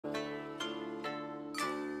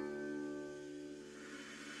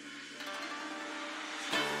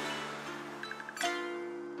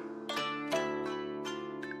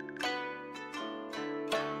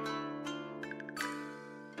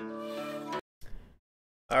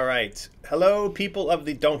All right. Hello, people of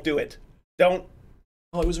the... Don't do it. Don't.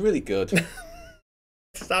 Oh, it was really good.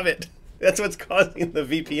 Stop it. That's what's causing the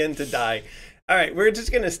VPN to die. All right, we're just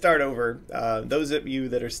going to start over. Those of you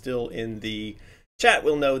that are still in the chat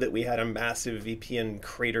will know that we had a massive VPN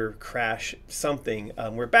crater crash something.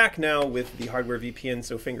 We're back now with the hardware VPN,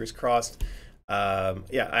 so fingers crossed.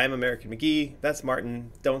 Yeah, I'm American McGee. That's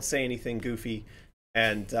Martin. Don't say anything goofy.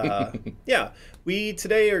 And yeah, we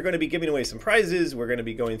today are going to be giving away some prizes. We're going to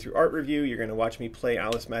be going through art review. You're going to watch me play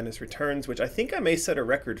Alice Madness Returns, which I think I may set a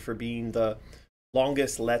record for being the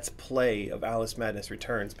longest Let's Play of Alice Madness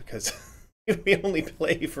Returns, because we only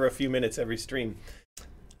play for a few minutes every stream.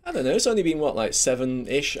 I don't know, it's only been, what, like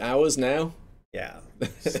 7-ish hours now? Yeah.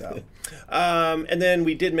 So, and then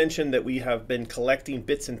we did mention that we have been collecting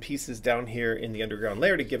bits and pieces down here in the underground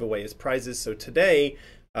lair to give away as prizes. So today,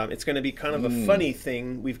 it's going to be kind of a funny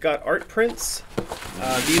thing. We've got art prints.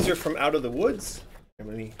 These are from Out of the Woods. Let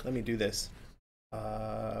me do this.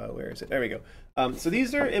 Where is it? There we go. So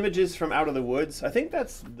these are images from Out of the Woods. I think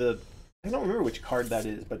that's the... I don't remember which card that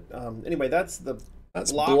is, but anyway, that's the...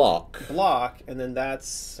 That's block, and then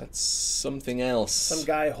that's something else. Some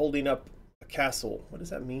guy holding up a castle. What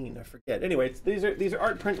does that mean? I forget. Anyway, these are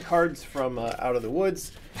art print cards from Out of the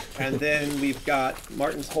Woods, and then we've got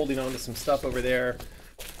Martin's holding on to some stuff over there.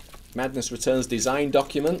 Madness Returns design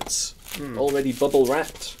documents, already bubble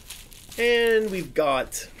wrapped, and we've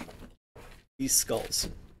got these skulls.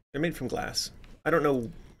 They're made from glass. I don't know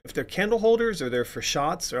if they're candle holders or they're for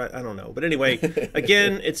shots, or I don't know. But anyway,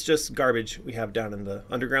 again, it's just garbage we have down in the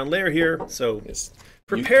underground lair here. So yes.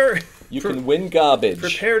 Prepare. You can win garbage.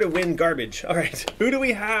 Prepare to win garbage. All right. Who do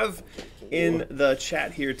we have in the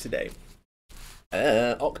chat here today?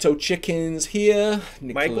 Octo Chicken's here.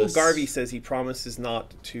 Michael Garvey says he promises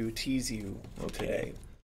not to tease you today.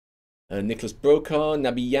 Nicholas Brokaw,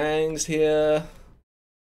 Nabi Yang's here.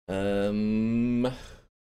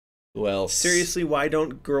 Who else? Seriously, Why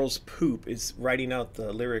Don't Girls Poop is writing out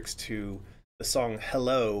the lyrics to the song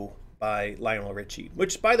Hello by Lionel Richie,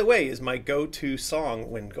 which, by the way, is my go-to song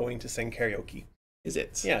when going to sing karaoke. Is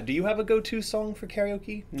it? Yeah. Do you have a go-to song for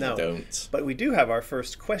karaoke? No. I don't. But we do have our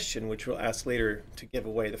first question, which we'll ask later to give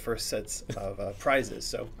away the first sets of prizes.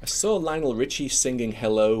 So I saw Lionel Richie singing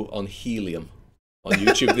Hello on Helium on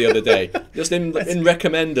YouTube the other day. Just in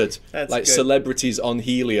recommended, like good. Celebrities on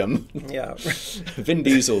Helium. Yeah. Vin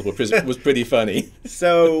Diesel was pretty funny.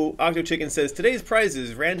 So Octo Chicken says, today's prize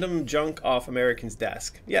is random junk off American's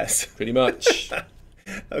desk. Yes. Pretty much.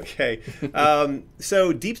 Okay.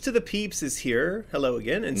 So Deeps to the Peeps is here. Hello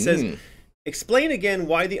again. And says, explain again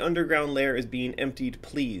why the underground lair is being emptied,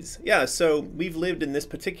 please. Yeah, so we've lived in this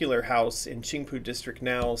particular house in Qingpu District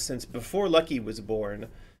now since before Lucky was born.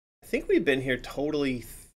 I think we've been here totally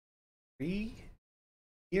 3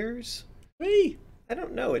 years? 3? I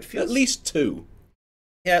don't know. It feels... At least 2.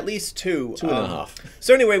 Yeah, at least 2. 2.5.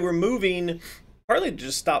 So anyway, we're moving partly to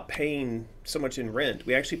just stop paying so much in rent.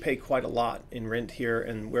 We actually pay quite a lot in rent here,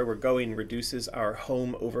 and where we're going reduces our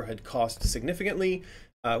home overhead costs significantly.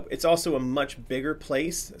 It's also a much bigger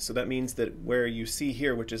place, so that means that where you see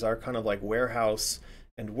here, which is our kind of like warehouse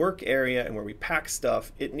and work area and where we pack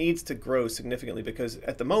stuff, it needs to grow significantly, because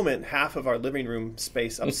at the moment half of our living room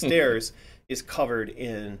space upstairs is covered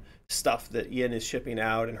in stuff that Ian is shipping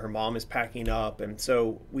out and her mom is packing up. And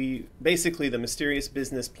so we basically, the mysterious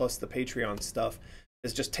business plus the Patreon stuff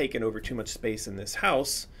has just taken over too much space in this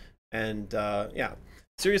house. And yeah,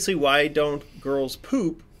 seriously, Why Don't Girls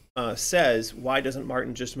Poop says, why doesn't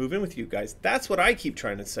Martin just move in with you guys? That's what I keep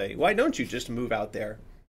trying to say. Why don't you just move out there?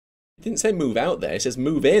 It didn't say move out there, it says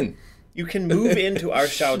move in. You can move into our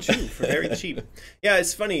Xiaochu for very cheap. Yeah,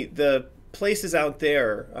 it's funny. The places out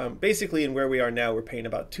there, basically in where we are now, we're paying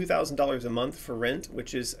about $2,000 a month for rent,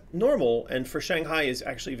 which is normal, and for Shanghai is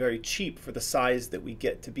actually very cheap for the size that we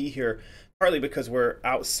get to be here, partly because we're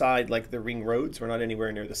outside like the ring roads. We're not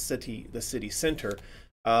anywhere near the city center.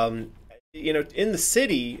 You know, in the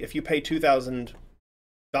city, if you pay $2,000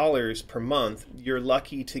 per month, you're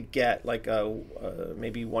lucky to get like a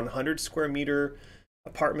maybe 100 square meter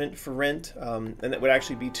apartment for rent, and that would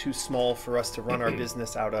actually be too small for us to run our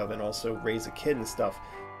business out of and also raise a kid and stuff.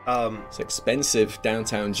 It's expensive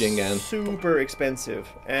downtown Jing'an. Super expensive.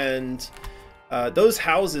 And those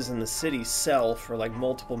houses in the city sell for like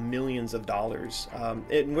multiple millions of dollars.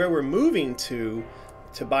 And where we're moving to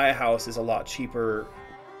buy a house is a lot cheaper.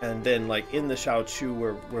 And then like in the Xiaochu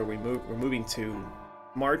where we're moving to,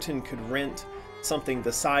 Martin could rent something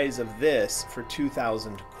the size of this for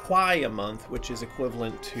 2,000 kwai a month, which is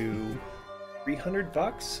equivalent to $300.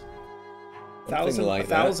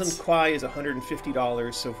 1,000 kwai is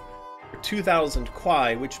 $150. So for 2,000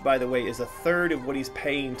 kwai, which, by the way, is a third of what he's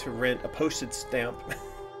paying to rent a postage stamp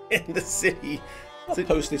in the city. A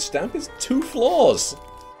postage stamp is 2 floors.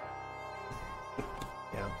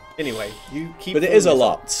 Yeah. Anyway, you keep. But it is a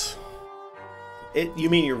lot. You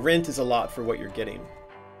mean your rent is a lot for what you're getting?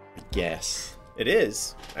 Yes. It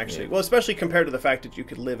is, actually. Yeah. Well, especially compared to the fact that you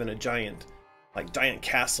could live in a giant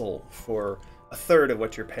castle for a third of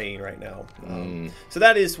what you're paying right now. So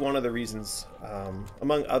that is one of the reasons,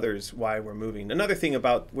 among others, why we're moving. Another thing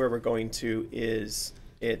about where we're going to is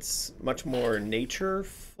it's much more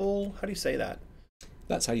natureful. How do you say that?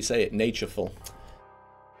 That's how you say it, natureful.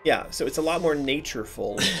 Yeah, so it's a lot more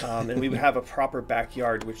natureful, and we have a proper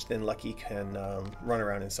backyard, which then Lucky can run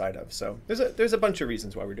around inside of. So there's a bunch of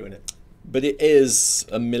reasons why we're doing it. But it is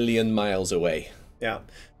a million miles away. Yeah.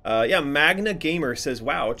 Magna Gamer says,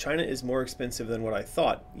 wow, China is more expensive than what I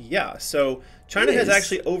thought. Yeah, so China has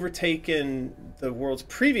actually overtaken the world's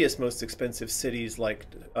previous most expensive cities like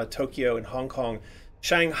Tokyo and Hong Kong.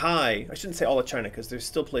 Shanghai, I shouldn't say all of China because there's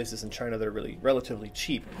still places in China that are really relatively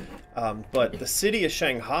cheap. But the city of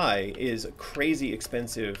Shanghai is crazy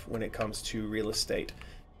expensive when it comes to real estate.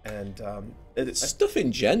 And stuff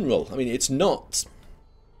in general. I mean, it's not...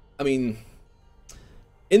 I mean,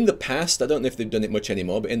 in the past, I don't know if they've done it much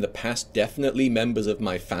anymore, but in the past, definitely members of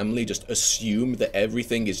my family just assume that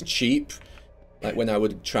everything is cheap. Like when I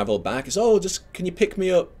would travel back, it's, oh, just can you pick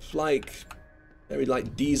me up like very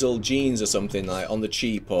like diesel jeans or something like on the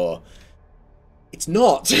cheap, or it's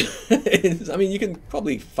not. I mean, you can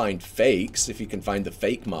probably find fakes if you can find the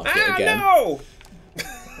fake market again. No!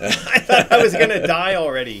 I thought I was gonna die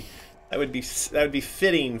already. That would be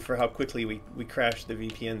fitting for how quickly we crashed the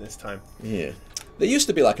VPN this time. Yeah. There used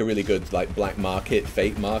to be like a really good like black market,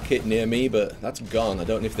 fake market near me, but that's gone. I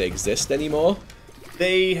don't know if they exist anymore.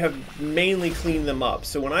 They have mainly cleaned them up.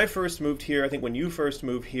 So when I first moved here, I think when you first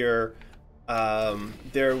moved here,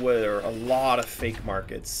 there were a lot of fake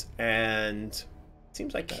markets, and it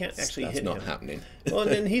seems like I can't actually hit him. That's not happening. Well,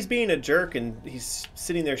 and then he's being a jerk, and he's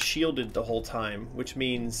sitting there shielded the whole time, which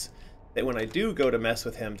means that when I do go to mess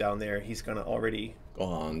with him down there, he's gonna already go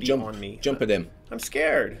on, be jump on me. Jump at him. I'm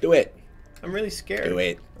scared. Do it. I'm really scared. Do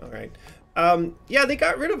it. All right. Yeah, they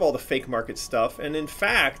got rid of all the fake market stuff, and in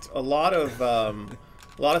fact, a lot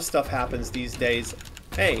of stuff happens these days.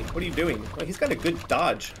 Hey, what are you doing? Oh, he's got a good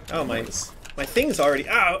dodge. Oh, my thing's already...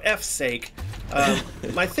 Oh, F's sake.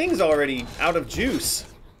 My thing's already out of juice.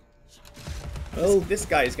 Well, this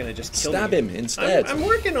guy is going to just kill me. Stab him instead. I'm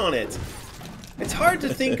working on it. It's hard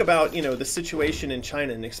to think about, the situation in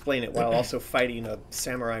China and explain it while also fighting a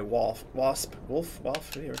samurai wolf. I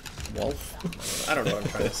don't know what I'm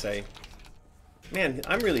trying to say. Man,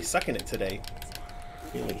 I'm really sucking it today.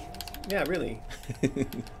 Really? Yeah, really.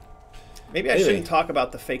 Maybe I shouldn't talk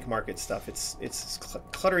about the fake market stuff. It's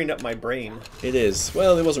cluttering up my brain. It is.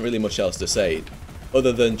 Well, there wasn't really much else to say,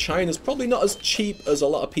 other than China's probably not as cheap as a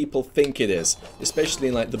lot of people think it is, especially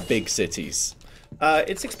in like the big cities.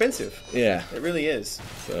 It's expensive. Yeah. It really is.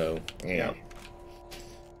 So, yeah.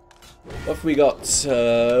 What have we got?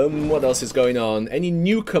 What else is going on? Any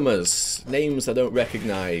newcomers? Names I don't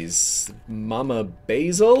recognize. Mama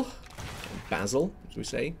Basil? Basil, as we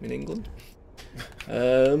say in England.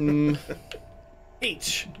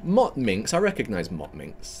 H. Mott Minx. I recognize Mott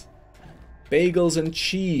Minx. Bagels and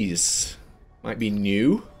cheese. Might be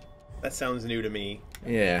new. That sounds new to me.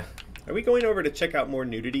 Yeah. Are we going over to check out more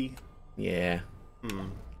nudity? Yeah.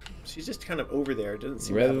 She's just kind of over there. It doesn't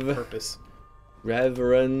seem to have a purpose.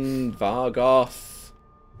 Reverend Vargoth.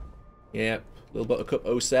 Yep. Little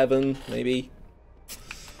Buttercup 07, maybe.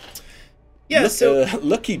 Yeah, so...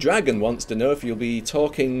 Lucky Dragon wants to know if you'll be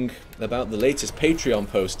talking about the latest Patreon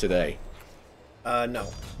post today. No.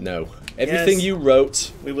 No. Everything you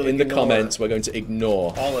wrote in the comments, we're going to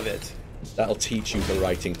ignore. All of it. That'll teach you for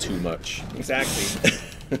writing too much. Exactly.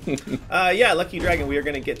 Yeah, Lucky Dragon, we are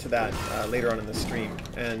going to get to that later on in the stream.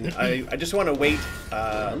 And I just want to wait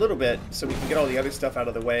a little bit so we can get all the other stuff out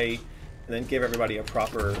of the way and then give everybody a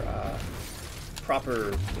proper,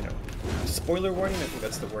 spoiler warning. I think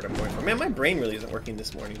that's the word I'm going for. Man, my brain really isn't working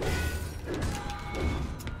this morning.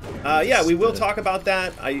 Yeah, we will talk about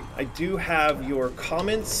that. I do have your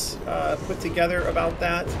comments put together about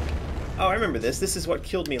that. Oh, I remember this. This is what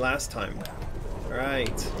killed me last time.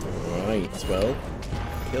 Right. Right, well,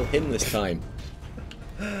 kill him this time.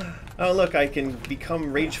 Oh, look, I can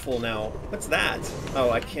become rageful now. What's that?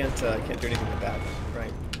 Oh, I can't do anything with that.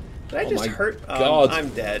 Right. Did I just hurt? God. I'm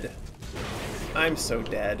dead. I'm so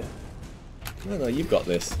dead. No, you've got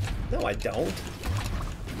this. No, I don't.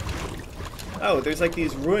 Oh, there's like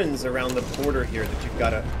these ruins around the border here that you've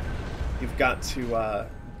got to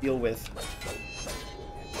deal with.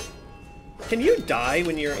 Can you die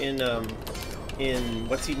when you're in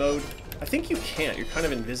what's he mode? I think you can't. You're kind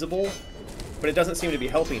of invisible, but it doesn't seem to be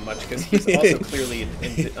helping much because he's also clearly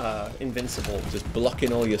invincible. Just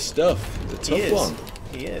blocking all your stuff. It's a tough one.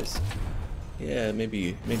 He is. Yeah,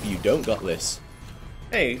 maybe you don't got this.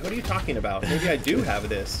 Hey, what are you talking about? Maybe I do have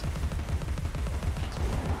this.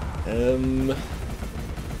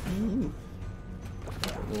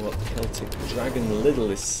 What Celtic Dragon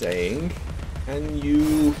Little is saying. Can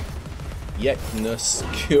you Yeknus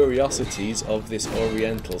curiosities of this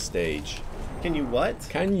Oriental stage? Can you what?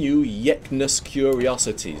 Can you Yeknus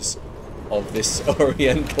curiosities of this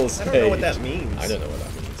Oriental stage? I don't know what that means. I don't know what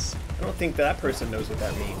that means. I don't think that person knows what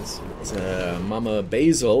that means. Mama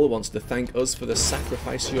Basil wants to thank us for the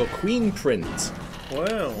Sacrifice Your Queen print. Wow.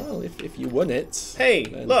 Well, if you won it... Hey,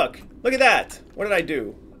 then... look at that. What did I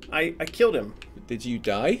do? I killed him. Did you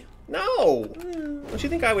die? No. Don't you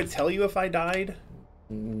think I would tell you if I died?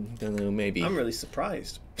 Don't know, maybe. I'm really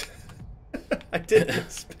surprised. I didn't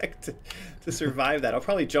expect to survive that. I'll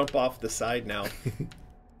probably jump off the side now.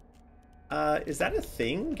 Is that a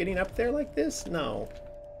thing, getting up there like this? No.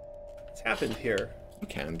 What's happened here? You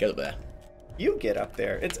can get up there. You get up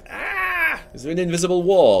there. It's Is there an invisible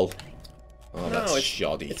wall? Oh, no, that's it's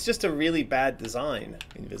shoddy. It's just a really bad design.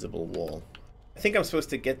 Invisible wall. I think I'm supposed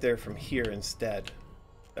to get there from here instead.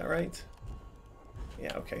 Is that right?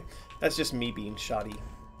 Yeah, okay. That's just me being shoddy.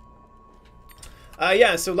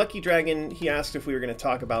 Yeah, so Lucky Dragon, he asked if we were going to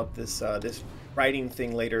talk about this this writing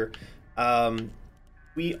thing later.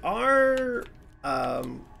 We are... I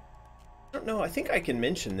don't know, I think I can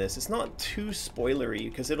mention this. It's not too spoilery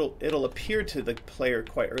because it'll appear to the player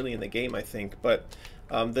quite early in the game, I think. But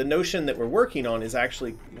the notion that we're working on is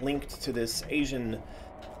actually linked to this Asian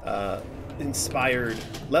inspired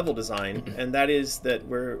level design, and that is that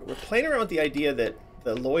we're playing around with the idea that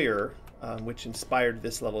the lawyer, which inspired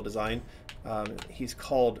this level design, he's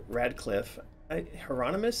called Radcliffe.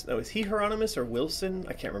 Hieronymus? No, is he Hieronymus or Wilson?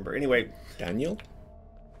 I can't remember. Anyway, Daniel?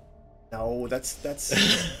 No, that's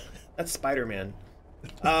Spider-Man.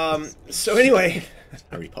 So anyway,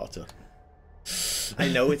 Harry Potter. I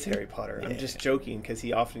know it's Harry Potter. Yeah. I'm just joking because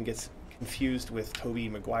he often gets confused with Tobey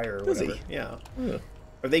Maguire or whatever. Yeah.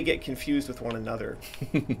 Or they get confused with one another.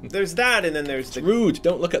 There's that, and then there's the... It's rude.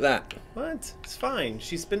 Don't look at that. What? It's fine.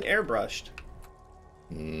 She's been airbrushed.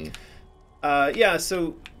 Yeah,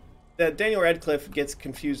 so that Daniel Radcliffe gets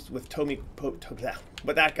confused with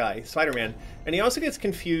but that guy, Spider-Man. And he also gets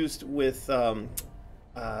confused with,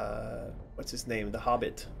 what's his name? The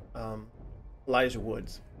Hobbit. Elijah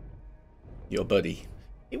Woods. Your buddy.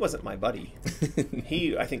 He wasn't my buddy.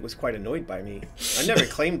 He, I think, was quite annoyed by me. I never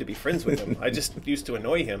claimed to be friends with him. I just used to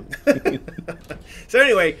annoy him. So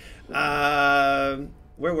anyway,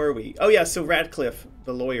 where were we? Oh yeah, so Radcliffe,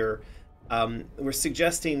 the lawyer, we're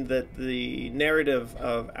suggesting that the narrative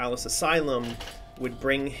of Alice Asylum would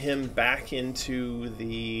bring him back into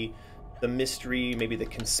the mystery, maybe the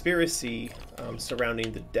conspiracy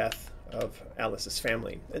surrounding the death of Alice's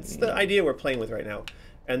family. It's the idea we're playing with right now.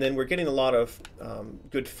 And then we're getting a lot of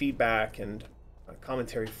good feedback and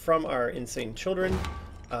commentary from our insane children,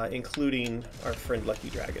 including our friend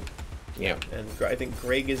Lucky Dragon. Yeah. And I think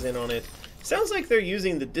Greg is in on it. Sounds like they're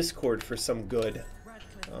using the Discord for some good.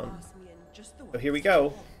 So here we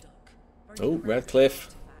go. Oh,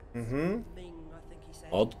 Radcliffe. Mm-hmm.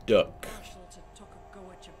 Odd duck.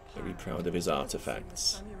 Very proud of his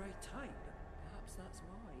artifacts.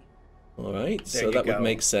 Alright, so that would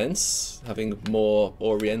make sense, having more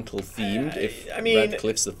Oriental themed if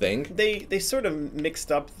Radcliffe's a thing. They sort of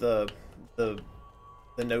mixed up the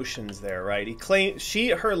notions there, right? He claimed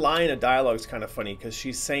her line of dialogue is kind of funny because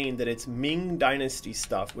she's saying that it's Ming Dynasty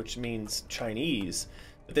stuff, which means Chinese,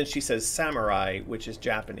 but then she says samurai, which is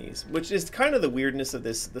Japanese, which is kind of the weirdness of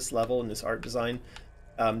this level and this art design.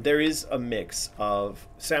 There is a mix of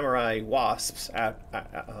samurai wasps,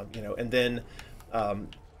 and then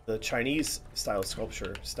the Chinese style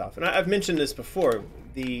sculpture stuff. And I've mentioned this before.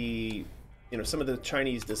 Some of the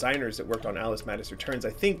Chinese designers that worked on Alice Madness Returns, I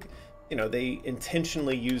think, they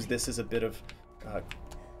intentionally use this as a bit of,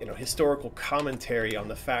 historical commentary on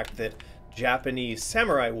the fact that Japanese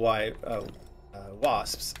samurai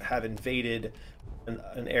wasps have invaded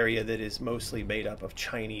an area that is mostly made up of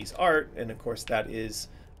Chinese art, and of course that is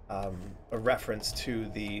a reference to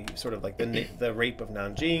the sort of like the rape of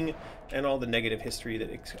Nanjing and all the negative history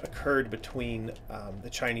that occurred between the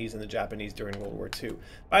Chinese and the Japanese during World War II.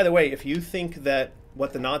 By the way, if you think that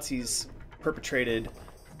what the Nazis perpetrated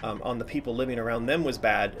on the people living around them was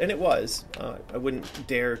bad, and it was, I wouldn't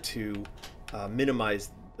dare to minimize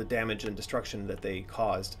the damage and destruction that they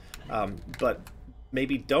caused. But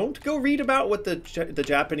maybe don't go read about what the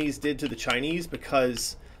Japanese did to the Chinese,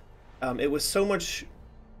 because it was so much.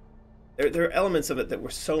 There are elements of it that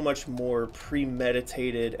were so much more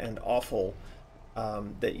premeditated and awful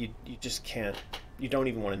that you just can't. You don't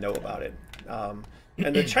even want to know about it.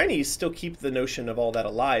 And the Chinese still keep the notion of all that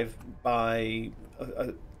alive by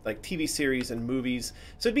like TV series and movies.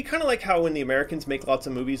 So it'd be kind of like how when the Americans make lots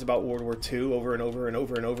of movies about World War II over and over and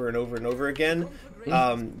over and over and over and over again,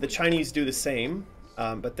 the Chinese do the same.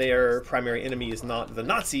 But their primary enemy is not the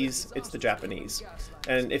Nazis, it's the Japanese.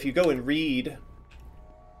 And if you go and read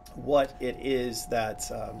what it is that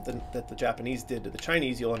that the Japanese did to the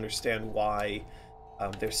Chinese, you'll understand why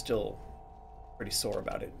they're still pretty sore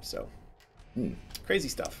about it. So, crazy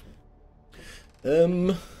stuff.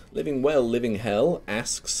 Living Well, Living Hell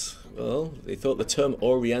asks, well, they thought the term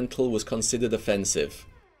Oriental was considered offensive.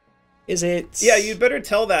 Is it? Yeah, you'd better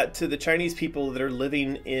tell that to the Chinese people that are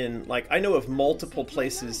living in, like, I know of multiple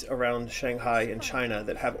places around Shanghai and China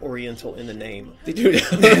that have Oriental in the name. They do.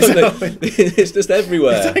 It's just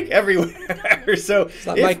everywhere. It's like everywhere. So it's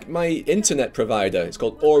like my internet provider. It's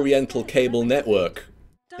called Oriental Cable Network.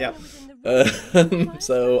 Yeah.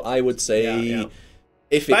 So I would say,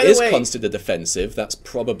 if it is considered offensive, that's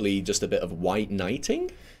probably just a bit of white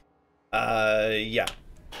knighting. Yeah,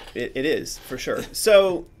 it is for sure.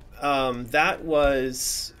 So. That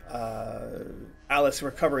was Alice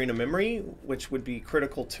recovering a memory, which would be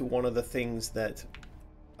critical to one of the things that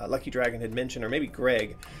Lucky Dragon had mentioned, or maybe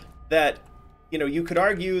Greg, that you could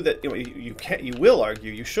argue that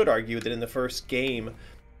you should argue that in the first game,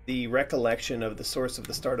 the recollection of the source of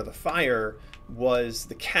the start of the fire was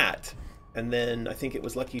the cat, and then I think it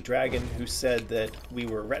was Lucky Dragon who said that we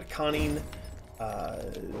were retconning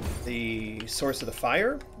the source of the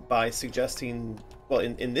fire by suggesting. Well,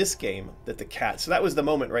 in this game, that the cat... So that was the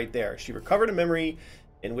moment right there. She recovered a memory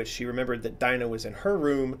in which she remembered that Dinah was in her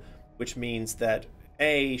room, which means that,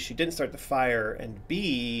 A, she didn't start the fire, and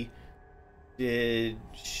B, did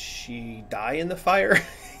she die in the fire?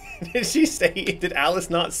 Did Alice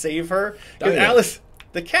not save her? Because Alice,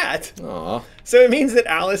 the cat... Aww. So it means that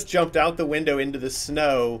Alice jumped out the window into the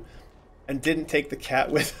snow and didn't take the cat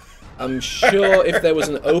with her. I'm sure if there was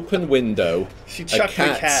an open window... She chucked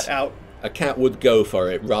the cat out. A cat would go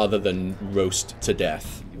for it rather than roast to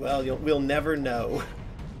death. Well, we'll never know.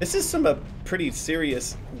 This is some pretty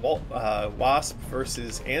serious wasp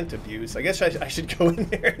versus ant abuse. I guess I should go in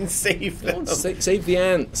there and save them. Save the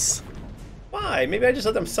ants. Why? Maybe I just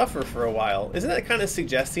let them suffer for a while. Isn't that kind of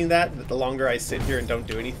suggesting that the longer I sit here and don't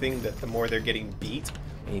do anything, that the more they're getting beat?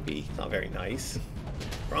 Maybe. It's not very nice.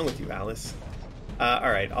 What's wrong with you, Alice?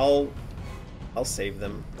 All right, I'll save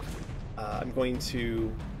them. I'm going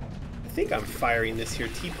to... I think I'm firing this here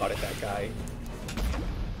teapot at that guy.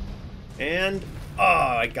 And, oh,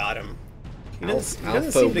 I got him. He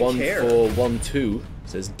doesn't seem to care. Alpha 1412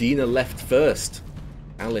 says Dina left first.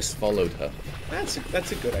 Alice followed her. That's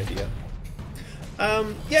a good idea.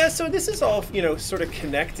 Yeah, so this is all, sort of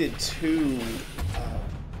connected to...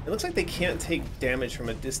 it looks like they can't take damage from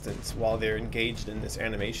a distance while they're engaged in this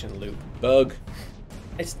animation loop. Bug.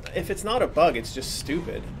 If it's not a bug, it's just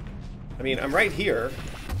stupid. I mean, I'm right here.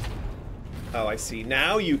 Oh, I see.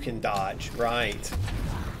 Now you can dodge. Right.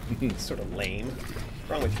 Sort of lame. What's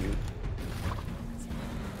wrong with you?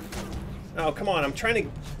 Oh, come on. I'm trying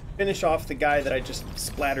to finish off the guy that I just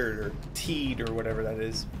splattered or teed or whatever that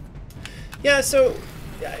is. Yeah, so,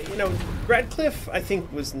 Radcliffe, I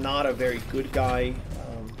think, was not a very good guy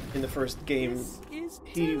in the first game.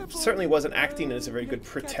 He certainly wasn't acting as a very good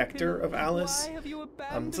protector of Alice.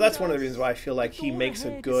 So that's one of the reasons why I feel like he makes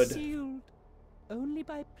a good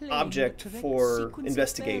object for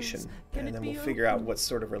investigation, and then we'll figure out what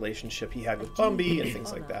sort of relationship he had with Bumby and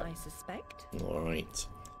things like that. Alright.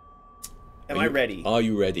 Am I ready? Are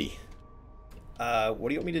you ready? What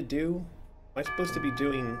do you want me to do? Am I supposed to be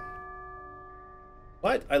doing...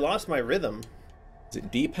 What? I lost my rhythm. Is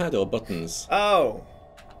it D-pad or buttons? Oh.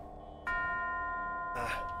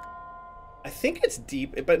 I think it's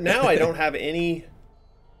deep, but now I don't have any...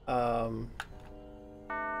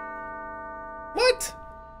 What?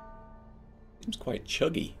 Seems quite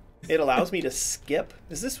chuggy. It allows me to skip?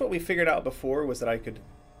 Is this what we figured out before, was that I could...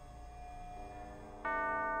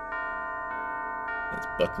 It's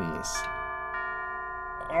buttons.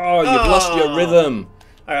 Oh, you've lost your rhythm.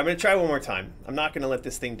 Alright, I'm going to try one more time. I'm not going to let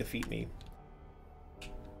this thing defeat me.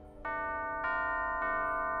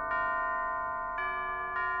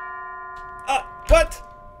 What?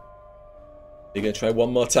 You're going to try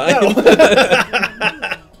one more time? No.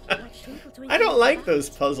 I don't like those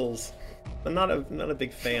puzzles. I'm not a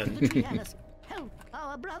big fan.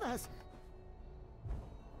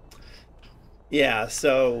 Yeah,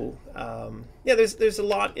 so yeah, there's a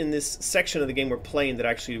lot in this section of the game we're playing that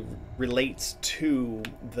actually relates to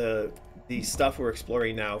the stuff we're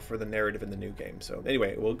exploring now for the narrative in the new game. So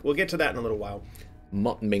anyway, we'll get to that in a little while.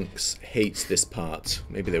 Mott Minx hates this part.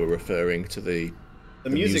 Maybe they were referring to the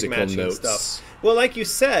music matching notes. stuff. Well, like you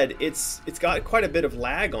said, it's got quite a bit of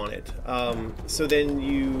lag on it. So then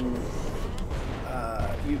you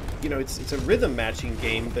know it's a rhythm matching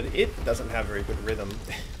game, but it doesn't have very good rhythm.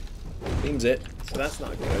 Seems it. So that's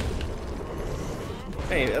not good.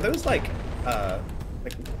 Hey, are those like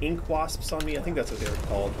ink wasps on me? I think that's what they were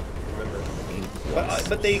called. I remember.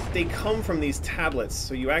 But they come from these tablets,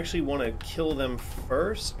 so you actually want to kill them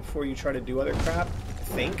first before you try to do other crap. I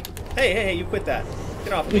think. Hey, you quit that.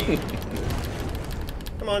 Get off me.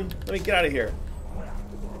 Come on, let me get out of here.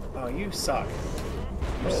 Oh, you suck.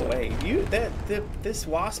 Go away. This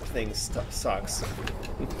wasp thing sucks.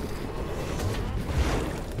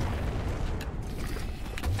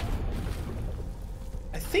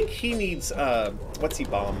 I think he needs what's he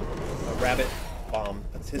bomb? A rabbit bomb.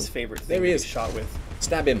 That's his favorite thing. There he is. Shot with.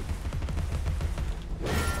 Stab him.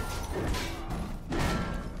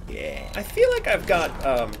 Yeah. I feel like I've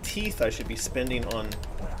got teeth I should be spending on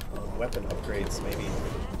weapon upgrades, maybe.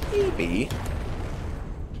 Maybe.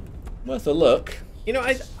 Worth a look. You know,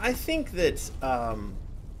 I think that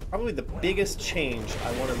probably the biggest change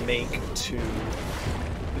I want to make to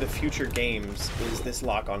the future games is this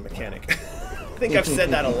lock-on mechanic. I think I've said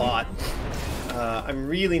that a lot. I'm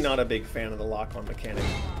really not a big fan of the lock-on mechanic.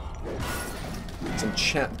 Some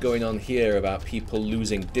chat going on here about people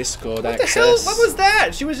losing Discord access. What the hell? What was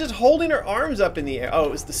that? She was just holding her arms up in the air. Oh,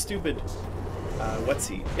 it was the stupid... what's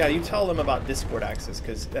he? Yeah, you tell them about Discord access,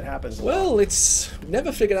 because that happens a lot. Well, it's...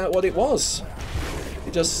 never figured out what it was.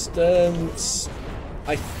 It just...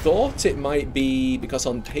 I thought it might be because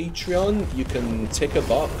on Patreon you can tick a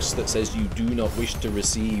box that says you do not wish to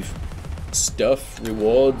receive stuff,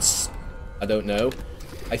 rewards, I don't know.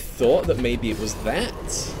 I thought that maybe it was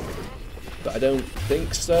that, but I don't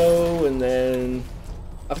think so. And then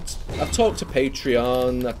I've talked to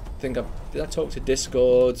Patreon. I think did I talk to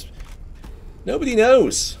Discord? Nobody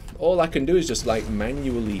knows. All I can do is just like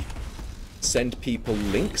manually send people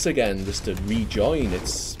links again just to rejoin.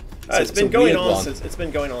 It's been going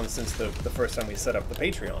on since the first time we set up the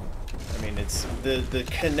Patreon. I mean, it's the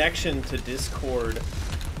connection to Discord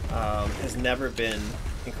has never been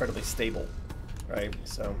incredibly stable, right?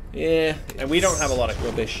 So yeah, and we don't have a lot of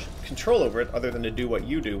rubbish control over it other than to do what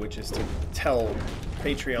you do, which is to tell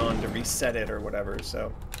Patreon to reset it or whatever.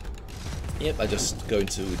 So yep, I just go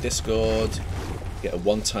into Discord, get a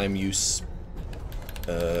one-time use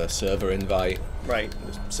server invite, right?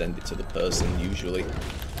 Just send it to the person usually.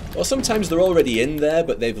 Or sometimes they're already in there,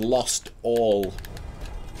 but they've lost all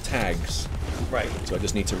tags. Right. So I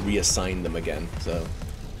just need to reassign them again. So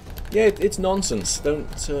yeah, it's nonsense. Don't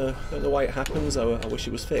know why it happens. I wish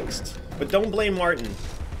it was fixed. But don't blame Martin.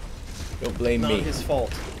 Don't blame me. Not his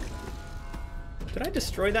fault. Did I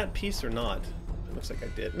destroy that piece or not? It looks like I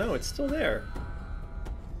did. No, it's still there.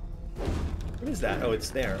 What is that? Oh, it's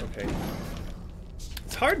there. Okay.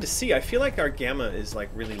 It's hard to see. I feel like our gamma is like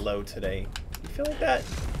really low today. You feel like that?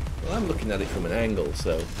 Well, I'm looking at it from an angle,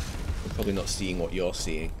 so I'm probably not seeing what you're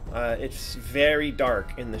seeing. It's very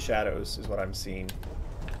dark in the shadows, is what I'm seeing.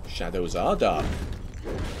 Shadows are dark.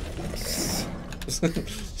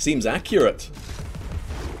 Seems accurate.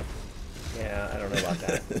 Yeah, I don't know about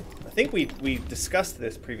that. I think we discussed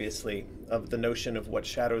this previously, of the notion of what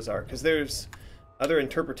shadows are, because there's other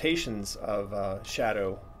interpretations of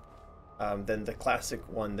shadow than the classic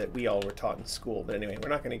one that we all were taught in school. But anyway, we're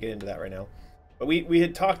not going to get into that right now. But we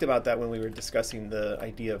had talked about that when we were discussing the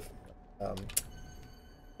idea of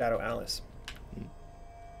Shadow Alice.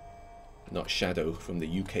 Not Shadow from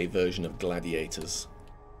the UK version of Gladiators.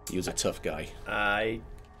 He was a tough guy.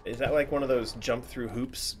 Is that like one of those jump through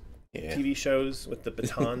hoops TV shows with the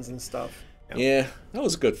batons and stuff? Yeah, that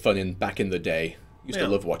was good fun back in the day. Used to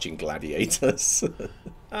love watching Gladiators.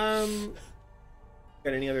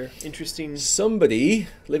 Got any other interesting... Somebody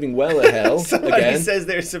living well at hell Somebody again. says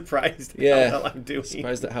they're surprised at how well I'm doing.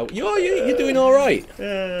 Surprised at how... You're doing all right.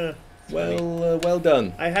 Well, well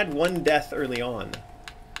done. I had one death early on.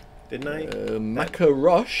 Didn't I?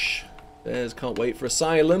 Makarosh says, can't wait for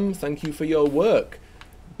Asylum. Thank you for your work.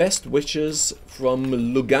 Best wishes from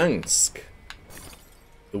Lugansk,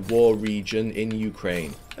 the war region in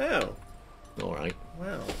Ukraine. Oh. All right.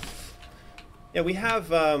 Wow. Yeah, we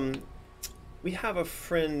have a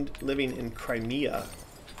friend living in Crimea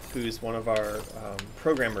who's one of our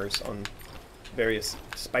programmers on various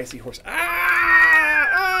spicy horse. No,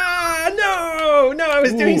 I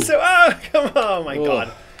was doing so. Oh, come on! Oh my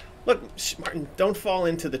God. Look, Martin, don't fall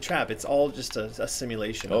into the trap. It's all just a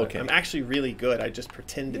simulation. Okay. I'm actually really good. I just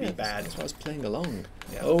pretend to be Yeah, bad. that's why I was playing along.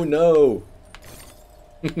 Yeah. Oh no.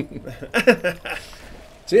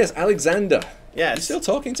 So yes, Alexander. Yes. You still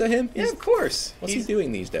talking to him? Yeah, of course. What's he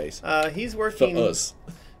doing these days? He's working... For us.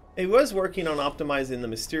 He was working on optimizing the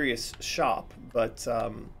mysterious shop, but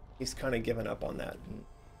he's kind of given up on that.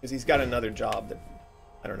 Because he's got another job that,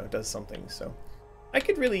 I don't know, does something, so... I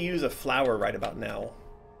could really use a flower right about now.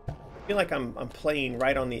 I feel like I'm playing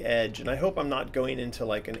right on the edge, and I hope I'm not going into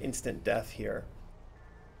like an instant death here.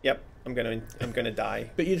 Yep, I'm gonna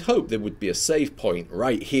die. But you'd hope there would be a save point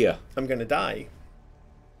right here. I'm gonna die.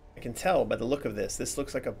 I can tell by the look of this. This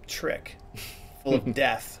looks like a trick, full of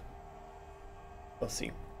death. We'll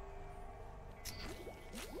see.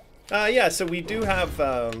 Yeah, so we do have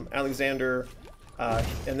Alexander,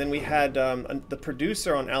 and then we had the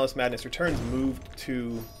producer on Alice Madness Returns moved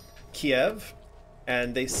to Kiev,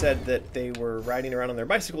 and they said that they were riding around on their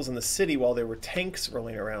bicycles in the city while there were tanks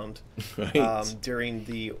rolling around Right. during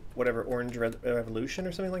the whatever Orange Revolution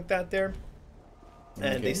or something like that there.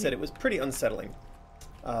 And they said it was pretty unsettling.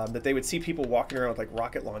 That they would see people walking around with like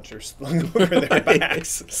rocket launchers slung over their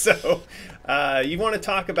backs. So you want to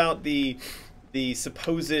talk about the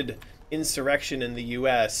supposed insurrection in the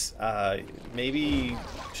U.S., maybe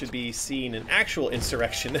should be seen an actual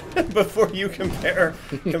insurrection before you compare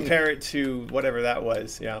it to whatever that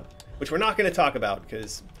was. Yeah, which we're not going to talk about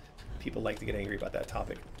because people like to get angry about that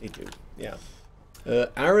topic. They do. Yeah.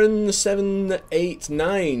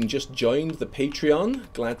 Aaron789 just joined the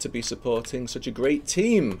Patreon. Glad to be supporting such a great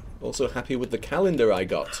team. Also happy with the calendar I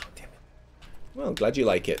got. Oh, damn it. Well, glad you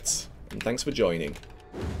like it. And thanks for joining.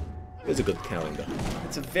 It's a good calendar.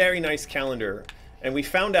 It's a very nice calendar. And we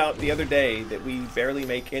found out the other day that we barely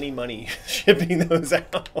make any money shipping those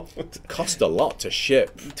out. Cost a lot to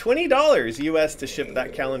ship. $20 US to ship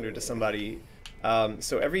that calendar to somebody.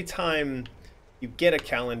 So every time you get a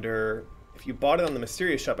calendar, if you bought it on the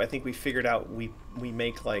Mysterious Shop, I think we figured out we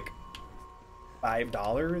make like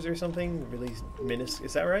 $5 or something. Really minuscule.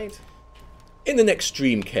 Is that right? In an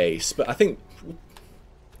extreme case, but I think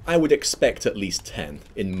I would expect at least 10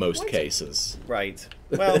 in most cases. Right.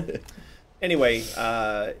 Well, anyway,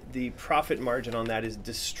 the profit margin on that is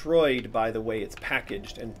destroyed by the way it's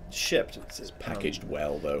packaged and shipped. It's packaged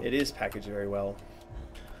well, though. It is packaged very well.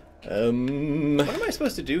 What Um, am I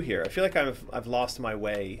supposed to do here? I feel like I've lost my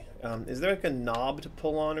way. Is there like a knob to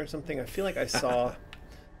pull on or something? I feel like I saw...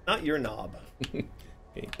 Not your knob. okay,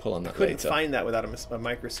 pull on that Couldn't later. find that without a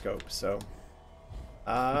microscope, so...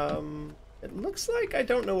 it looks like I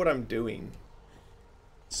don't know what I'm doing.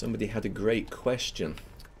 Somebody had a great question.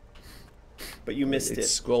 But you missed It it.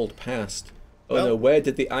 scrolled past. Oh Well- no, where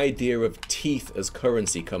did the idea of teeth as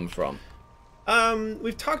currency come from?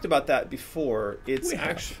 We've talked about that before.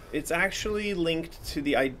 It's actually linked to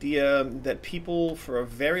the idea that people for a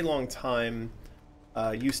very long time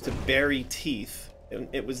used to bury teeth.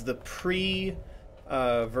 It was the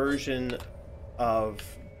version of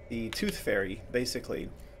the Tooth Fairy, basically.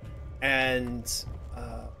 And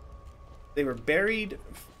they were buried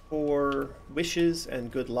for wishes and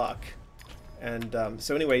good luck. And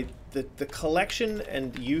so anyway, the collection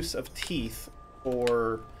and use of teeth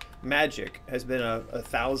for magic has been a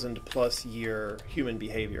 1,000+ year human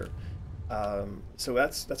behavior. So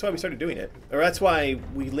that's why we started doing it, or that's why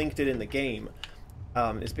we linked it in the game,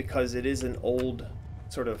 is because it is an old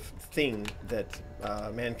sort of thing that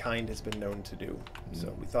mankind has been known to do.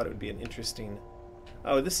 So we thought it would be an interesting...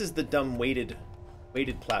 Oh, this is the dumb weighted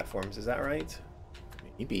platforms, is that right?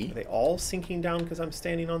 Maybe. Are they all sinking down because I'm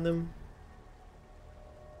standing on them?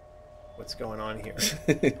 What's going on here?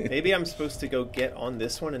 Maybe I'm supposed to go get on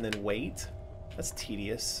this one and then wait? That's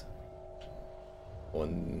tedious.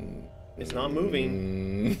 It's not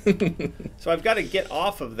moving. So I've got to get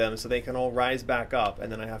off of them so they can all rise back up,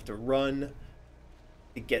 and then I have to run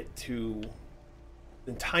to get to...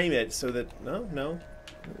 and time it so that... No.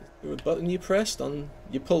 The button you pressed on...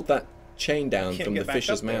 You pulled that chain down Can't from the get back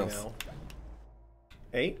fish's up there mouth. now.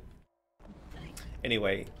 Hey?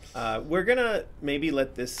 Anyway, we're gonna maybe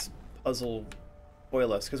let this puzzle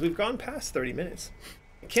spoil us, because we've gone past 30 minits.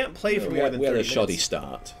 I can't play for more than 30 minutes. We had a shoddy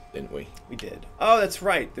start, didn't we? We did. Oh, that's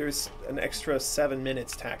right. There's an extra 7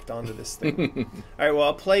 minutes tacked onto this thing. All right, well,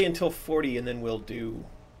 I'll play until 40, and then we'll do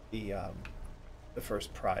the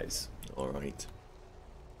first prize. All right.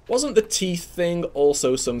 Wasn't the teeth thing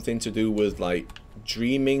also something to do with, like,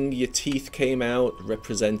 dreaming your teeth came out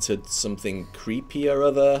represented something creepy or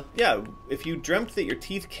other? Yeah, if you dreamt that your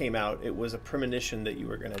teeth came out, it was a premonition that you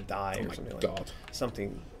were going to die or something like that.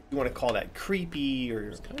 Something, you want to call that creepy or...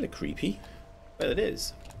 It's kind of creepy. Well, it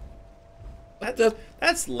is.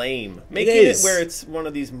 That's lame. Making it where it's one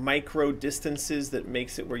of these micro distances that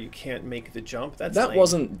makes it where you can't make the jump. That lame.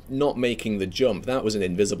 Wasn't not making the jump. That was an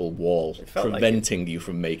invisible wall preventing you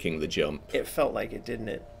from making the jump. It felt like it, didn't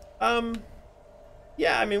it?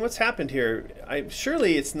 Yeah, I mean, what's happened here?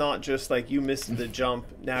 Surely it's not just like you missed the jump.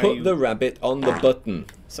 Now Put the rabbit on the button.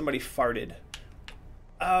 Somebody farted.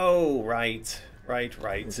 Oh, right.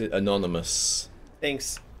 Is it anonymous?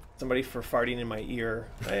 Thanks, somebody, for farting in my ear.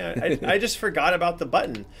 I just forgot about the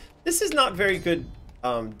button. This is not very good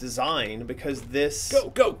design, because this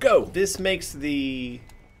go. This makes the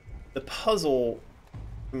puzzle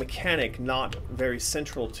mechanic not very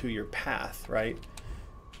central to your path, right?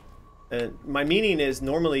 And my meaning is,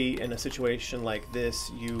 normally in a situation like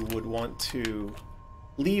this, you would want to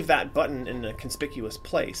leave that button in a conspicuous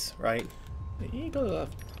place, right? You gotta have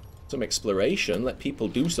some exploration, let people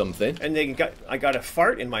do something. And I got a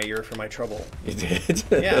fart in my ear for my trouble. You did?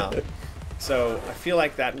 Yeah. So I feel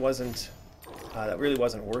like that really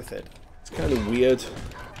wasn't worth it. It's kind of weird.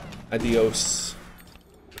 Adios,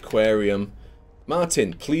 aquarium.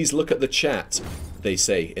 Martin, please look at the chat, they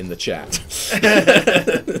say in the chat.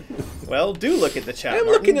 Well, do look at the chat, I'm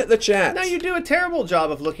Martin. looking at the chat. Now you do a terrible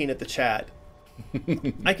job of looking at the chat.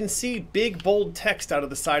 I can see big, bold text out of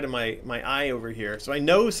the side of my eye over here, so I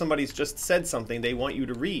know somebody's just said something they want you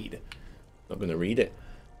to read. Not going to read it.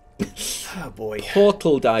 Oh, boy.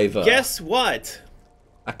 Portal Diver. Guess what?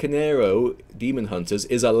 Acanero, Demon Hunters,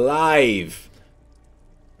 is alive.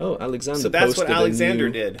 Oh, Alexander. So that's what Alexander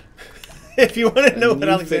did. If you want to know what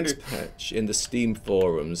Alexander... patch in the Steam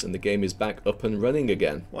forums, and the game is back up and running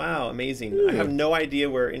again. Wow, amazing. I have no idea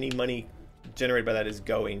where any money generated by that is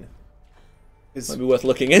going. Might be worth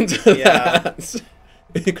looking into that.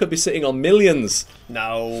 It could be sitting on millions.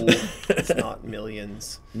 No, it's not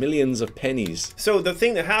millions. Millions of pennies. So the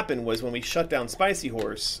thing that happened was, when we shut down Spicy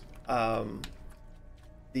Horse,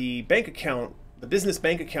 the bank account, the business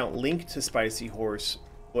bank account linked to Spicy Horse,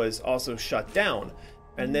 was also shut down.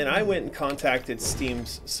 And then I went and contacted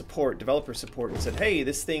Steam's support, developer support, and said, hey,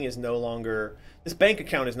 this bank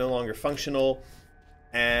account is no longer functional,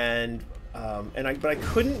 but I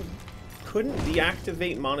couldn't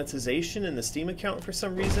deactivate monetization in the Steam account for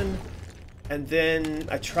some reason. And then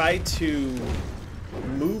I tried to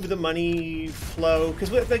move the money flow, because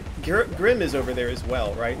Grim is over there as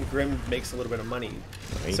well, right? And Grim makes a little bit of money.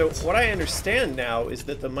 Right. So what I understand now is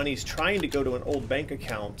that the money's trying to go to an old bank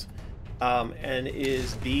account, and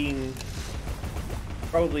is being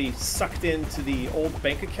probably sucked into the old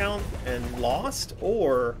bank account and lost,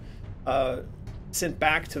 or sent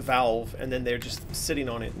back to Valve, and then they're just sitting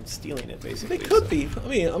on it and stealing it, basically. They could be. I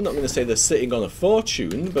mean, I'm not going to say they're sitting on a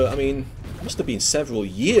fortune, but I mean, it must have been several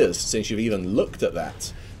years since you've even looked at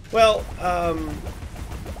that. Well,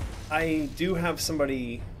 I do have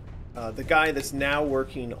somebody, the guy that's now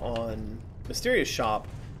working on Mysterious Shop,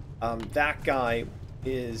 that guy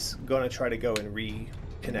is going to try to go and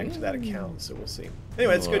reconnect to that account, so we'll see.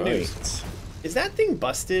 Anyway, it's good news. Is that thing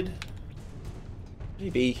busted?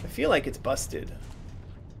 Maybe. I feel like it's busted.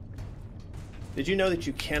 Did you know that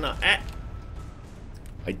you cannot...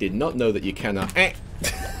 I did not know that you cannot...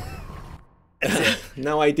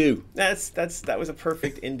 Now I do. That was a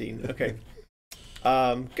perfect ending. Okay.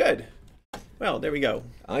 Good. Well, there we go.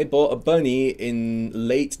 I bought a bunny in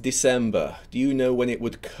late December. Do you know when it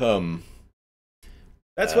would come?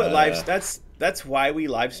 That's what that's why we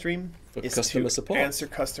live stream, for customer support. Answer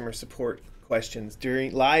customer support questions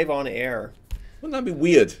live on air. Wouldn't that be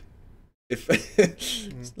weird if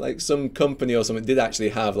like some company or something did actually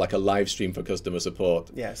have like a live stream for customer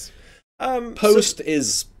support? Yes. Post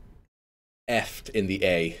is effed in the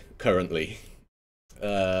A currently.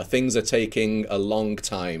 Things are taking a long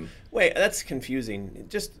time. Wait, that's confusing.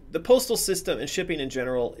 Just the postal system and shipping in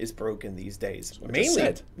general is broken these days.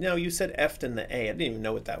 Mainly. No, you said effed in the A. I didn't even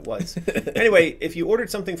know what that was. Anyway, if you ordered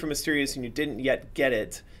something from Mysterious and you didn't yet get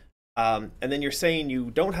it, and then you're saying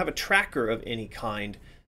you don't have a tracker of any kind,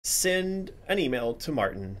 send an email to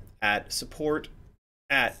Martin at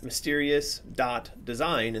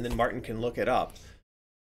support@mysterious.design, and then Martin can look it up.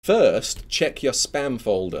 First, check your spam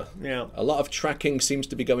folder. Yeah. A lot of tracking seems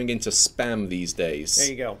to be going into spam these days. There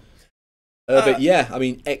you go. But yeah, I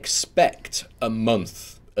mean, expect a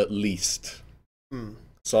month at least.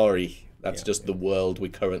 Sorry, that's just the world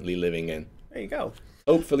we're currently living in. There you go.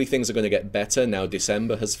 Hopefully things are going to get better now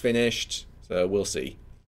December has finished, so we'll see.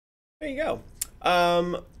 There you go.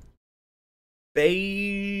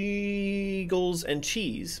 Bagels and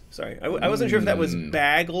cheese. Sorry, I wasn't sure if that was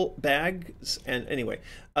bags. And anyway,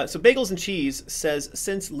 so Bagels and Cheese says,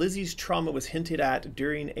 since Lizzie's trauma was hinted at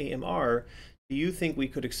during AMR, do you think we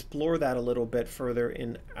could explore that a little bit further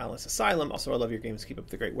in Alice Asylum? Also, I love your games. Keep up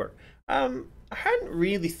the great work. I hadn't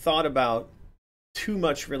really thought about too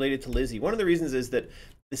much related to Lizzie. One of the reasons is that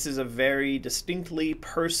this is a very distinctly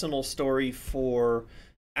personal story for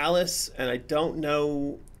Alice, and I don't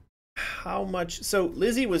know how much. So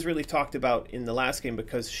Lizzie was really talked about in the last game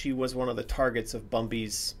because she was one of the targets of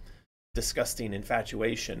Bumby's disgusting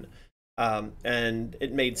infatuation. And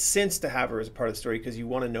it made sense to have her as a part of the story because you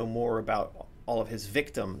want to know more about all of his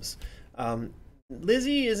victims.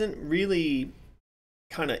 Lizzie isn't really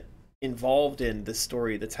kind of involved in the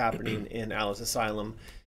story that's happening in Alice Asylum.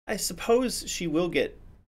 I suppose she will get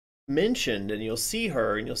mentioned and you'll see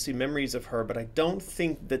her and you'll see memories of her, but I don't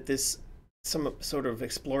think that this some sort of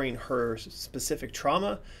exploring her specific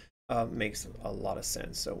trauma makes a lot of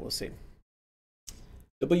sense. So we'll see.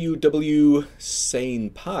 WW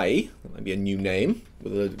Sane Pie, that might be a new name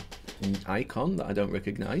with an icon that I don't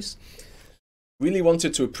recognize. Really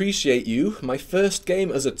wanted to appreciate you. My first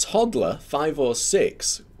game as a toddler, 5 or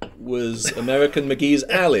 6, was American McGee's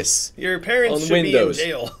Alice. Your parents on should Windows. be in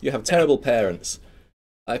jail. You have terrible parents.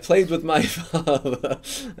 I played with my father.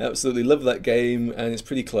 I absolutely love that game, and it's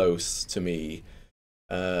pretty close to me.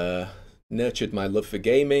 Nurtured my love for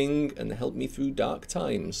gaming and helped me through dark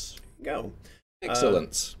times. Go.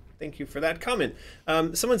 Excellent. Thank you for that comment.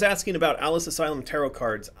 Someone's asking about Alice Asylum tarot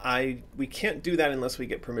cards. We can't do that unless we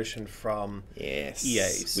get permission from EA.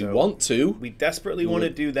 So we want to. We desperately want to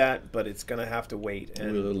do that, but it's going to have to wait.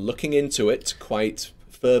 And we were looking into it quite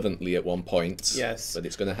fervently at one point. Yes. But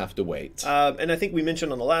it's going to have to wait. And I think we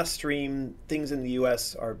mentioned on the last stream, things in the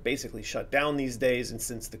US are basically shut down these days, and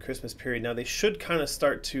since the Christmas period now, they should kind of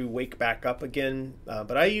start to wake back up again.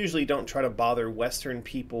 But I usually don't try to bother Western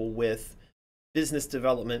people with business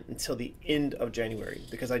development until the end of January,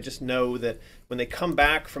 because I just know that when they come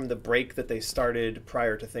back from the break that they started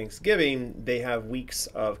prior to Thanksgiving, they have weeks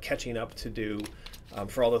of catching up to do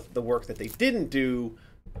for all the work that they didn't do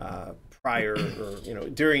prior or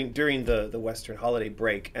during the Western holiday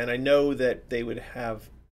break. And I know that they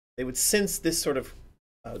would sense this sort of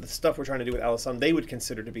the stuff we're trying to do with Alison, they would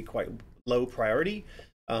consider to be quite low priority.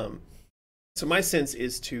 So my sense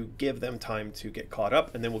is to give them time to get caught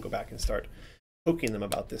up, and then we'll go back and start poking them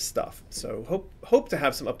about this stuff. So hope to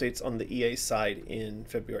have some updates on the EA side in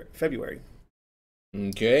February.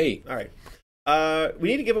 Okay. All right. We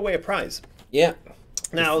need to give away a prize. Yeah.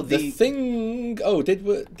 Now the thing. Oh, did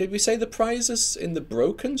we say the prizes in the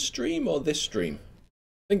Broken stream or this stream?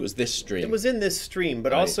 I think it was this stream. It was in this stream,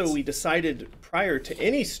 but right. Also we decided prior to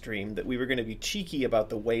any stream that we were going to be cheeky about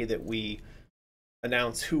the way that we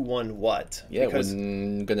announce who won what. Yeah, we're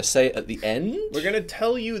going to say it at the end. We're going to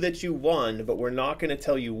tell you that you won, but we're not going to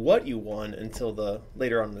tell you what you won until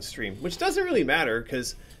later on in the stream, which doesn't really matter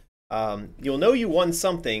because you'll know you won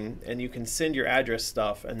something, and you can send your address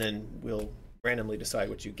stuff, and then we'll randomly decide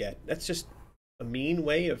what you get. That's just a mean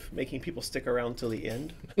way of making people stick around till the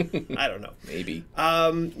end. I don't know. Maybe.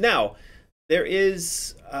 Now, there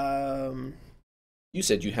is... You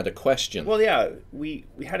said you had a question. Well, yeah, we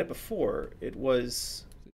had it before. It was...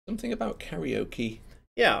 something about karaoke.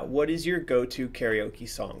 Yeah, what is your go-to karaoke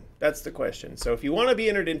song? That's the question. So if you want to be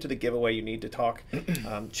entered into the giveaway, you need to talk in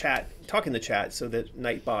the chat so that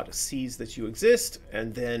Nightbot sees that you exist,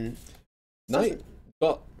 and then...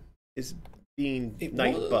 Nightbot is being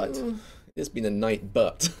Nightbot. It's been a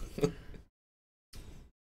Nightbot.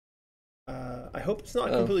 I hope it's not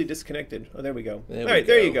completely disconnected. Oh, there we go.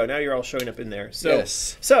 There you go. Now you're all showing up in there. So,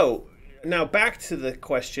 yes. So now back to the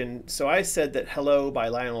question. So I said that "Hello" by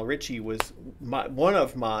Lionel Richie was one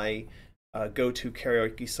of my go-to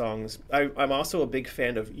karaoke songs. I'm also a big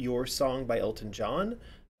fan of "Your Song" by Elton John.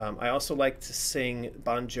 I also like to sing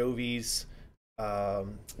Bon Jovi's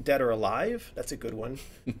 "Dead or Alive." That's a good one.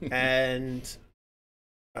 And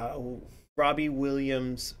Robbie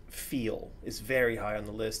Williams' "Feel" is very high on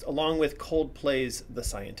the list, along with Coldplay's "The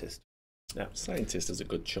Scientist." Now, Scientist is a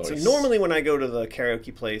good choice. So normally when I go to the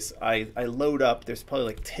karaoke place, I load up. There's probably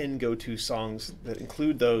like 10 go-to songs that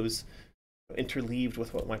include those interleaved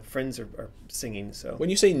with what my friends are singing. So when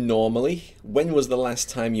you say normally, when was the last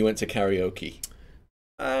time you went to karaoke?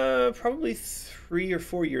 Probably 3 or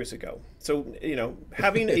 4 years ago. So,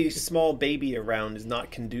 having a small baby around is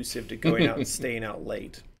not conducive to going out and staying out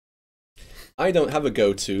late. I don't have a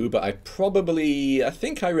go-to, but I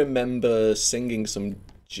think I remember singing some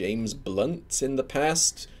James Blunt in the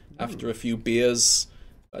past after a few beers.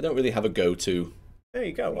 I don't really have a go-to. There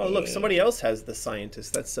you go. Well, look, somebody else has "The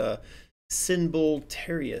Scientist." That's Sinbul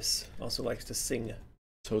Terrius also likes to sing.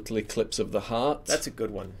 Total Eclipse of the Heart. That's a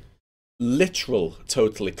good one. literal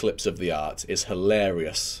total eclipse of the art is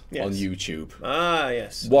hilarious on Yes. YouTube. Ah,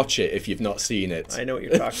 yes. Watch it if you've not seen it. I know what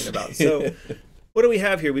you're talking about. So, what do we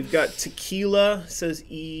have here? We've got Tequila, says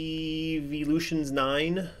Evolutions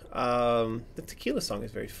 9. The Tequila song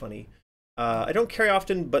is very funny. I don't carry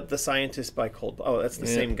often, but The Scientist by Cold. Oh, that's the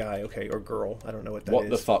same guy, okay, or girl. I don't know what that is. What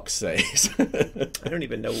the fox says. I don't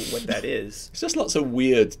even know what that is. It's just lots of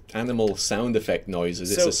weird animal sound effect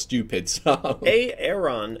noises. It's So, a stupid song.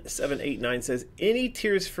 Aaron789 says, any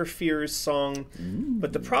Tears for Fears song,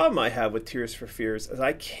 but the problem I have with Tears for Fears is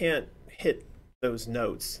I can't hit those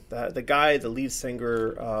notes. The guy, the lead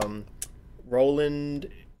singer, Roland,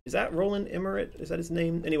 is that Roland Emmerich? Is that his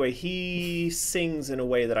name? Anyway, he sings in a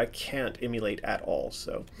way that I can't emulate at all.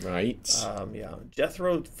 So, Right. yeah.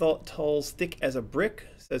 Jethro Tull's Thick as a Brick,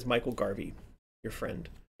 says Michael Garvey, your friend.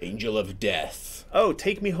 Angel of Death. Oh,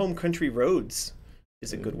 Take Me Home Country Roads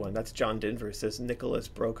is a good one. That's John Denver, says Nicholas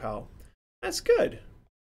Brokaw. That's good.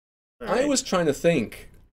 All right. I was trying to think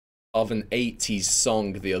of an 80s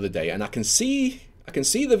song the other day, and I can see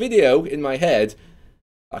the video in my head.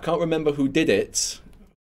 I can't remember who did it.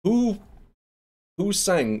 Who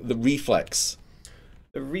sang The Reflex?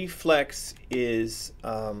 The Reflex is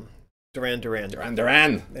Duran Duran. Duran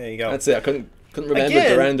Duran. There you go. That's it. I couldn't remember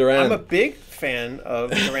Again, Duran Duran. I'm a big fan of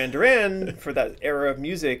Duran Duran for that era of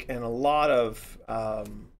music, and a lot of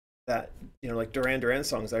that, like Duran Duran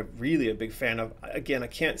songs I'm really a big fan of. Again, I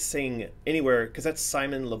can't sing anywhere because that's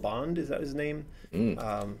Simon LeBond, is that his name?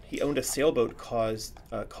 He owned a sailboat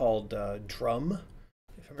called Drum,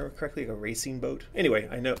 if I remember correctly, like a racing boat. Anyway,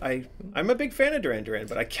 I know I'm a big fan of Duran Duran,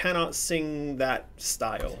 but I cannot sing that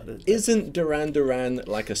style. Isn't Duran Duran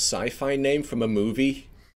like a sci-fi name from a movie?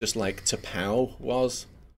 Just like T'Pau was?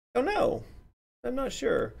 Oh no, I'm not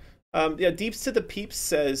sure. Yeah, Deeps to the Peeps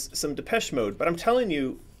says some Depeche Mode, but I'm telling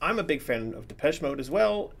you, I'm a big fan of Depeche Mode as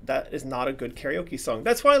well. That is not a good karaoke song.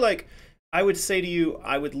 That's why, like, I would say to you,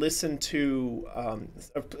 I would listen to,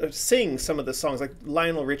 sing some of the songs, like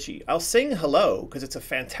Lionel Richie. I'll sing Hello, because it's a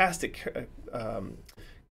fantastic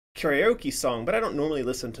karaoke song, but I don't normally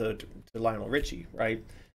listen to Lionel Richie, right?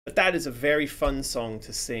 But that is a very fun song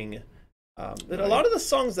to sing. But a lot of the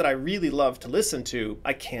songs that I really love to listen to,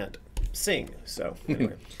 I can't sing. So,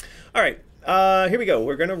 anyway. All right. Here we go.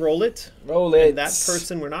 We're going to roll it. Roll it. And that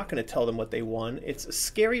person, we're not going to tell them what they won. It's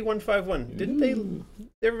Scary151. Didn't they?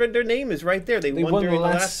 Their name is right there. They won during the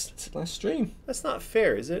last stream. That's not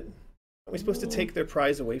fair, is it? Are we supposed to take their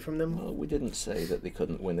prize away from them? No, we didn't say that they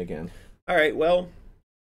couldn't win again. All right. Well,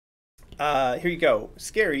 here you go.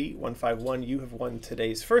 Scary151, you have won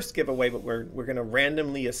today's first giveaway, but we're going to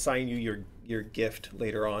randomly assign you your gift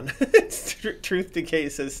later on. Truth Decay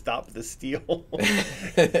says stop the steal.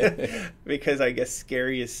 Because I guess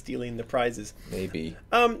Scary is stealing the prizes. Maybe.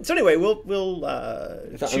 So anyway, we'll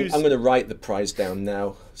choose. I'm going to write the prize down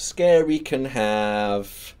now. Scary can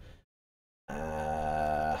have...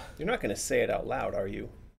 You're not going to say it out loud, are you?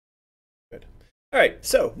 Good. All right,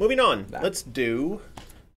 so moving on. Nah. Let's do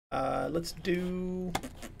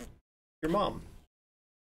your mom.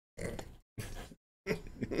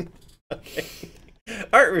 Okay.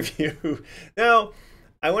 Art review. Now,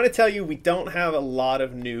 I want to tell you we don't have a lot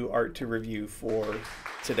of new art to review for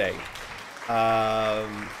today. A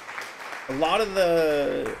lot of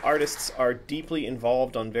the artists are deeply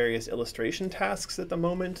involved on various illustration tasks at the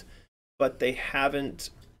moment, but they haven't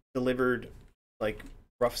delivered like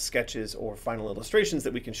rough sketches or final illustrations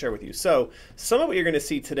that we can share with you. So some of what you're going to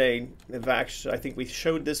see today, in fact, I think we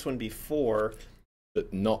showed this one before.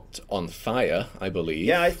 But not on fire, I believe.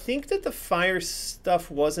 Yeah, I think that the fire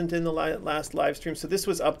stuff wasn't in the last live stream, so this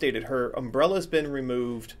was updated. Her umbrella's been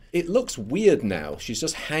removed. It looks weird now. She's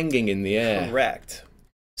just hanging in the air. Correct.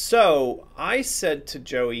 So I said to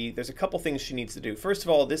Joey, there's a couple things she needs to do. First of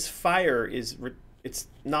all, this fire it's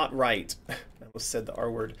not right. I almost said the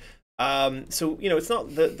R word. So, it's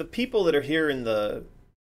not the people that are here in the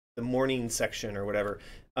morning section or whatever,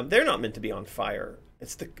 they're not meant to be on fire.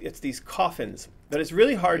 It's these coffins, but it's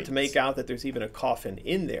really hard to make out that there's even a coffin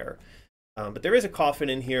in there. But there is a coffin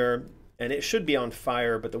in here, and it should be on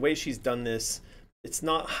fire, but the way she's done this, it's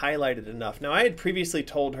not highlighted enough. Now, I had previously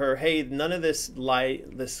told her, hey, none of this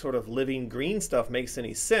sort of living green stuff makes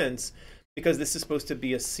any sense, because this is supposed to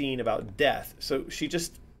be a scene about death. So she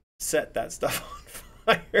just set that stuff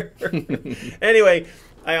on fire. Anyway,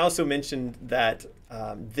 I also mentioned that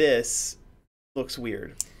this looks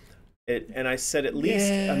weird. And I said at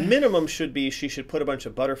least a minimum should be she should put a bunch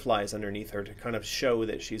of butterflies underneath her to kind of show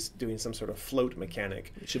that she's doing some sort of float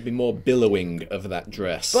mechanic. It should be more billowing of that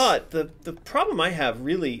dress. But the problem I have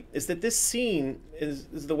really is that this scene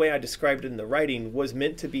is the way I described it in the writing was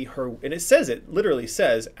meant to be her, and it literally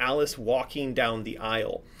says Alice walking down the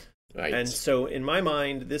aisle. Right. And so in my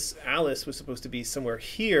mind, this Alice was supposed to be somewhere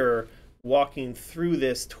here, walking through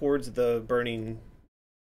this towards the burning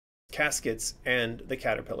caskets and the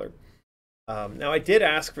caterpillar. Now I did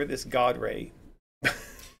ask for this god ray,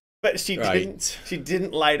 but she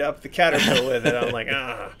didn't light up the caterpillar with it. I'm like,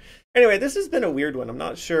 ah. Anyway, this has been a weird one. I'm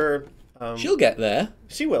not sure. She'll get there.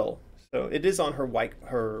 She will. So it is on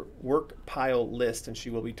her work pile list, and she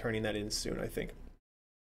will be turning that in soon, I think.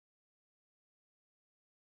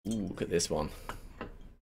 Ooh, look at this one.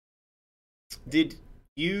 Did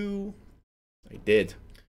you? I did.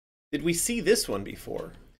 Did we see this one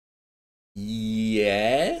before?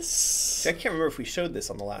 Yes. See, I can't remember if we showed this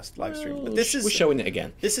on the last live stream, but we're showing it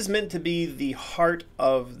again. This is meant to be the heart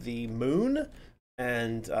of the moon,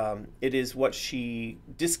 and it is what she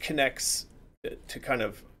disconnects to kind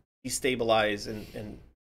of destabilize and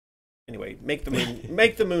anyway make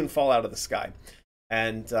the moon fall out of the sky.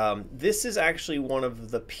 And this is actually one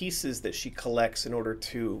of the pieces that she collects in order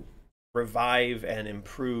to revive and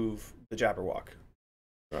improve the Jabberwock.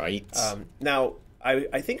 Right. Now,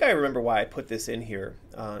 I think I remember why I put this in here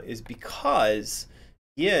is because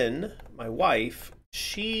Yin, my wife,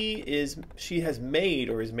 she has made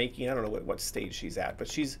or is making, I don't know what stage she's at, but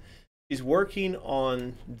she's working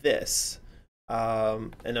on this.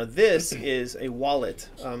 And now this is a wallet.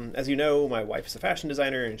 As you know, my wife is a fashion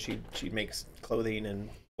designer, and she makes clothing and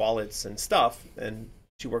wallets and stuff, and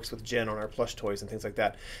she works with Jen on our plush toys and things like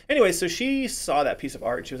that. Anyway, so she saw that piece of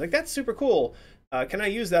art, and she was like, that's super cool. Can I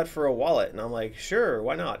use that for a wallet? And I'm like, sure,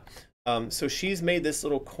 why not? So she's made this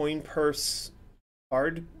little coin purse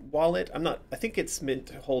card wallet. I think it's meant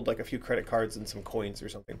to hold like a few credit cards and some coins or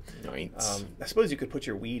something. Nice. I suppose you could put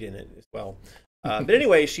your weed in it as well. But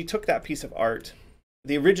anyway, she took that piece of art,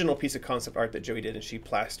 the original piece of concept art that Joey did, and she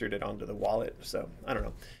plastered it onto the wallet. So I don't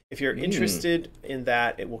know. If you're interested in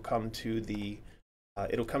that, it will come to the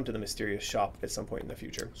mysterious shop at some point in the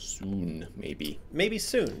future. Soon, maybe. Maybe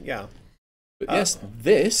soon, yeah. But yes,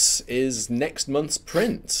 this is next month's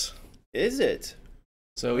print. Is it?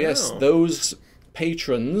 So yes, those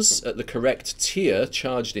patrons at the correct tier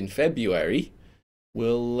charged in February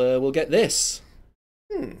will get this.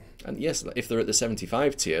 And yes, if they're at the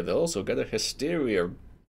 75 tier, they'll also get a Hysteria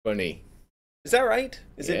bunny. Is that right?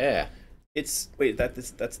 Yeah. It's wait,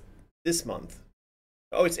 that's this month.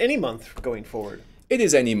 Oh, it's any month going forward. It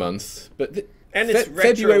is any month, but it's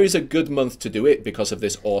February is a good month to do it because of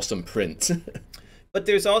this awesome print. But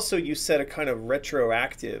there's also, you said, a kind of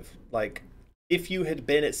retroactive, like if you had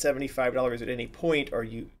been at $75 at any point,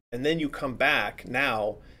 and then you come back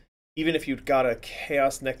now, even if you'd got a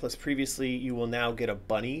Chaos necklace previously, you will now get a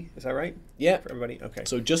bunny. Is that right? Yeah. For everybody? Okay.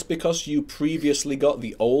 So just because you previously got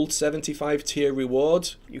the old 75 tier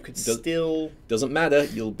reward, you could still... Doesn't matter,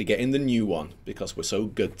 you'll be getting the new one because we're so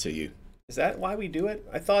good to you. Is that why we do it?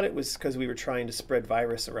 I thought it was because we were trying to spread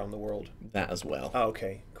virus around the world. That as well. Oh,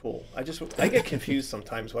 okay, cool. I get confused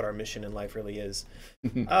sometimes what our mission in life really is.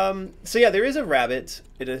 So yeah, there is a rabbit.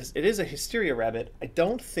 It is a Hysteria rabbit.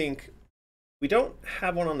 We don't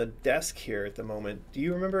have one on the desk here at the moment. Do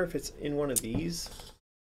you remember if it's in one of these?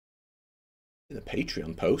 In the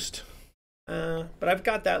Patreon post. But I've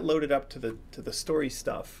got that loaded up to the story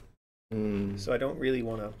stuff. So I don't really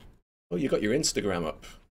want to... Oh, you got your Instagram up.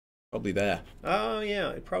 Probably there. Oh,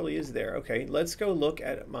 yeah, it probably is there. Okay, let's go look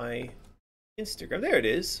at my Instagram. There it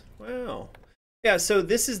is. Wow. Yeah, so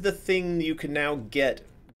this is the thing you can now get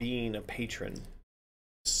being a patron.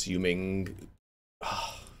 Assuming...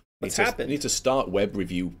 What's happened? Need to start web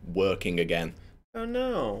review working again. Oh,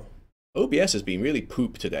 no. OBS has been really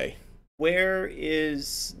poop today. Where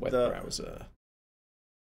is web browser?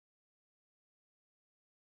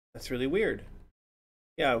 That's really weird.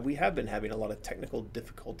 Yeah, we have been having a lot of technical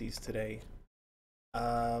difficulties today.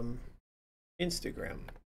 Instagram.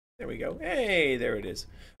 There we go. Hey, there it is.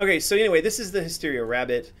 Okay, so anyway, this is the Hysteria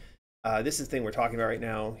rabbit. This is the thing we're talking about right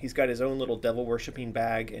now. He's got his own little devil worshipping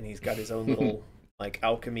bag, and he's got his own little like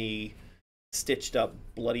alchemy stitched up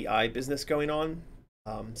bloody eye business going on.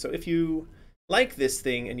 So if you like this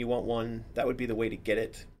thing and you want one, that would be the way to get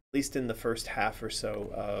it, at least in the first half or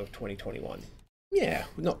so of 2021. Yeah,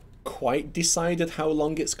 we're not quite decided how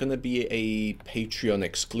long it's going to be a Patreon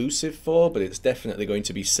exclusive for, but it's definitely going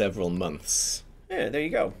to be several months. Yeah, there you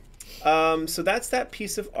go. So that's that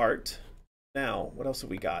piece of art. Now, what else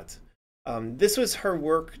have we got? This was her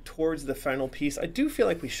work towards the final piece. I do feel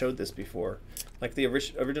like we showed this before, like the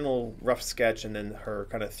original rough sketch and then her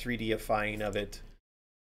kind of 3D-ifying of it.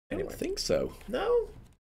 Anyway. I don't think so. No?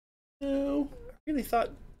 No. I really thought,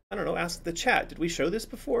 I don't know, ask the chat. Did we show this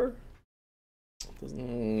before?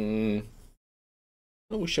 Oh,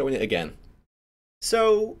 we're showing it again.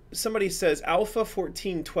 So somebody says, Alpha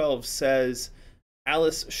 1412 says,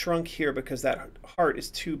 Alice shrunk here because that heart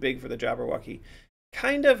is too big for the Jabberwocky.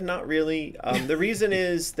 Kind of, not really. The reason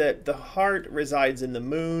is that the heart resides in the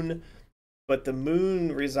moon, but the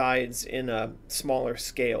moon resides in a smaller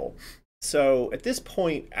scale. So at this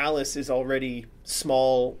point, Alice is already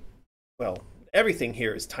small. Well, everything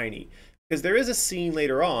here is tiny. Because there is a scene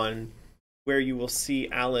later on where you will see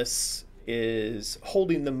Alice is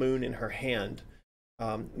holding the moon in her hand,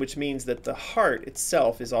 which means that the heart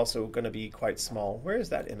itself is also going to be quite small. Where is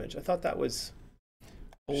that image? I thought that was...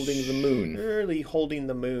 Holding the moon. Surely holding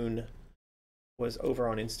the moon was over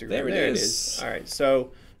on Instagram. There it is. All right,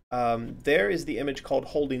 so there is the image called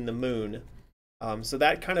Holding the Moon. So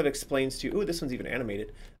that kind of explains to you, ooh, this one's even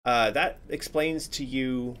animated. That explains to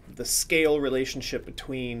you the scale relationship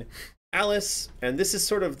between Alice, and this is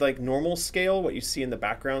sort of like normal scale, what you see in the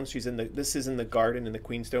background. This is in the garden in the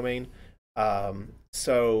Queen's Domain.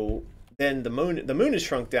 So then the moon is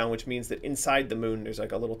shrunk down, which means that inside the moon there's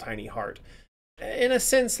like a little tiny heart. In a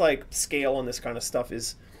sense, like, scale on this kind of stuff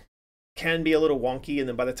can be a little wonky, and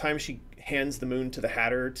then by the time she hands the moon to the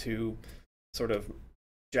Hatter to sort of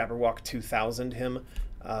Jabberwock 2000 him,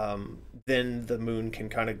 then the moon can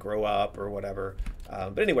kind of grow up or whatever.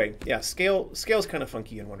 But anyway, yeah, scale's kind of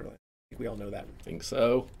funky in Wonderland. I think we all know that. I think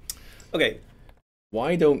so. Okay.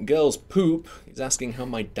 Why don't girls poop? He's asking how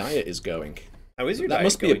my diet is going. How is your diet? That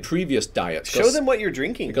must going? Be a previous diet. Show them what you're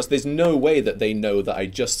drinking. Because there's no way that they know that I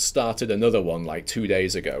just started another one like 2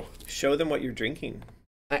 days ago. Show them what you're drinking.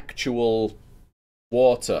 Actual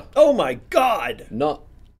water. Oh my god! Not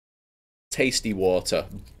tasty water.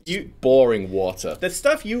 Boring water. The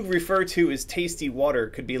stuff you refer to as tasty water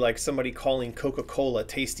could be like somebody calling Coca-Cola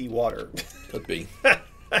tasty water. Could be.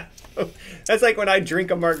 That's like when I drink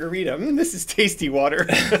a margarita. This is tasty water.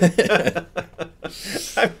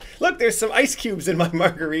 Look, there's some ice cubes in my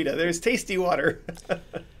margarita. There's tasty water.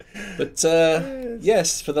 But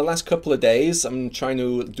yes, for the last couple of days, I'm trying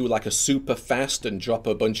to do like a super fast and drop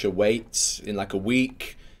a bunch of weight in like a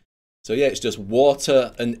week. So yeah, it's just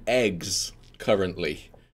water and eggs currently.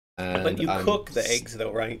 And but you cook the eggs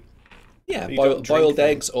though, right? Yeah, boiled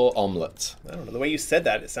eggs or omelette. I don't know. The way you said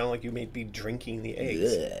that, it sounded like you may be drinking the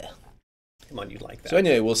eggs. Ugh. Come on, you'd like that. So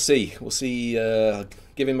anyway, we'll see. We'll see.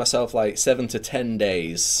 Giving myself like 7 to 10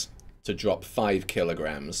 days to drop 5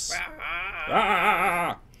 kilograms.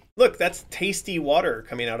 Look, that's tasty water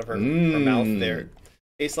coming out of her mouth there.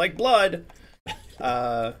 Tastes like blood.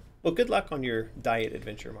 Well, good luck on your diet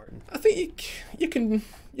adventure, Martin. I think you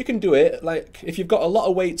can do it. Like, if you've got a lot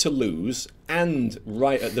of weight to lose, and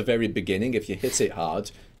right at the very beginning, if you hit it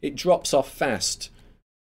hard, it drops off fast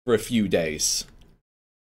for a few days.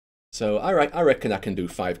 So I reckon I can do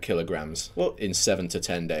 5 kilograms in 7 to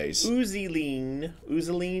 10 days.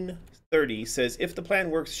 Uzaline 30 says, if the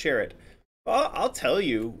plan works, share it. Well, I'll tell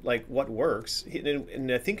you like what works,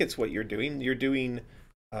 and I think it's what you're doing. You're doing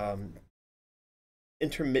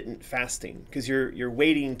intermittent fasting, because you're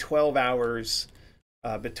waiting 12 hours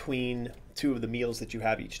between 2 of the meals that you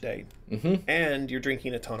have each day, and you're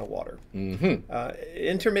drinking a ton of water.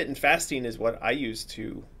 Intermittent fasting is what I use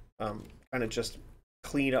to kind of just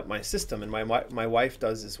clean up my system, and my wife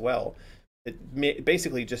does as well. It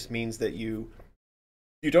basically just means that you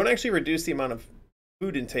don't actually reduce the amount of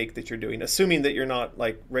food intake that you're doing, assuming that you're not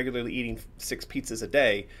like regularly eating 6 pizzas a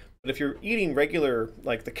day. But if you're eating regular,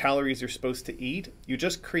 like the calories you're supposed to eat, you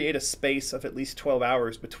just create a space of at least 12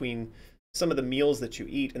 hours between some of the meals that you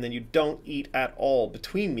eat, and then you don't eat at all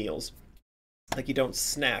between meals. Like you don't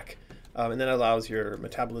snack, and that allows your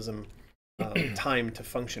metabolism time to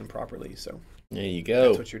function properly. So there you go.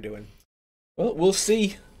 That's what you're doing. Well, we'll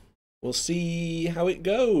see. We'll see how it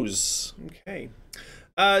goes. Okay.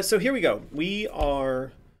 So here we go. We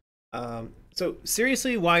are... So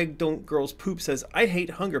seriously, why don't girls poop says, I hate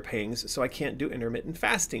hunger pangs, so I can't do intermittent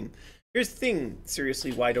fasting. Here's the thing,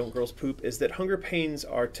 seriously, why don't girls poop, is that hunger pains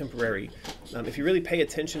are temporary. If you really pay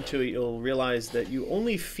attention to it, you'll realize that you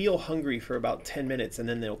only feel hungry for about 10 minutes and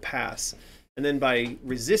then they'll pass. And then by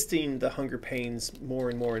resisting the hunger pains more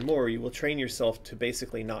and more and more, you will train yourself to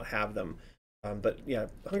basically not have them. But yeah,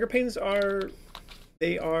 hunger pains are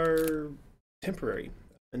temporary,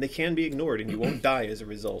 and they can be ignored, and you won't die as a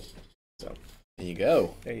result. So There you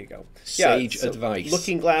go. There you go. Sage advice.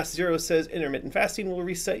 Looking Glass Zero says intermittent fasting will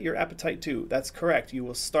reset your appetite too. That's correct. You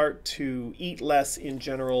will start to eat less in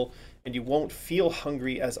general, and you won't feel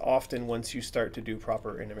hungry as often once you start to do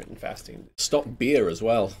proper intermittent fasting. Stop beer as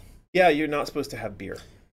well. Yeah, you're not supposed to have beer.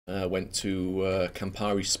 Went to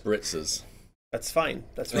Campari Spritzers. That's fine.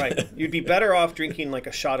 That's right. You'd be better off drinking like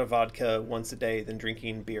a shot of vodka once a day than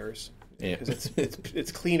drinking beers. Yeah. Because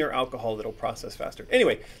it's cleaner alcohol that'll process faster.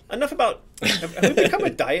 Anyway, enough about... Have we become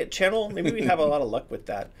a diet channel? Maybe we have a lot of luck with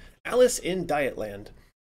that. Alice in Dietland.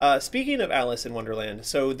 Speaking of Alice in Wonderland,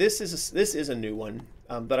 so this is a new one,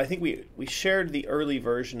 but I think we shared the early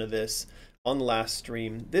version of this on the last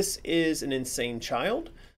stream. This is an insane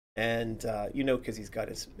child, and because he's got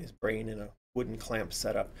his brain in a wooden clamp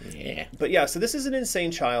setup. Yeah. But yeah, so this is an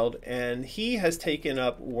insane child, and he has taken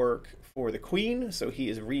up work for the Queen, so he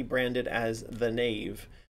is rebranded as the Knave.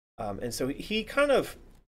 And so he kind of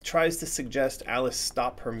tries to suggest Alice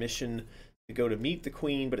stop her mission to go to meet the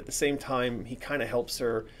Queen, but at the same time, he kind of helps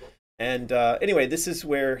her. And anyway, this is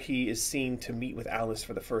where he is seen to meet with Alice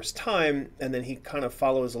for the first time, and then he kind of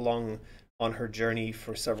follows along on her journey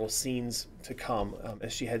for several scenes to come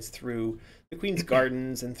as she heads through the Queen's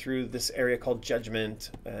gardens and through this area called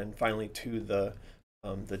Judgment, and finally to the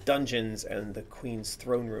dungeons and the Queen's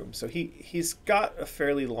throne room. So he's got a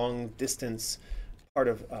fairly long distance part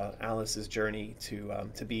of Alice's journey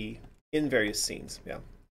to be in various scenes. Yeah.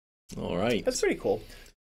 All right. That's pretty cool.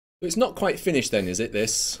 It's not quite finished then, is it,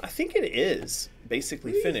 this? I think it is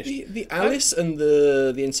basically finished. The Alice and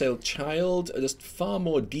the insane child are just far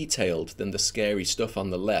more detailed than the scary stuff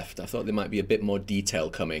on the left. I thought there might be a bit more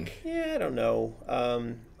detail coming. Yeah, I don't know.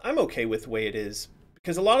 I'm okay with the way it is,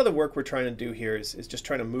 because a lot of the work we're trying to do here is just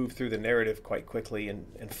trying to move through the narrative quite quickly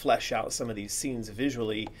and flesh out some of these scenes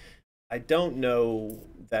visually. I don't know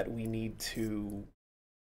that we need to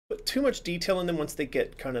put too much detail in them once they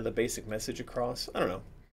get kind of the basic message across. I don't know.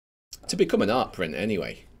 To become an art print,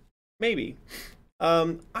 anyway. Maybe.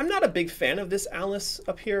 I'm not a big fan of this Alice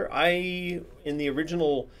up here. In the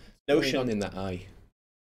original notion... What's going on in that eye?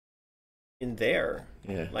 In there?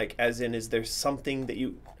 Yeah. Like, as in, is there something that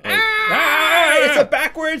you... Ah! It's a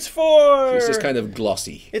backwards 4! It's just kind of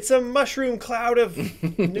glossy. It's a mushroom cloud of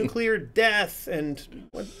nuclear death, and...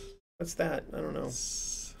 What's that? I don't know.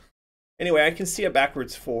 Anyway, I can see a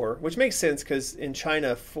backwards 4, which makes sense because in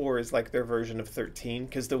China, 4 is like their version of 13,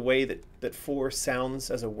 because the way that 4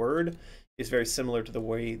 sounds as a word is very similar to the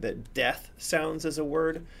way that death sounds as a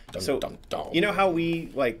word. Dun, so, dun, dun. You know how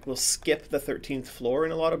we will skip the 13th floor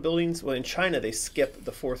in a lot of buildings? Well, in China, they skip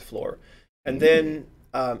the 4th floor. And then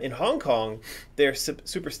in Hong Kong, they're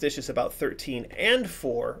superstitious about 13 and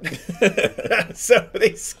 4. So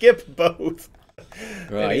they skip both.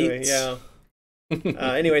 Right. Anyway, yeah.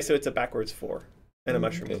 Anyway, so it's a backwards 4 and a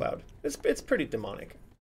mushroom cloud. It's pretty demonic.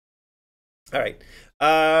 All right.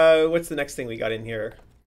 What's the next thing we got in here?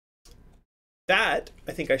 That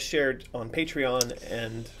I think I shared on Patreon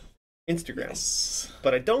and Instagram. Yes.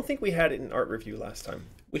 But I don't think we had it in art review last time.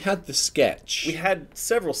 We had the sketch. We had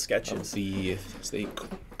several sketches. They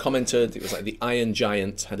commented it was like the Iron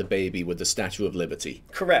Giant had a baby with the Statue of Liberty.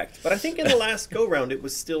 Correct. But I think in the last go round it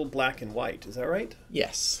was still black and white. Is that right?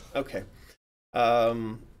 Yes. Okay.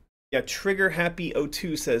 Yeah, Trigger Happy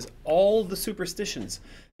 02 says all the superstitions.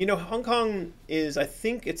 Hong Kong is, I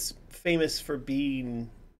think it's famous for being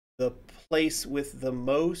the place with the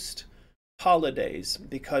most holidays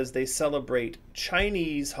because they celebrate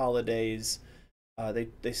Chinese holidays.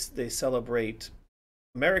 They celebrate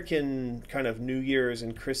American kind of New Year's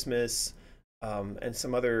and Christmas, and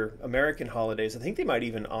some other American holidays. I think they might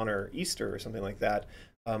even honor Easter or something like that.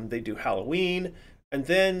 They do Halloween. And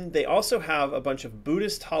then they also have a bunch of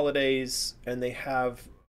Buddhist holidays, and there's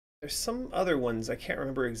some other ones, I can't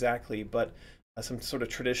remember exactly, but some sort of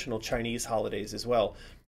traditional Chinese holidays as well.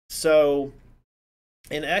 So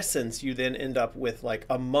in essence, you then end up with like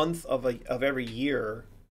a month of every year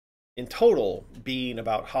in total being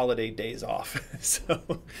about holiday days off.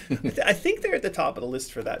 So I think they're at the top of the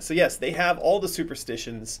list for that. So yes, they have all the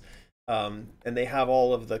superstitions. And they have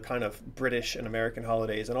all of the kind of British and American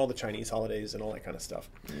holidays and all the Chinese holidays and all that kind of stuff.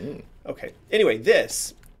 Okay. Anyway,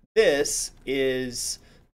 this is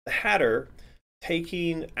the Hatter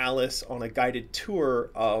taking Alice on a guided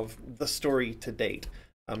tour of the story to date.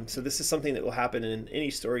 So this is something that will happen in any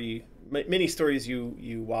story, many stories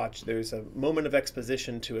you watch. There's a moment of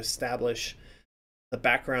exposition to establish the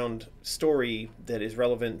background story that is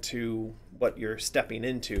relevant to what you're stepping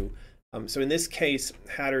into. So in this case,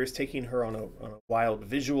 Hatter is taking her on a wild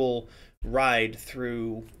visual ride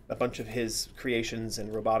through a bunch of his creations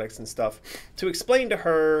and robotics and stuff to explain to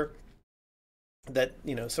her that,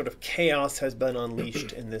 you know, sort of chaos has been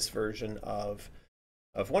unleashed in this version of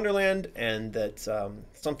Wonderland, and that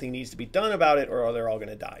something needs to be done about it, or they're all going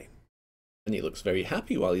to die. And he looks very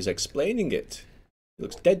happy while he's explaining it. He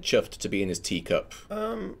looks dead chuffed to be in his teacup.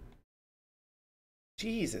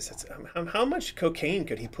 Jesus, it's, how much cocaine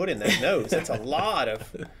could he put in that nose? That's a lot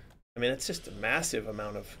of. I mean, it's just a massive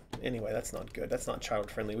amount of. Anyway, that's not good. That's not child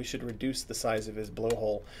friendly. We should reduce the size of his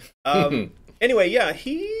blowhole. Anyway, yeah,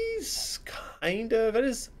 he's kind of. It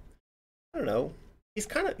is. I don't know.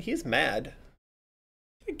 He's mad.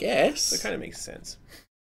 I guess. That kind of makes sense.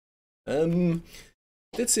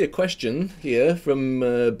 Did see a question here from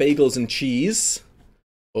Bagels and Cheese,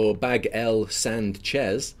 or Bag L Sand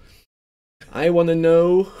Ches. I want to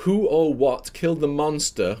know who or what killed the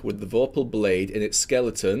monster with the vorpal blade in its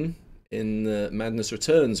skeleton in Madness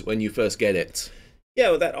Returns when you first get it. Yeah,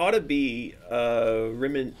 well, that ought to be a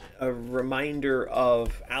reminder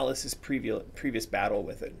of Alice's previous battle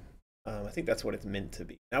with it. I think that's what it's meant to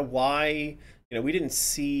be. Now, why? You know, we didn't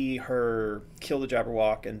see her kill the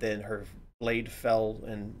Jabberwock and then her blade fell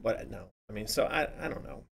and what? No, I mean, so I don't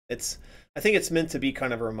know. I think it's meant to be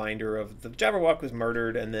kind of a reminder of the Jabberwock was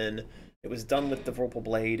murdered and then it was done with the vorpal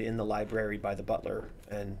blade in the library by the butler,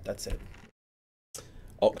 and that's it.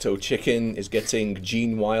 Octo Chicken is getting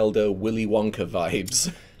Gene Wilder, Willy Wonka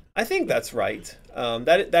vibes. I think that's right.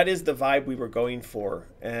 That is the vibe we were going for,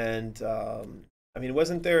 and I mean,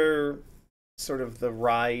 wasn't there sort of the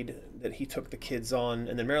ride that he took the kids on,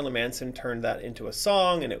 and then Marilyn Manson turned that into a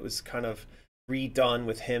song, and it was kind of redone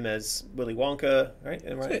with him as Willy Wonka, right?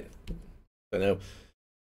 Right. I don't know.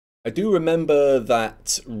 I do remember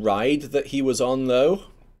that ride that he was on, though,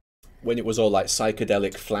 when it was all like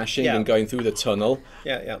psychedelic flashing and going through the tunnel.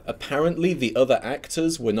 Yeah. Apparently, the other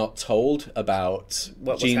actors were not told about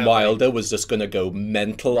what Gene Wilder was just going to go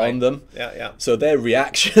mental on them. Yeah. So their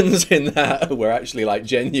reactions in that were actually like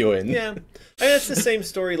genuine. Yeah. I mean, it's the same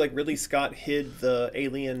story. Like Ridley Scott hid the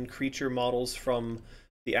alien creature models from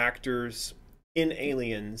the actors in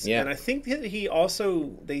Aliens. Yeah. And I think that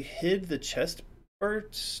they hid the chest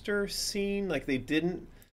burster scene. Like they didn't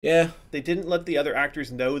let the other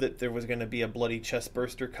actors know that there was going to be a bloody chest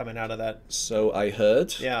burster coming out of that. So I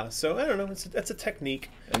heard. Yeah, so I don't know. That's a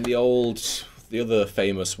technique. And the other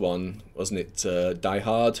famous one, wasn't it? Die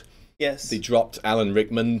Hard. Yes. They dropped Alan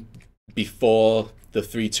Rickman before the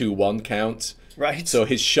 3, 2, 1 count. Right. So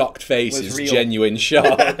his shocked face is real. genuine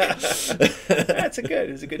shock. It's a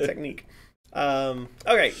good technique.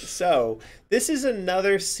 Okay, so this is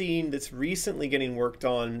another scene that's recently getting worked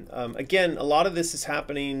on. Again, a lot of this is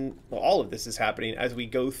happening, well, all of this is happening as we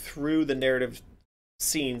go through the narrative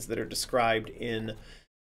scenes that are described in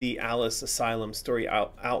the Alice Asylum story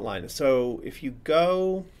outline. So if you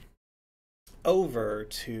go over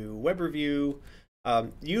to web review,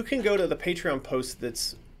 you can go to the Patreon post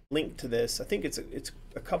that's linked to this. I think it's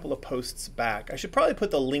a couple of posts back. I should probably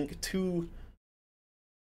put the link to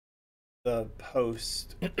the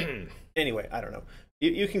post. Anyway, I don't know.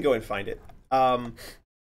 You can go and find it.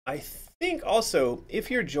 I think also,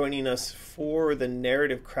 if you're joining us for the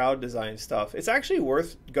narrative crowd design stuff, it's actually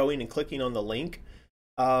worth going and clicking on the link,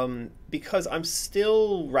 because I'm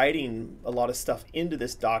still writing a lot of stuff into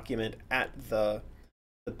this document at the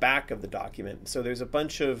back of the document. So there's a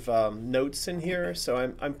bunch of notes in here.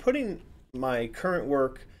 So I'm putting my current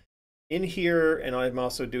work in here, and I'm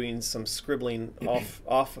also doing some scribbling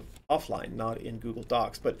offline, not in Google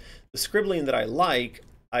Docs. But the scribbling that I like,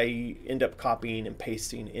 I end up copying and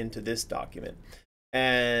pasting into this document.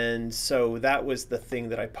 And so that was the thing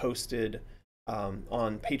that I posted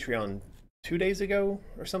on Patreon 2 days ago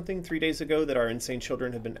or something, 3 days ago, that our insane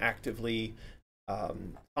children have been actively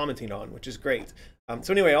commenting on, which is great.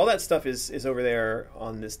 So anyway, all that stuff is over there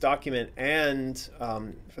on this document. And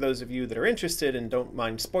for those of you that are interested and don't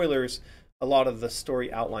mind spoilers, a lot of the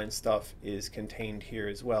story outline stuff is contained here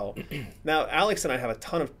as well. Now, Alex and I have a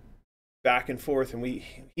ton of back and forth, and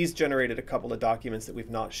he's generated a couple of documents that we've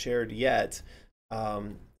not shared yet.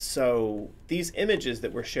 So these images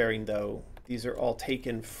that we're sharing, though, these are all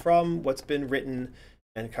taken from what's been written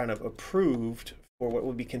and kind of approved for what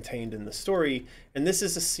will be contained in the story. And this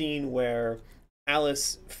is a scene where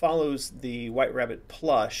Alice follows the White Rabbit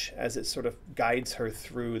plush as it sort of guides her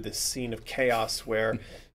through this scene of chaos where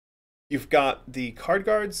you've got the card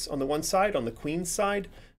guards on the one side, on the queen's side,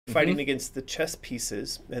 fighting against the chess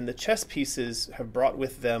pieces. And the chess pieces have brought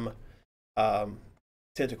with them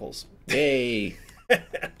tentacles. Yay!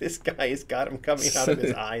 This guy has got him coming out of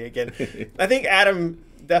his eye again. I think Adam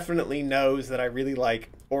definitely knows that I really like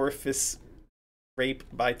orifice rape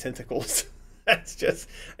by tentacles. That's just,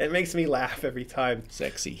 it makes me laugh every time.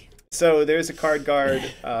 Sexy. So there's a card guard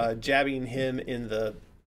jabbing him in the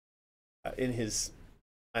in his,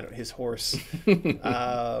 I don't know, his horse,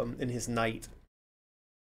 in his knight.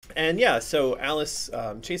 And yeah, so Alice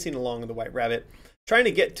chasing along the White Rabbit, trying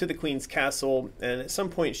to get to the Queen's castle, and at some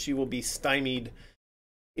point she will be stymied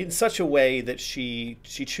in such a way that she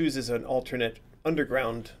chooses an alternate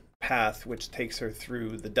underground path, which takes her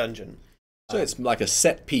through the dungeon. So it's like a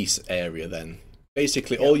set piece area then.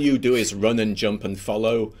 Basically, all you do is run and jump and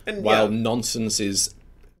follow, while nonsense is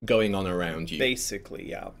going on around you. Basically,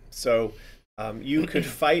 yeah. So you could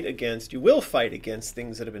you will fight against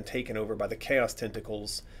things that have been taken over by the Chaos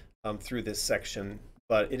Tentacles through this section.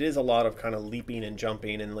 But it is a lot of kind of leaping and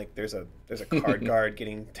jumping, and like there's a card guard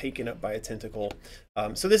getting taken up by a tentacle.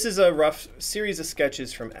 So this is a rough series of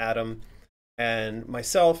sketches from Adam, and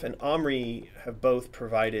myself and Omri have both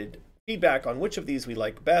provided feedback on which of these we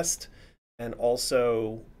like best, and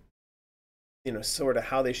also, you know, sort of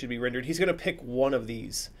how they should be rendered. He's going to pick one of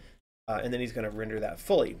these, and then he's going to render that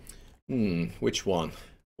fully. Which one?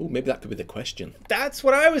 Oh, maybe that could be the question. That's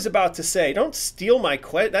what I was about to say. Don't steal my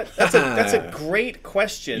question. That's a great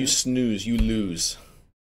question. You snooze, you lose.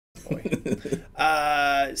 Boy.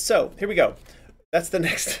 So here we go. That's the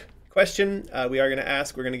next question we are going to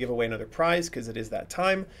ask. We're going to give away another prize because it is that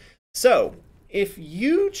time. So if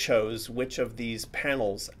you chose which of these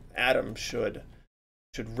panels Adam should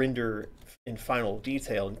render in final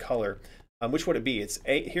detail and color, which would it be? It's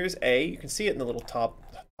A. Here's A. You can see it in the little top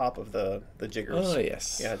of the jiggers. Oh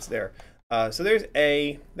yes. Yeah, it's there. So there's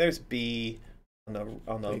A. There's B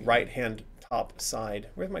on the right hand top side.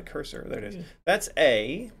 Where's my cursor? There it is. That's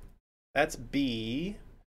A. That's B.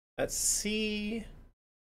 That's C.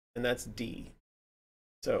 And that's D.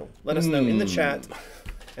 So let us know in the chat.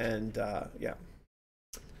 And yeah.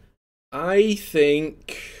 I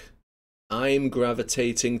think I'm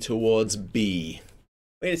gravitating towards B.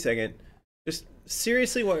 Wait a second. Just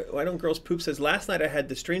seriously, why don't girls poop? Says, last night I had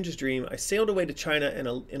the strangest dream. I sailed away to China in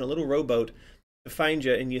a little rowboat to find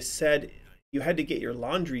you, and you said you had to get your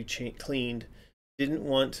laundry cleaned. Didn't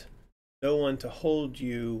want no one to hold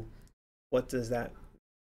you. What does that?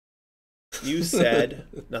 You said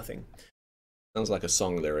nothing. Sounds like a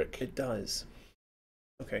song lyric. It does.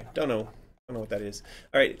 Okay, don't know what that is.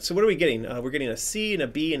 All right, so what are we getting? We're getting a C and a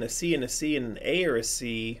B and a C and a C and an A or a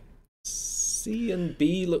C. C and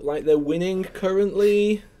B look like they're winning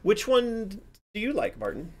currently. Which one do you like,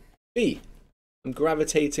 Martin? B. I'm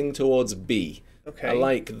gravitating towards B. Okay. I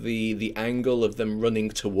like the angle of them running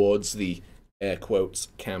towards the air quotes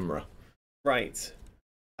camera. Right.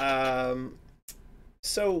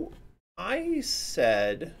 So I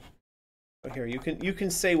said, oh, here you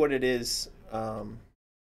can say what it is.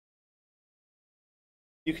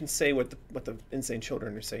 You can say what the insane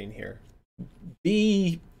children are saying here.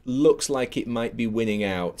 B looks like it might be winning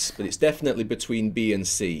out, but it's definitely between B and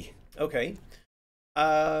C. Okay.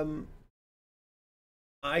 I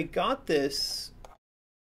got this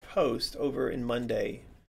post over in Monday.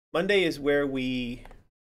 Monday is where we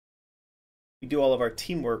do all of our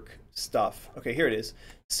teamwork stuff. Okay, here it is.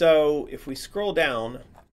 So if we scroll down,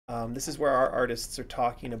 this is where our artists are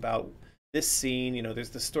talking about this scene. You know, there's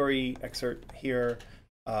the story excerpt here.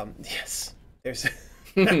 Yes, there's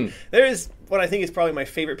there is what I think is probably my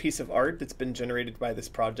favorite piece of art that's been generated by this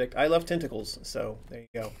project. I love tentacles, so there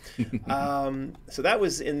you go. So that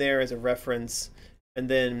was in there as a reference, and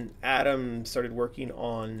then Adam started working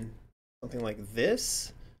on something like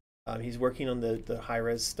this. He's working on the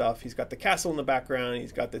high-res stuff. He's got the castle in the background.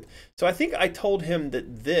 He's got the. So I think I told him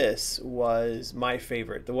that this was my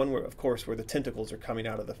favorite, the one where, of course, where the tentacles are coming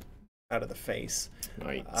out of the face.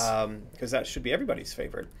 Right. Because that should be everybody's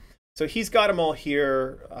favorite. So he's got them all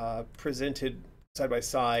here presented side by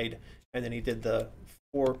side, and then he did the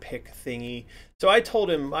 4-pick thingy. So I told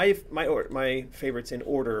him my favorites in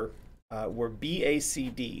order were B, A, C,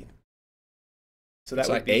 D. So that looks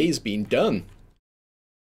would like be A's been done.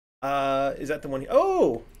 Is that the one?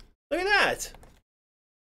 Oh, look at that!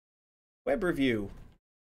 Web review.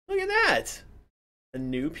 Look at that! A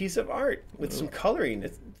new piece of art with some coloring.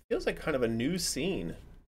 It feels like kind of a new scene.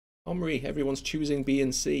 Omri, everyone's choosing B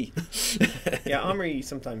and C. Yeah, Omri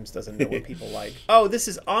sometimes doesn't know what people like. Oh, this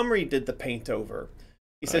is Omri did the paint over.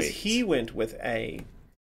 He says he went with A.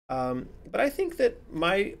 But I think that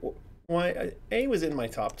my A was in my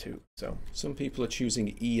top 2. So some people are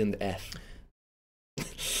choosing E and F.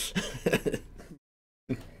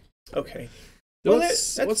 Okay. Well,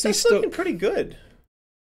 that's looking pretty good.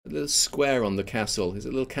 A little square on the castle. Is it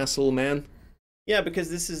a little castle man? Yeah, because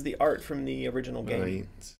this is the art from the original game.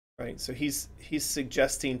 Right. So he's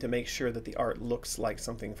suggesting to make sure that the art looks like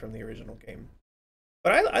something from the original game.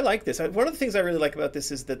 But I like this. One of the things I really like about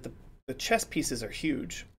this is that the chess pieces are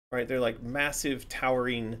huge, right? They're like massive,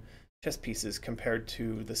 towering chess pieces compared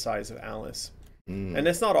to the size of Alice. And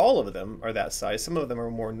it's not all of them are that size. Some of them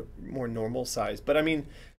are more normal size. But I mean,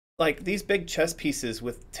 like these big chess pieces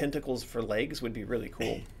with tentacles for legs would be really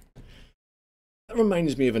cool. That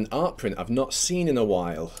reminds me of an art print I've not seen in a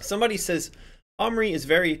while. Somebody says, Omri is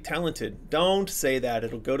very talented. Don't say that.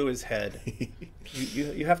 It'll go to his head.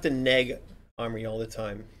 you have to neg Omri all the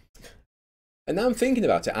time. And now I'm thinking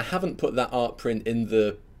about it. I haven't put that art print in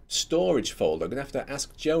the storage folder. I'm going to have to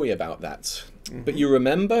ask Joey about that. But you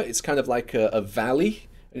remember, it's kind of like a valley,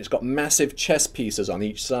 and it's got massive chess pieces on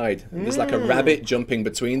each side. And there's like a rabbit jumping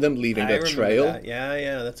between them, leaving a trail. That.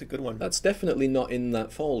 Yeah, that's a good one. That's definitely not in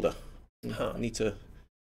that folder. I need to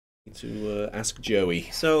ask Joey.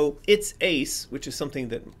 So it's Ace, which is something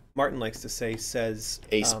that Martin likes to say, says...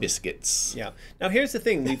 Ace biscuits. Yeah. Now here's the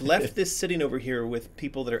thing. We've left this sitting over here with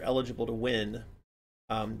people that are eligible to win,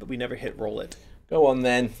 but we never hit roll it. Go on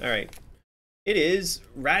then. All right. It is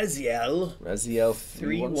Raziel. Raziel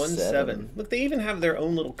 317. Look, they even have their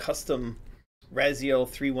own little custom Raziel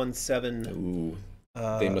 317. Ooh.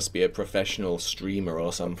 They must be a professional streamer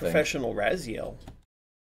or something. Professional Raziel.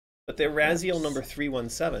 But they're Raziel number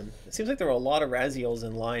 317. It seems like there are a lot of Raziels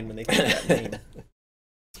in line when they take that name.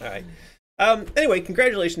 All right. Anyway,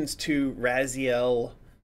 congratulations to Raziel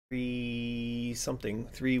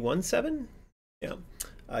 317. Yeah.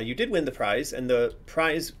 You did win the prize, and the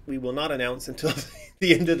prize we will not announce until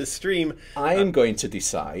the end of the stream. I am going to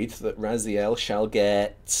decide that Raziel shall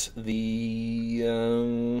get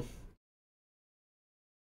the...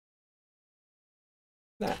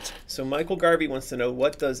 that. So Michael Garvey wants to know,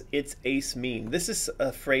 what does "it's ace" mean? This is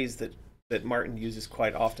a phrase that Martin uses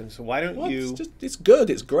quite often. So why don't you... It's good.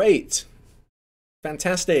 It's great.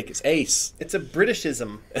 Fantastic. It's ace. It's a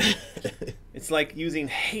Britishism. It's like using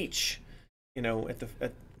H, you know,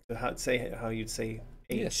 how you'd say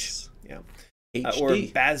H. Yes. Yeah. HD. Or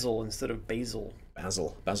Basil instead of Basil.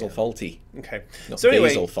 Basil Yeah. faulty. Okay. Not so anyway,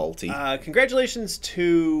 Basil faulty. Congratulations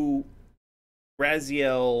to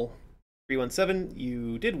Raziel 317.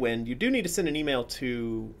 You did win. You do need to send an email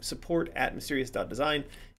to support@mysterious.design.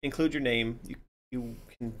 Include your name. You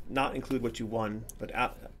can not include what you won, but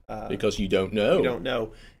because you don't know. You don't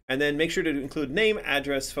know. And then make sure to include name,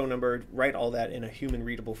 address, phone number, write all that in a human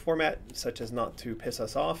readable format, such as not to piss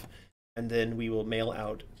us off. And then we will mail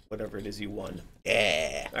out whatever it is you won.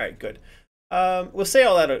 Yeah. All right, good. We'll say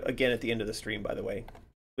all that again at the end of the stream, by the way,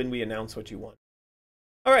 when we announce what you won.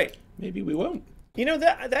 All right. Maybe we won't. You know,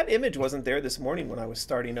 that image wasn't there this morning when I was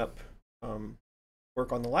starting up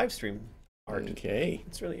work on the live stream art. Okay.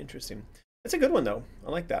 It's really interesting. It's a good one, though.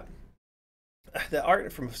 I like that. The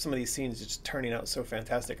art from some of these scenes is just turning out so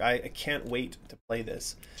fantastic. I can't wait to play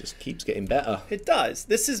this. Just keeps getting better. It does.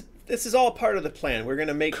 This is all part of the plan. We're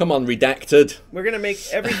gonna make... Come on, Redacted. We're gonna make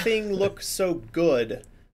everything look so good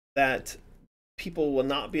that people will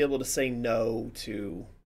not be able to say no to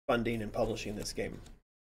funding and publishing this game.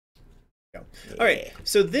 Yeah. All right.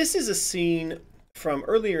 So this is a scene from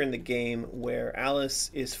earlier in the game where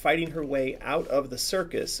Alice is fighting her way out of the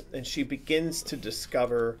circus, and she begins to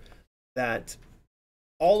discover that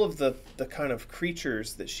all of the kind of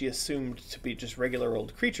creatures that she assumed to be just regular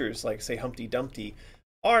old creatures, like, say, Humpty Dumpty,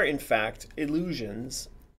 are in fact illusions,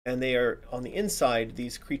 and they are on the inside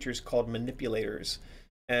these creatures called manipulators.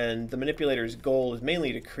 And the manipulator's goal is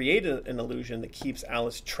mainly to create an illusion that keeps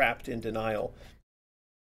Alice trapped in denial.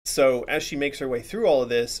 So as she makes her way through all of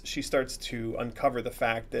this, she starts to uncover the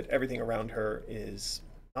fact that everything around her is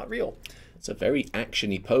not real. It's a very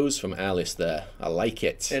action-y pose from Alice there. I like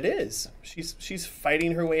it. It is. She's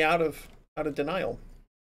fighting her way out of denial.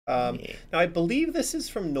 Now I believe this is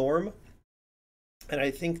from Norm, and I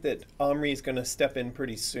think that Omri is going to step in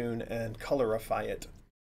pretty soon and colorify it.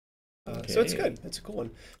 So it's good. It's a cool one.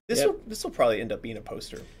 This will probably end up being a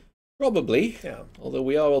poster. Probably. Yeah. Although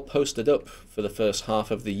we are all posted up for the first half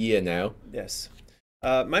of the year now. Yes.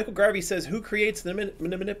 Michael Garvey says, "Who creates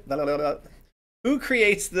the Who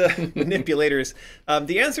creates the manipulators?"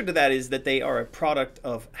 The answer to that is that they are a product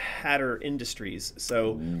of Hatter Industries.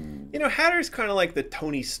 So, you know, Hatter's kind of like the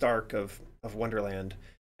Tony Stark of Wonderland.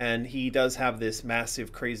 And he does have this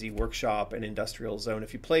massive, crazy workshop and industrial zone.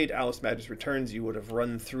 If you played Alice Madness Returns, you would have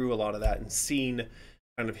run through a lot of that and seen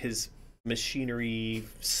kind of his machinery,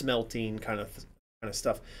 smelting kind of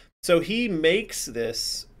stuff. So he makes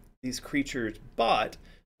these creatures, but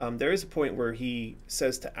there is a point where he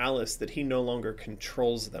says to Alice that he no longer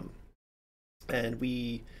controls them. And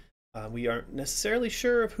we aren't necessarily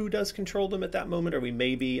sure of who does control them at that moment, or we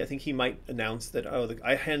may be. I think he might announce that,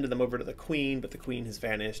 I handed them over to the queen, but the queen has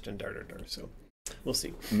vanished, and So We'll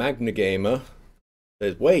see. Magna Gamer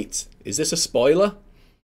says, wait, is this a spoiler?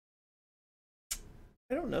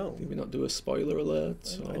 I don't know. Did we not do a spoiler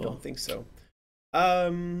alert? I don't think so.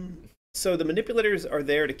 So the manipulators are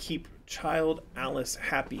there to keep child Alice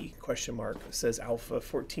happy, ? Says Alpha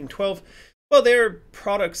 1412. Well, they're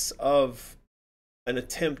products of an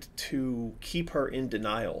attempt to keep her in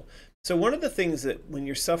denial. So one of the things that when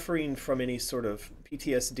you're suffering from any sort of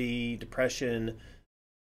PTSD, depression,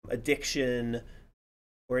 addiction,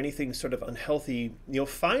 or anything sort of unhealthy, you'll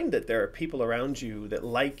find that there are people around you that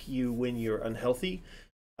like you when you're unhealthy,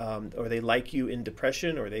 or they like you in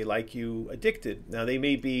depression, or they like you addicted. Now, they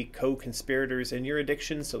may be co-conspirators in your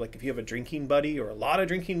addiction. So like if you have a drinking buddy or a lot of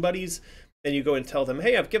drinking buddies, and you go and tell them,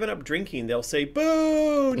 hey, I've given up drinking, they'll say,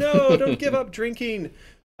 boo, no, don't give up drinking.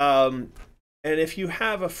 And if you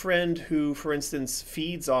have a friend who, for instance,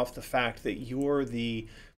 feeds off the fact that you're the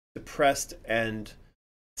depressed and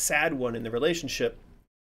sad one in the relationship,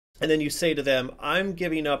 and then you say to them, I'm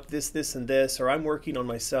giving up this, this, and this, or I'm working on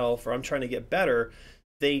myself, or I'm trying to get better,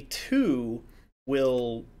 they too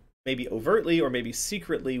will maybe overtly or maybe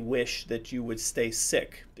secretly wish that you would stay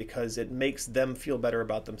sick, because it makes them feel better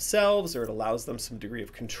about themselves, or it allows them some degree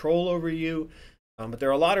of control over you. But there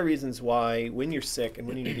are a lot of reasons why when you're sick and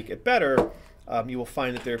when you need to get better, you will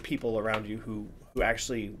find that there are people around you who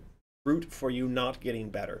actually root for you not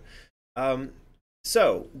getting better.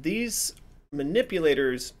 So these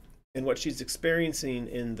manipulators and what she's experiencing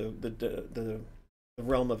in the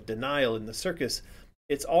realm of denial in the circus,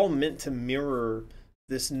 it's all meant to mirror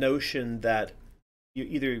this notion that you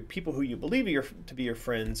either people who you believe to be your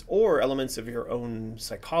friends or elements of your own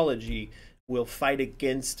psychology will fight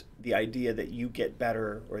against the idea that you get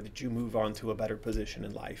better or that you move on to a better position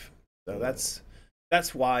in life. So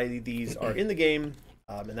that's why these are in the game,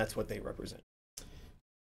 and that's what they represent.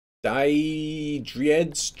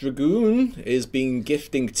 Daedried's Dragoon is being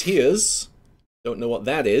gifting tears. Don't know what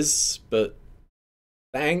that is, but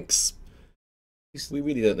thanks. We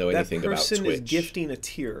really don't know anything about Twitch. That person is gifting a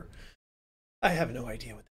tear. I have no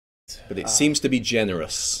idea what that is. But it seems to be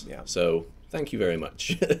generous. Yeah. So thank you very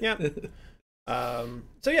much. Yeah.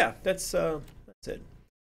 So yeah, that's it.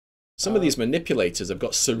 Some of these manipulators have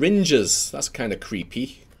got syringes. That's kind of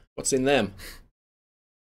creepy. What's in them?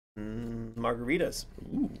 Margaritas.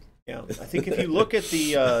 Ooh. Yeah. I think if you look at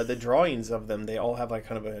the drawings of them, they all have like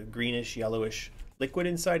kind of a greenish, yellowish liquid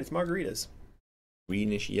inside. It's margaritas.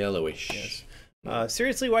 Greenish, yellowish. Yes.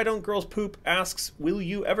 Seriously, why don't girls poop? Asks, will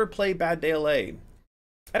you ever play Bad Day LA?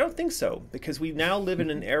 I don't think so, because we now live in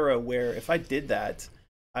an era where if I did that,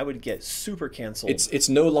 I would get super canceled. It's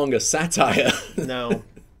no longer satire. No.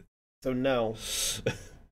 So no.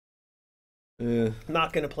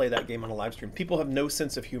 Not going to play that game on a live stream. People have no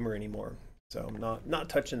sense of humor anymore, so I'm not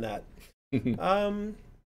touching that.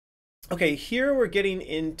 Okay, here we're getting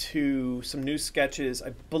into some new sketches.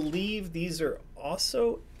 I believe these are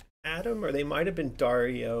also Adam, or they might have been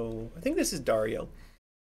Dario. I think this is Dario.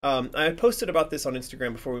 I posted about this on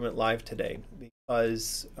Instagram before we went live today,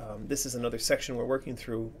 because this is another section we're working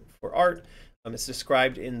through for art. It's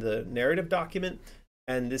described in the narrative document,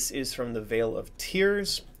 and this is from the Veil of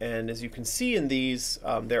Tears. And as you can see in these,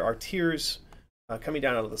 there are tears coming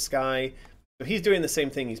down out of the sky. So he's doing the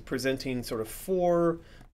same thing. He's presenting sort of 4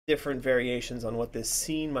 different variations on what this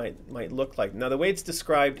scene might look like. Now, the way it's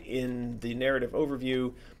described in the narrative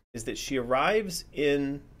overview is that she arrives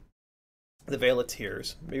in the Veil of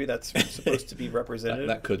Tears. Maybe that's supposed to be representative.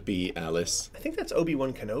 That could be Alice. I think that's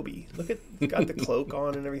Obi-Wan Kenobi. Look at, got the cloak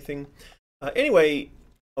on and everything. Anyway,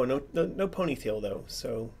 oh, no ponytail though,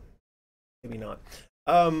 so maybe not.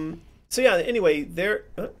 So yeah, anyway, there.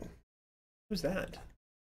 Who's that?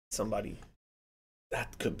 Somebody.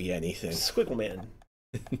 That could be anything. Squiggle Man.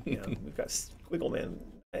 Yeah, we've got Squiggle Man.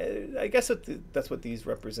 I guess that's what these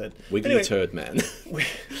represent. Wiggly anyway, Turd Man.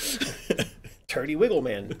 Turdy Wiggle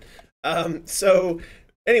Man. So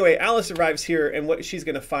anyway, Alice arrives here, and what she's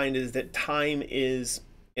going to find is that time is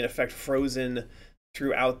in effect frozen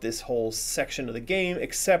throughout this whole section of the game,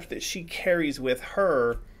 except that she carries with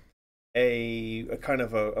her a kind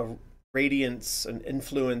of a radiance, an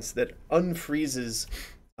influence that unfreezes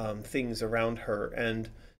things around her, and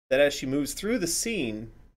that as she moves through the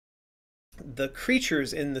scene, the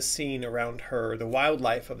creatures in the scene around her, the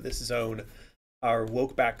wildlife of this zone, are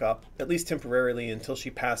woke back up, at least temporarily, until she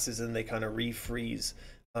passes and they kind of refreeze.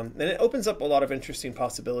 And it opens up a lot of interesting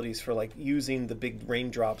possibilities for like using the big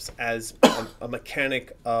raindrops as a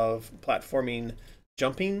mechanic of platforming,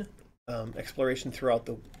 jumping, exploration throughout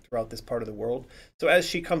this part of the world. So as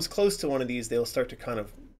she comes close to one of these, they'll start to kind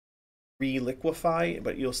of reliquefy,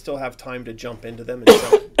 but you'll still have time to jump into them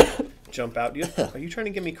jump out. Are you trying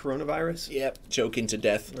to give me coronavirus? Yep, choking to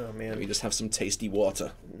death. Oh, man. We just have some tasty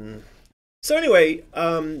water. So anyway,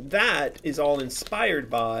 that is all inspired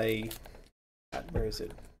by... Where is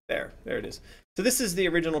it? There it is. So this is the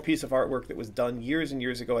original piece of artwork that was done years and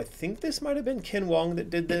years ago. I think this might have been Ken Wong that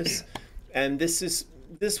did this. And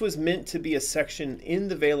this was meant to be a section in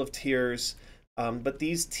the Vale of Tears. But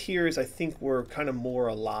these tears, I think, were kind of more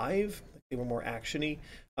alive. They were more action-y.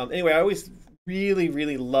 Anyway, I always really,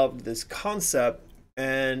 really loved this concept,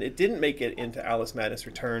 and it didn't make it into Alice Madness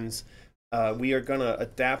Returns. We are going to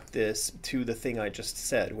adapt this to the thing I just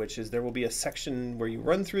said, which is there will be a section where you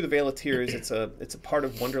run through the Vale of Tears. It's a part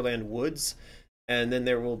of Wonderland Woods, and then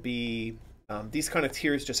there will be these kind of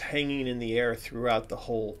tears just hanging in the air throughout the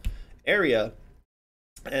whole area.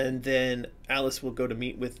 And then Alice will go to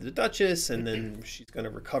meet with the Duchess, and then she's going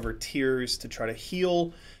to recover tears to try to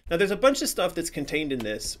heal. Now, there's a bunch of stuff that's contained in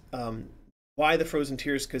this. Why the frozen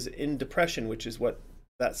tears? Because in depression, which is what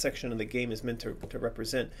that section of the game is meant to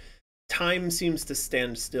represent, time seems to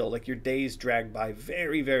stand still. Like your days drag by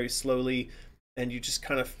very, very slowly, and you just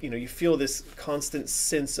kind of, you feel this constant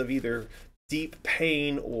sense of either deep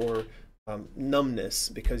pain or numbness,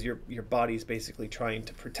 because your body's basically trying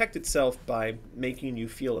to protect itself by making you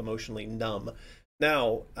feel emotionally numb.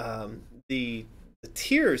 Now, the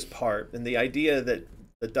tears part, and the idea that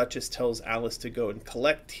the Duchess tells Alice to go and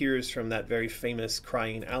collect tears from that very famous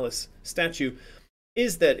crying Alice statue,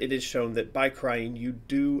 is that it is shown that by crying you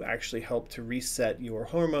do actually help to reset your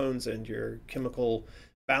hormones and your chemical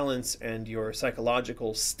balance and your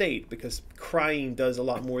psychological state, because crying does a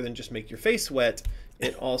lot more than just make your face wet.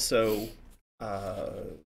 It also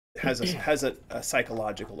has a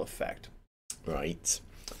psychological effect. Right.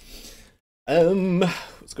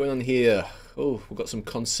 What's going on here? Oh, we've got some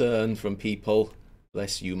concern from people.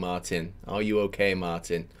 Bless you, Martin. Are you okay,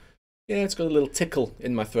 Martin? Yeah, it's got a little tickle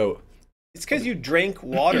in my throat. It's because you drank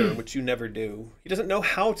water, which you never do. He doesn't know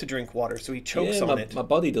how to drink water, so he chokes on it. My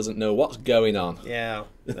body doesn't know what's going on. Yeah.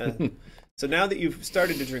 So now that you've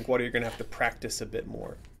started to drink water, you're going to have to practice a bit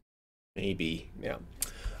more. Maybe. Yeah.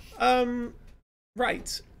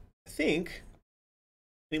 Right. I think.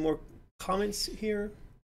 Any more comments here?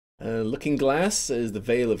 Looking Glass says the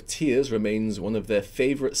Vale of Tears remains one of their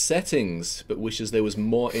favourite settings, but wishes there was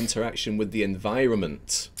more interaction with the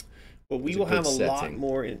environment. Well, we will have a lot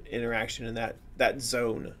more interaction in that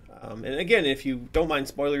zone. And again, if you don't mind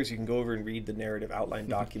spoilers, you can go over and read the narrative outline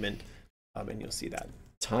document, and you'll see that.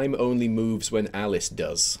 Time only moves when Alice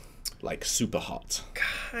does. Like super hot.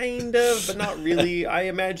 Kind of, but not really. I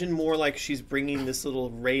imagine more like she's bringing this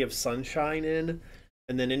little ray of sunshine in,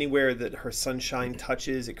 and then anywhere that her sunshine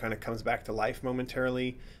touches, it kind of comes back to life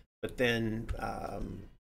momentarily. But then,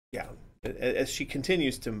 yeah, as she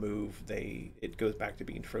continues to move, it goes back to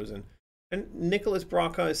being frozen. And Nicholas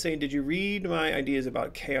Braca is saying, did you read my ideas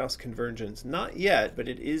about chaos convergence? Not yet, but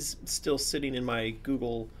it is still sitting in my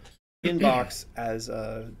Google inbox as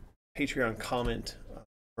a Patreon comment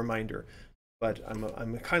reminder. But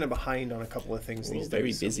I'm kind of behind on a couple of things these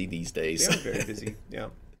days. Very busy these days. Yeah, very busy, yeah.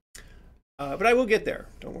 But I will get there,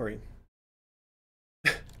 don't worry.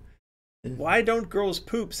 Why don't girls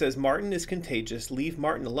poop? Says Martin is contagious. Leave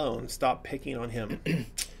Martin alone. Stop picking on him.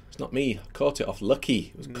 It's not me. I caught it off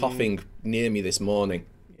Lucky. It was coughing near me this morning.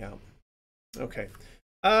 Yeah. Okay.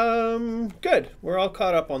 Good. We're all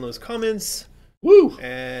caught up on those comments. Woo!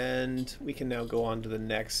 And we can now go on to the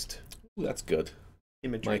next. Ooh, that's good.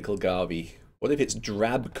 Imagery. Michael Garvey. What if it's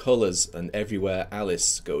drab colours and everywhere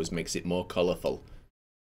Alice goes makes it more colourful?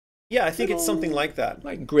 Yeah, I think it's something like that.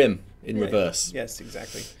 Like Grimm in reverse. Yes,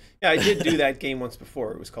 exactly. Yeah, I did do that game once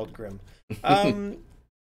before. It was called Grimm.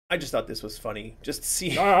 I just thought this was funny. Just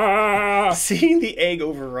seeing the egg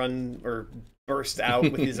overrun or burst out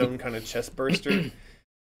with his own kind of chest burster.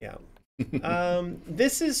 Yeah.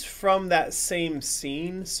 This is from that same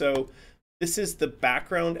scene. So this is the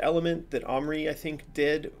background element that Omri, I think,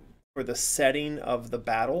 did for the setting of the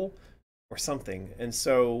battle or something. And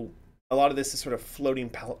so a lot of this is sort of floating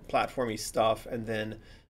platformy stuff, and then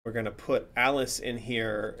we're going to put Alice in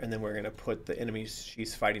here, and then we're going to put the enemies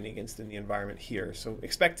she's fighting against in the environment here. So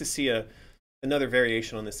expect to see another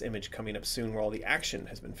variation on this image coming up soon where all the action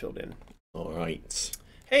has been filled in. All right.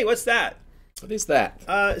 Hey, what's that? What is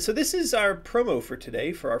that? So this is our promo for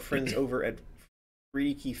today for our friends over at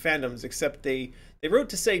Freaky Fandoms, except they wrote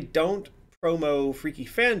to say don't promo Freaky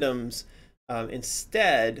Fandoms.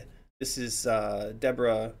 Instead, this is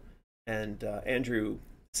Deborah and Andrew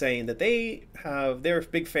saying that they're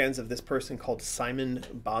big fans of this person called Simon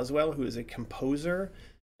Boswell, who is a composer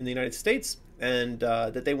in the United States, and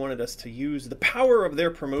that they wanted us to use the power of their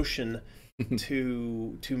promotion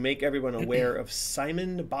to make everyone aware of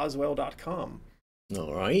simonboswell.com.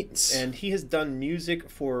 All right. And he has done music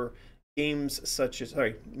for movies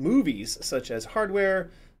such as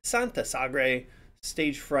Hardware, Santa Sagre,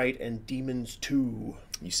 Stage Fright, and Demons 2.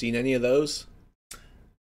 You seen any of those?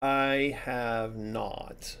 I have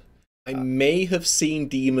not. I may have seen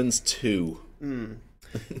Demons 2.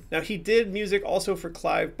 Now, he did music also for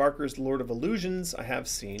Clive Barker's Lord of Illusions, I have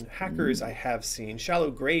seen. Hackers, I have seen.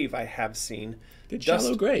 Shallow Grave, I have seen.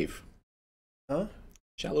 Shallow Grave? Huh?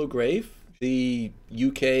 Shallow Grave? The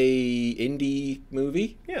UK indie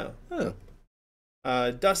movie? Yeah. Oh.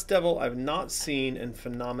 Dust Devil, I've not seen, and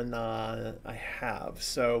Phenomena, I have.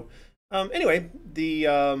 So, anyway, the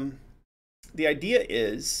idea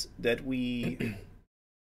is that we...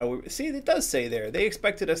 see, it does say there. They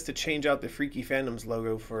expected us to change out the Freaky Fandoms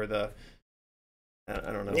logo for the...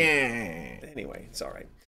 I don't know. Anyway, it's all right.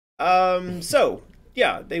 So,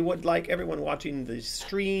 yeah, they would like everyone watching the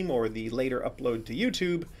stream or the later upload to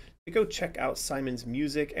YouTube to go check out Simon's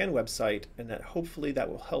music and website, and that hopefully that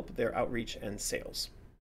will help their outreach and sales.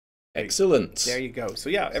 Excellent. There you go. So,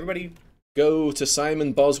 yeah, everybody... Go to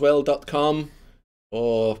simonboswell.com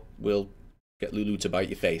or we'll get Lulu to bite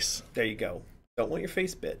your face. There you go. Don't want your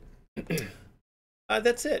face bit.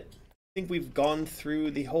 That's it. I think we've gone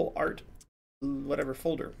through the whole art, whatever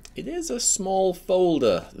folder. It is a small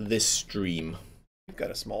folder, this stream. We've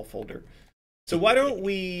got a small folder. So why don't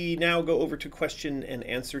we now go over to question and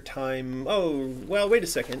answer time? Oh, well, wait a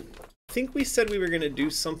second. I think we said we were going to do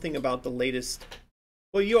something about the latest...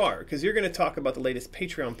 Well, you are, because you're going to talk about the latest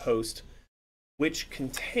Patreon post, which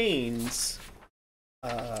contains...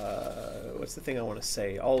 what's the thing I want to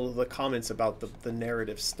say? All of the comments about the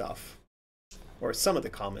narrative stuff, or some of the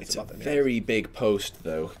comments about the narrative. It's a very big post,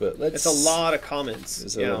 though. But it's a lot of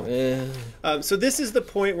comments. So this is the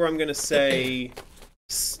point where I'm going to say,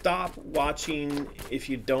 stop watching if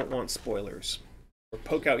you don't want spoilers, or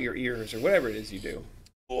poke out your ears, or whatever it is you do.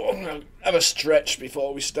 Oh, I'm going to have a stretch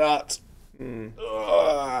before we start.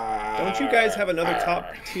 Don't you guys have another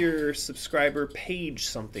top tier subscriber, Paige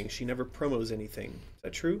something? She never promos anything. Is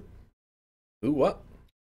that true? Ooh, what?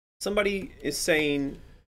 Somebody is saying,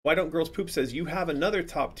 Why Don't Girls Poop says, you have another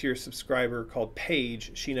top tier subscriber called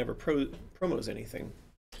Paige. She never promos anything.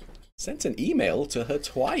 Sent an email to her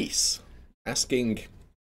twice asking,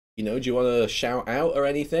 do you want to shout out or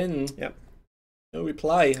anything? Yep. No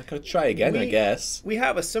reply. I could try again, I guess. We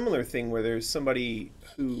have a similar thing where there's somebody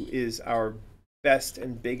who is our best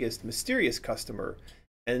and biggest mysterious customer,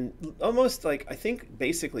 and almost like, I think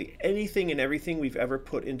basically anything and everything we've ever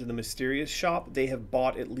put into the mysterious shop, they have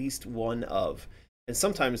bought at least one of, and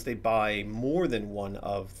sometimes they buy more than one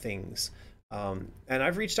of things. And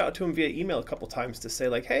I've reached out to him via email a couple times to say,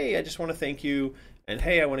 like, hey, I just want to thank you, and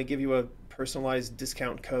hey, I want to give you a personalized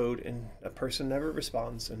discount code, and a person never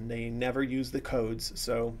responds, and they never use the codes,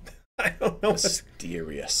 so I don't know.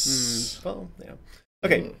 Mysterious. Well, yeah.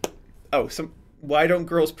 Okay. Oh, Why Don't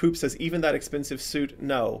Girls Poop says, even that expensive suit?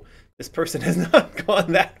 No, this person has not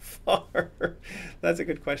gone that far. That's a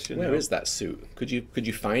good question. Where is that suit? Could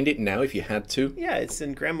you find it now if you had to? Yeah, it's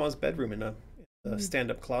in Grandma's bedroom in a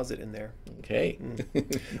stand-up closet in there. Okay.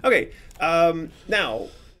 Okay. Now,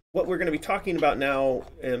 what we're going to be talking about now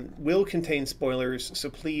will contain spoilers, so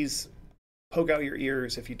please poke out your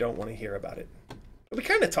ears if you don't want to hear about it. We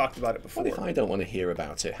kind of talked about it before. What if I don't want to hear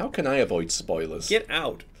about it? How can I avoid spoilers? Get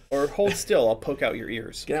out. Or hold still, I'll poke out your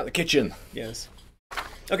ears. Get out the kitchen. Yes.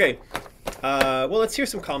 Okay. Well, let's hear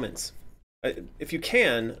some comments. If you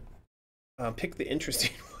can, pick the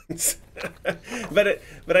interesting ones. But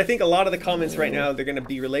I think a lot of the comments right now, they're going to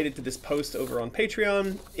be related to this post over on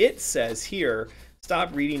Patreon. It says here,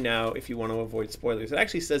 stop reading now if you want to avoid spoilers. It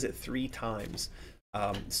actually says it 3 times.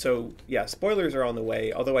 So, yeah, spoilers are on the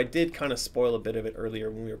way, although I did kind of spoil a bit of it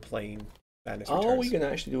earlier when we were playing Madness Returns. Are we going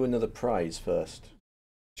to actually do another prize first?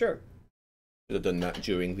 Sure. Should have done that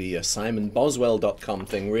during the simonboswell.com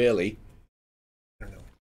thing, really. I don't know.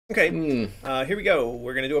 Okay, here we go.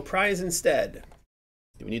 We're going to do a prize instead.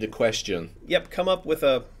 Do we need a question? Yep, come up with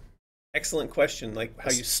a excellent question, like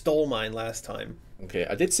how you stole mine last time. Okay,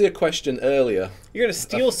 I did see a question earlier. You're going to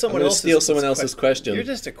steal someone else's question. You're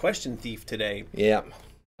just a question thief today. Yeah.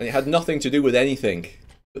 And it had nothing to do with anything.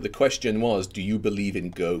 But the question was, do you believe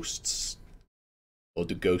in ghosts? Or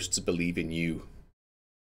do ghosts believe in you?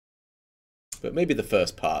 But maybe the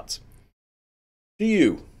first part. Do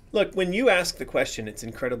you? Look, when you ask the question, it's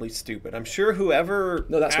incredibly stupid. I'm sure whoever...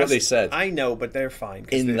 No, that's what they said. I know, but they're fine.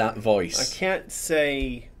 In that voice. I can't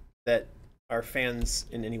say that our fans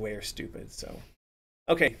in any way are stupid, so...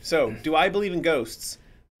 Okay, so, do I believe in ghosts?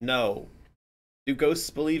 No. Do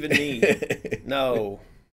ghosts believe in me? No.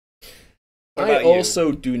 What I about you?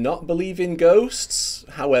 also do not believe in ghosts.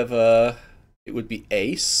 However, it would be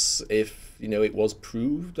ace if, you know, it was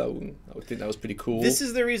proved. I would think that was pretty cool. This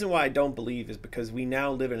is the reason why I don't believe, is because we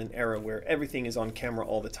now live in an era where everything is on camera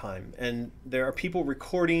all the time. And there are people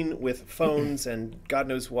recording with phones and God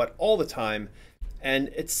knows what all the time. And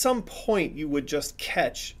at some point, you would just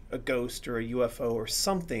catch a ghost or a UFO or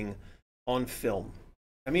something on film.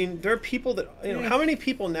 I mean, there are people that, you know, how many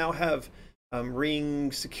people now have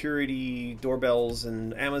Ring security doorbells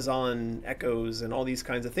and Amazon Echoes and all these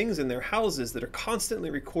kinds of things in their houses that are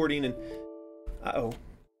constantly recording and uh-oh.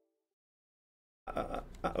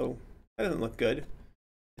 Uh-oh. That doesn't look good.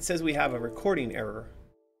 It says we have a recording error.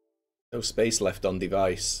 No space left on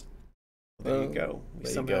device. There you go. We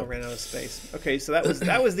somehow ran out of space. Okay, so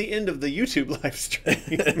that was the end of the YouTube live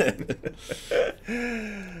stream.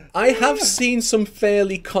 I have seen some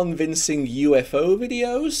fairly convincing UFO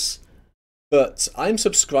videos, but I'm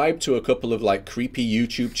subscribed to a couple of like creepy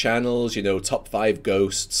YouTube channels, you know, top 5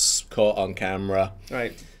 ghosts caught on camera.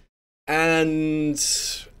 Right. And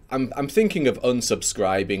I'm thinking of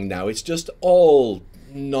unsubscribing now. It's just all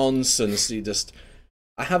nonsense.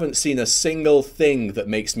 I haven't seen a single thing that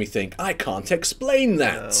makes me think I can't explain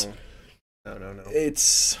that. No.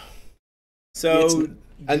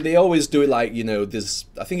 And they always do it like, you know,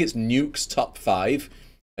 I think it's Nuke's top 5.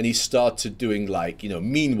 And he started doing like, you know,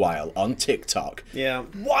 meanwhile on TikTok. Yeah.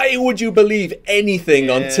 Why would you believe anything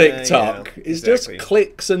on TikTok? Yeah, it's just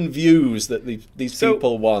clicks and views that these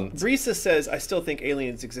people want. Brisa says, I still think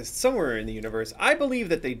aliens exist somewhere in the universe. I believe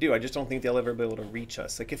that they do. I just don't think they'll ever be able to reach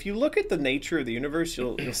us. Like, if you look at the nature of the universe,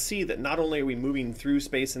 you'll see that not only are we moving through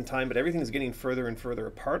space and time, but everything's getting further and further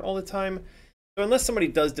apart all the time. So unless somebody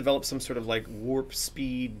does develop some sort of like warp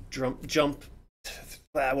speed jump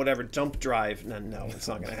drive. No, it's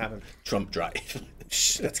not going to happen. Trump drive.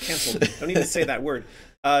 Shh, that's canceled. Don't even say that word.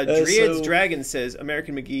 Dryad's Dragon says,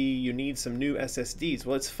 American McGee, you need some new SSDs.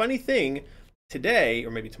 Well, it's a funny thing. Today,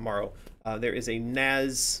 or maybe tomorrow, there is a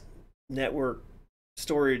NAS network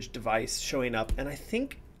storage device showing up. And I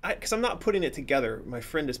think, because I'm not putting it together, my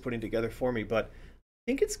friend is putting it together for me, but I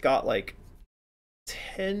think it's got like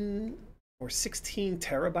 10 or 16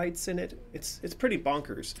 terabytes in it. It's pretty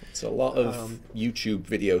bonkers. It's a lot of YouTube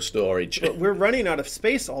video storage. But we're running out of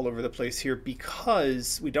space all over the place here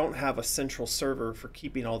because we don't have a central server for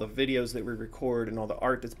keeping all the videos that we record and all the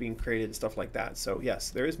art that's being created and stuff like that. So yes,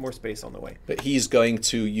 there is more space on the way. But he's going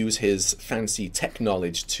to use his fancy tech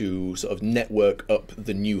knowledge to sort of network up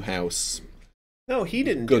the new house. No, he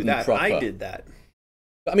didn't do that. I did that.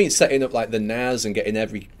 I mean, setting up like the NAS and getting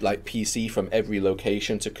every like PC from every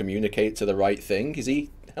location to communicate to the right thing. Is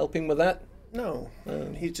he helping with that? No,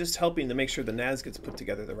 he's just helping to make sure the NAS gets put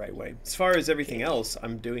together the right way. As far as everything else,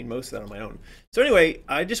 I'm doing most of that on my own. So anyway,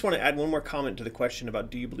 I just want to add one more comment to the question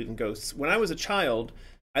about do you believe in ghosts. When I was a child,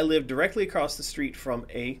 I lived directly across the street from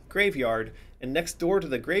a graveyard, and next door to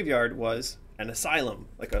the graveyard was an asylum,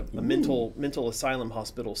 like a mental asylum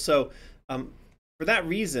hospital. So for that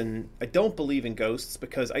reason, I don't believe in ghosts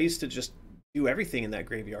because I used to just do everything in that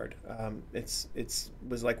graveyard. It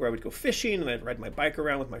was like where I would go fishing and I'd ride my bike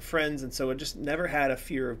around with my friends, and so I just never had a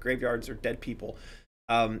fear of graveyards or dead people.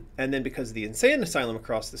 And then because of the insane asylum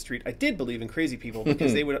across the street, I did believe in crazy people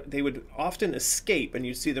because they would often escape, and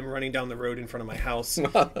you'd see them running down the road in front of my house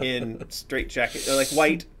in straight jacket, like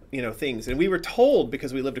white, things. And we were told,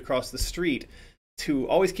 because we lived across the street, to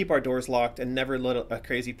always keep our doors locked and never let a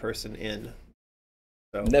crazy person in.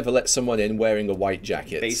 So, never let someone in wearing a white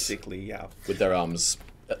jacket. Basically, yeah. With their arms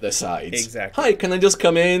at their sides. Exactly. Hi, can I just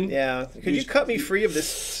come in? Yeah. Could you cut me free of this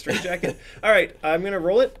straitjacket? All right, I'm going to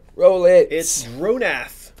roll it. Roll it. It's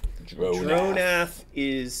Dronath. Dronath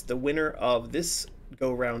is the winner of this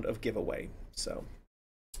go-round of giveaway. So.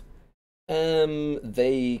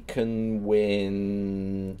 They can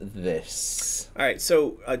win this. All right,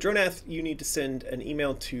 so Dronath, you need to send an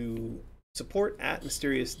email to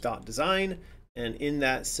support@mysterious.design. And in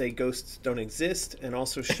that, say ghosts don't exist, and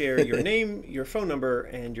also share your name, your phone number,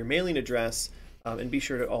 and your mailing address, and be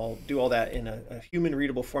sure to do all that in a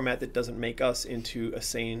human-readable format that doesn't make us into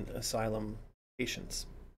insane asylum patients.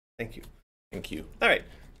 Thank you. Thank you. All right.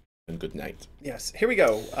 And good night. Yes, here we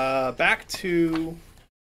go. Back to...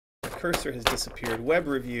 The cursor has disappeared. Web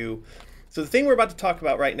review. So the thing we're about to talk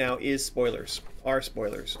about right now is spoilers. Are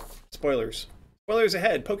spoilers. Spoilers. Spoilers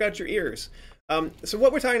ahead. Poke out your ears. So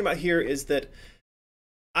what we're talking about here is that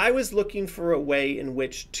I was looking for a way in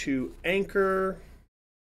which to anchor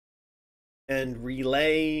and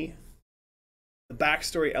relay the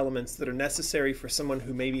backstory elements that are necessary for someone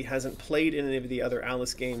who maybe hasn't played any of the other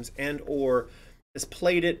Alice games and or has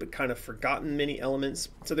played it but kind of forgotten many elements.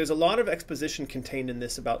 So there's a lot of exposition contained in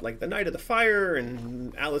this about like the night of the fire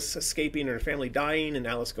and Alice escaping and her family dying and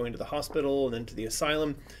Alice going to the hospital and then to the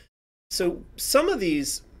asylum. So some of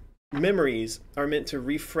these memories are meant to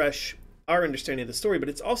refresh our understanding of the story, but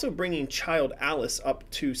it's also bringing child Alice up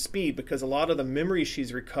to speed because a lot of the memories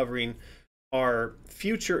she's recovering are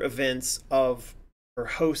future events of her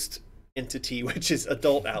host entity, which is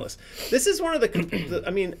adult Alice. This is one of the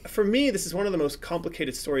I mean, for me, this is one of the most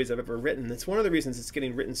complicated stories I've ever written. It's one of the reasons it's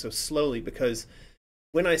getting written so slowly, because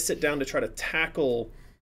when I sit down to try to tackle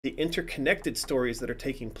the interconnected stories that are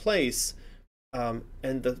taking place, and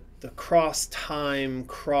the cross-time,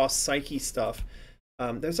 cross-psyche stuff,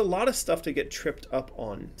 there's a lot of stuff to get tripped up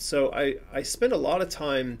on. So I spend a lot of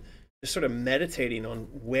time just sort of meditating on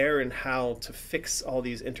where and how to fix all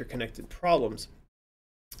these interconnected problems.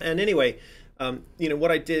 And anyway,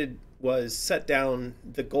 what I did was set down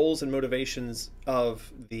the goals and motivations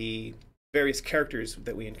of the various characters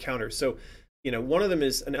that we encounter. So, one of them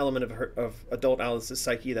is an element of adult Alice's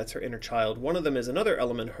psyche, that's her inner child. One of them is another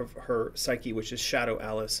element of her psyche, which is shadow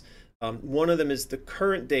Alice. One of them is the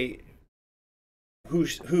current day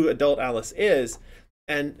who adult Alice is,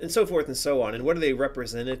 and so forth and so on. And what are they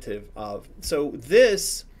representative of? So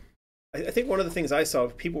this, I think one of the things I saw,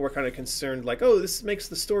 people were kind of concerned, like, oh, this makes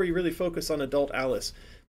the story really focus on adult Alice.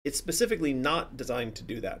 It's specifically not designed to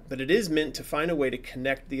do that, but it is meant to find a way to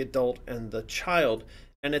connect the adult and the child.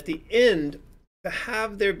 And at the end, to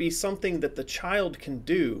have there be something that the child can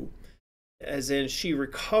do, as in she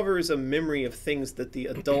recovers a memory of things that the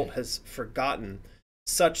adult has forgotten,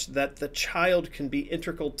 such that the child can be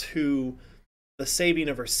integral to the saving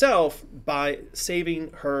of herself by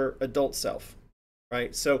saving her adult self,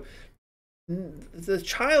 right? So the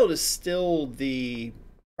child is still the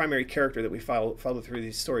primary character that we follow through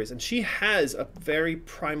these stories, and she has a very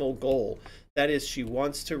primal goal. That is, she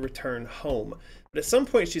wants to return home. But at some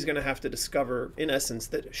point, she's going to have to discover, in essence,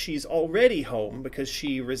 that she's already home because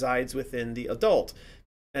she resides within the adult,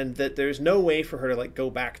 and that there's no way for her to like go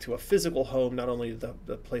back to a physical home. Not only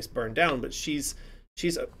the place burned down, but she's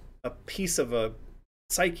a piece of a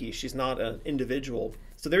psyche. She's not an individual.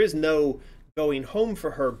 So there is no going home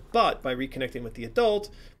for her, but by reconnecting with the adult,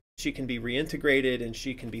 she can be reintegrated and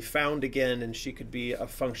she can be found again, and she could be a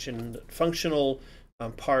functional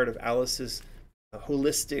part of Alice's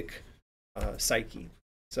holistic psyche.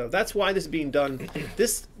 So that's why this is being done.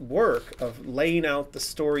 This work of laying out the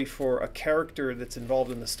story for a character that's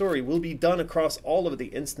involved in the story will be done across all of the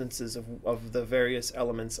instances of the various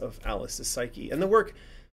elements of Alice's psyche. And the work,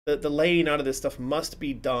 the laying out of this stuff must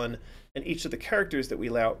be done, and each of the characters that we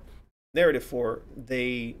lay out narrative for,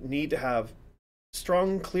 they need to have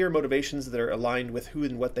strong, clear motivations that are aligned with who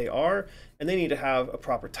and what they are, and they need to have a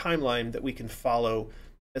proper timeline that we can follow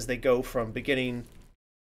as they go from beginning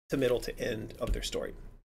to middle to end of their story.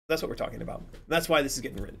 That's what we're talking about. That's why this is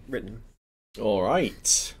getting written. All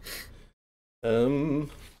right.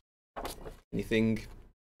 Anything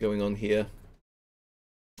going on here?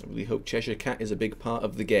 I really hope Cheshire Cat is a big part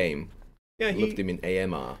of the game. Yeah, I loved him in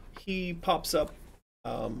AMR. He pops up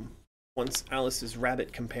once Alice's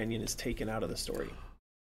rabbit companion is taken out of the story.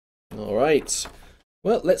 All right.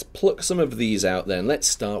 Well, let's pluck some of these out then. Let's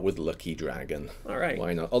start with Lucky Dragon. All right.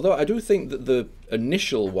 Why not? Although I do think that the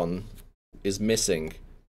initial one is missing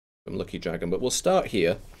from Lucky Dragon, but we'll start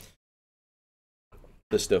here.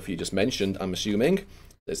 The stuff you just mentioned, I'm assuming.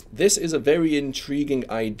 This is a very intriguing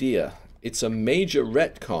idea. It's a major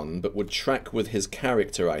retcon, but would track with his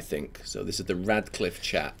character, I think. So this is the Radcliffe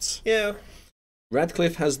chat. Yeah.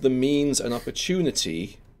 Radcliffe has the means and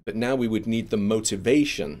opportunity, but now we would need the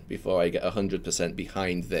motivation before I get 100%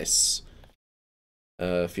 behind this.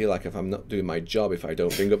 I feel like if I'm not doing my job, if I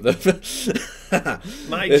don't bring up the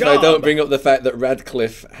I don't bring up the fact that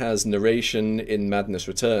Radcliffe has narration in Madness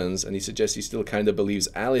Returns, and he suggests he still kind of believes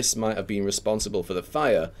Alice might have been responsible for the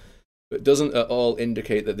fire, but doesn't at all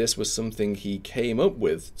indicate that this was something he came up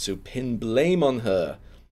with to pin blame on her.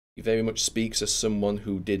 He very much speaks as someone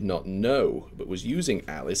who did not know, but was using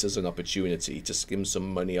Alice as an opportunity to skim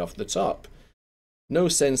some money off the top. No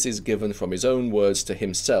sense is given from his own words to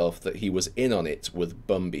himself that he was in on it with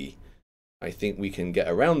Bumby. I think we can get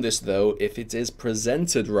around this, though, if it is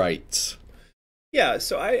presented right. Yeah,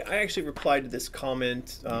 so I actually replied to this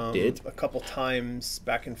comment a couple times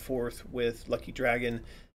back and forth with Lucky Dragon,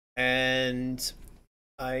 and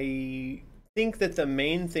I think that the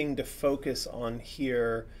main thing to focus on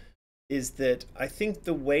here is that I think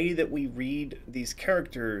the way that we read these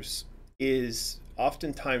characters is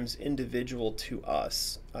oftentimes individual to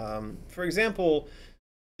us. For example,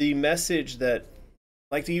 the message that,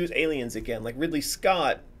 like, to use Aliens again, like Ridley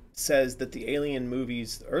Scott says that the Alien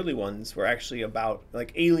movies, the early ones, were actually about,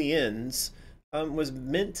 like, Aliens was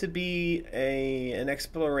meant to be an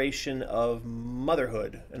exploration of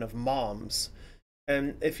motherhood and of moms.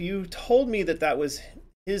 And if you told me that that was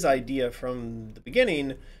his idea from the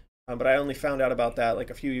beginning, but I only found out about that like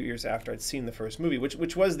a few years after I'd seen the first movie,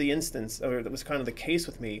 which was the instance, or that was kind of the case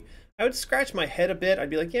with me, I would scratch my head a bit. I'd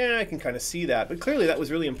be like, yeah, I can kind of see that. But clearly that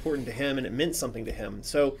was really important to him, and it meant something to him.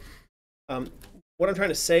 So what I'm trying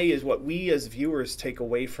to say is what we as viewers take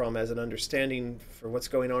away from as an understanding for what's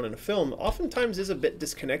going on in a film oftentimes is a bit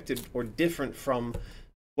disconnected or different from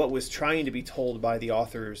what was trying to be told by the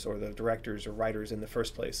authors or the directors or writers in the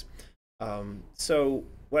first place. So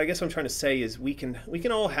what I guess I'm trying to say is we can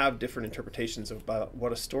all have different interpretations about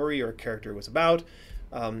what a story or a character was about.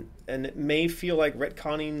 And it may feel like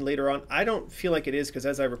retconning later on. I don't feel like it is, because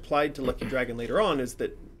as I replied to Lucky Dragon later on, is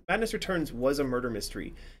that Madness Returns was a murder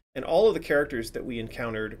mystery. And all of the characters that we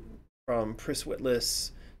encountered, from Pris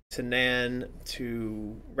Witless to Nan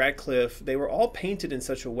to Radcliffe, they were all painted in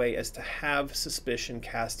such a way as to have suspicion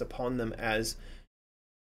cast upon them as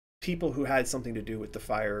people who had something to do with the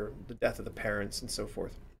fire, the death of the parents, and so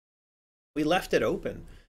forth. We left it open.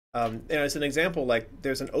 And as an example, like,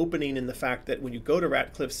 there's an opening in the fact that when you go to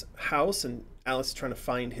Radcliffe's house and Alice is trying to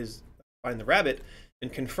find the rabbit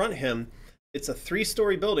and confront him, it's a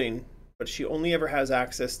 3-story building, but she only ever has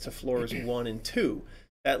access to floors 1 and 2.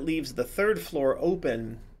 That leaves the 3rd floor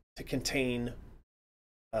open to contain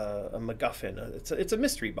a MacGuffin. It's a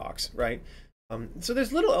mystery box, right? So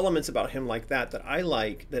there's little elements about him like that I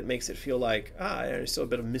like, that makes it feel like, there's still a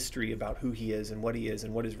bit of mystery about who he is and what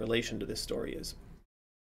his relation to this story is.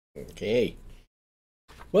 Okay.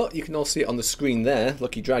 Well, you can all see it on the screen there.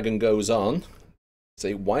 Lucky Dragon goes on.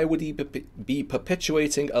 Say, why would he be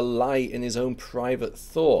perpetuating a lie in his own private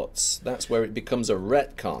thoughts? That's where it becomes a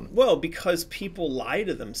retcon. Well, because people lie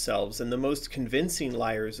to themselves, and the most convincing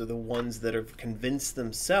liars are the ones that have convinced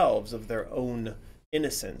themselves of their own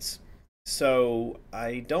innocence. So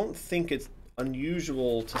I don't think it's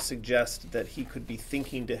unusual to suggest that he could be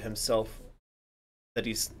thinking to himself that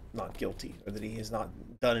he's not guilty, or that he has not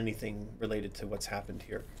done anything related to what's happened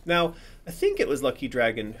here. Now, I think it was Lucky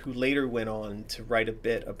Dragon who later went on to write a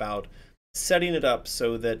bit about setting it up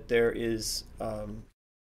so that there is a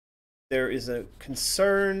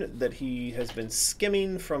concern that he has been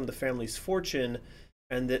skimming from the family's fortune,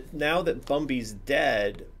 and that now that Bumby's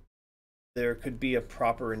dead, there could be a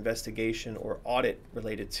proper investigation or audit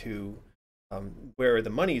related to where the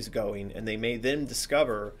money's going, and they may then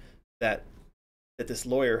discover that this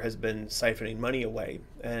lawyer has been siphoning money away.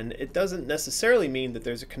 And it doesn't necessarily mean that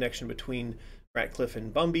there's a connection between Ratcliffe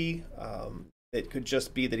and Bumby. It could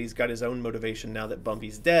just be that he's got his own motivation now that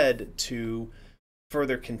Bumby's dead to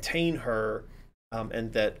further contain her,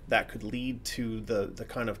 and that could lead to the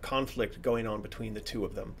kind of conflict going on between the two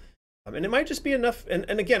of them. And it might just be enough. And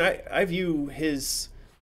again, I view his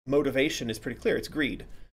motivation is pretty clear. It's greed.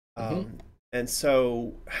 And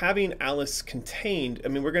so having Alice contained, I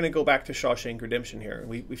mean, we're going to go back to Shawshank Redemption here.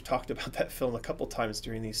 We've talked about that film a couple times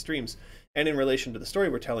during these streams, and in relation to the story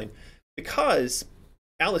we're telling, because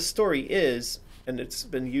Alice's story is, and it's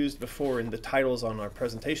been used before in the titles on our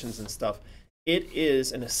presentations and stuff, it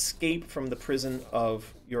is an escape from the prison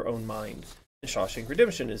of your own mind. And Shawshank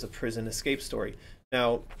Redemption is a prison escape story.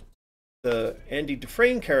 Now, the Andy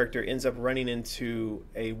Dufresne character ends up running into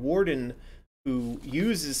a warden who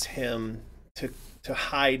uses him to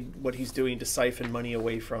hide what he's doing, to siphon money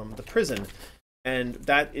away from the prison. And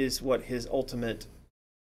that is what his ultimate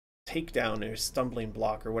takedown or stumbling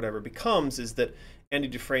block or whatever becomes, is that Andy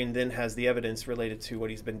Dufresne then has the evidence related to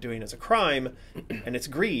what he's been doing as a crime, and it's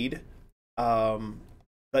greed.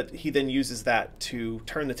 But he then uses that to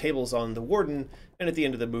turn the tables on the warden, and at the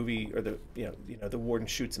end of the movie, or the warden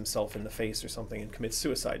shoots himself in the face or something and commits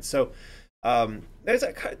suicide. So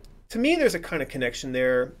to me, there's a kind of connection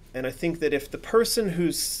there, and I think that if the person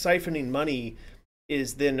who's siphoning money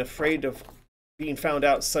is then afraid of being found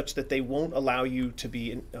out such that they won't allow you to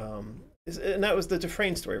be, and that was the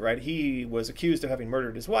Dufresne story, right? He was accused of having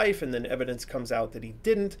murdered his wife, and then evidence comes out that he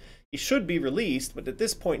didn't. He should be released, but at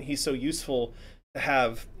this point, he's so useful to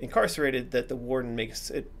have incarcerated that the warden makes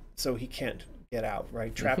it so he can't get out,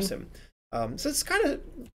 right? Traps him. So it's kind of,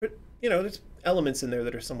 there's elements in there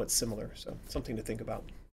that are somewhat similar, so something to think about.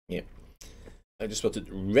 Yeah. I just wanted,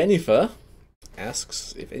 Renifer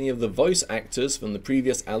asks if any of the voice actors from the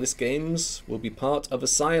previous Alice games will be part of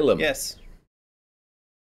Asylum. Yes.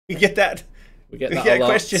 We get that. We get that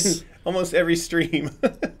question almost every stream.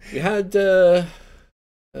 We had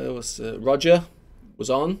Roger was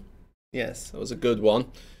on. Yes. That was a good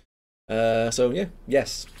one. So yeah,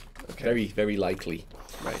 yes, Okay. very, very likely.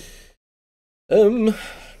 Right. Um,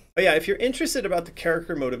 But yeah, if you're interested about the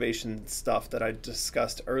character motivation stuff that I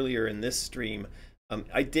discussed earlier in this stream,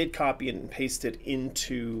 I did copy and paste it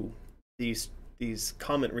into these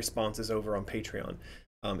comment responses over on Patreon.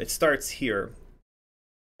 It starts here,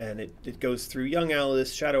 and it goes through young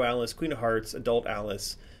Alice, Shadow Alice, Queen of Hearts, adult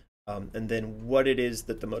Alice, and then what it is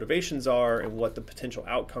that the motivations are and what the potential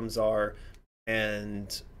outcomes are.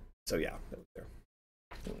 And so yeah, there.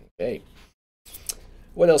 Okay.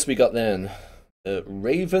 What else we got then?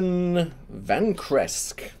 Raven Van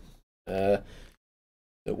Kresk.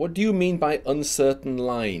 What do you mean by uncertain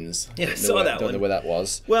lines? Yeah, I saw that one. Don't know where that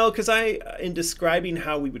was. Well, because in describing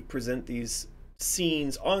how we would present these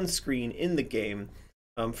scenes on screen in the game,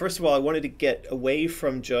 first of all, I wanted to get away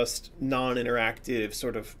from just non-interactive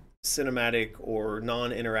sort of cinematic or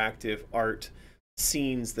non-interactive art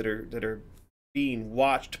scenes that are being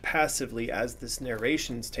watched passively as this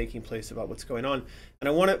narration's taking place about what's going on. And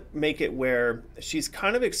I want to make it where she's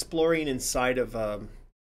kind of exploring inside of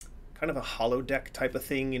kind of a holodeck type of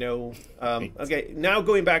thing, you know. Okay, now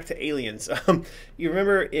going back to aliens. You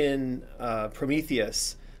remember in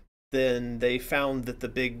Prometheus, then they found that the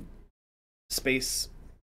big space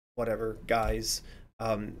whatever guys,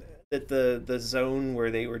 that the zone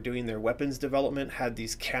where they were doing their weapons development had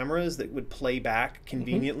these cameras that would play back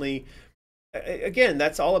conveniently. Again,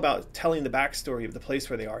 that's all about telling the backstory of the place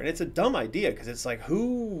where they are. And it's a dumb idea because it's like,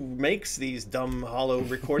 who makes these dumb hollow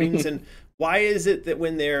recordings? And why is it that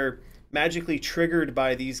when they're magically triggered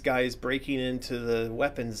by these guys breaking into the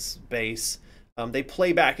weapons base, they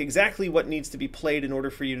play back exactly what needs to be played in order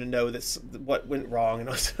for you to know this, what went wrong? And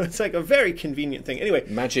it's like a very convenient thing. Anyway,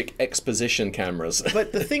 magic exposition cameras.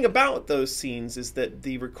 But the thing about those scenes is that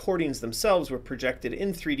the recordings themselves were projected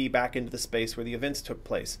in 3D back into the space where the events took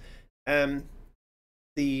place.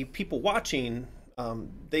 The people watching,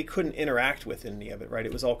 they couldn't interact with any of it, right?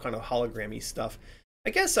 It was all kind of hologrammy stuff. I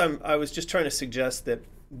guess I was just trying to suggest that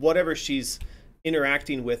whatever she's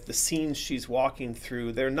interacting with, the scenes she's walking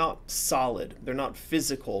through, they're not solid, they're not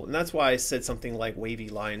physical. And that's why I said something like wavy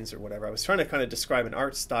lines or whatever. I was trying to kind of describe an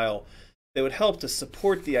art style that would help to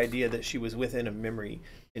support the idea that she was within a memory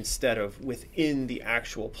instead of within the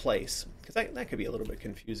actual place, because that could be a little bit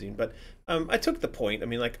confusing. But I took the point. I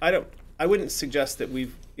mean, like, I wouldn't suggest that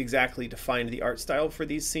we've exactly defined the art style for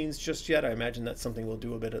these scenes just yet. I imagine that's something we'll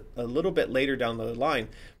do a little bit later down the line.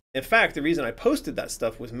 In fact, the reason I posted that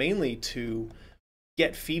stuff was mainly to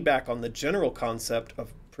get feedback on the general concept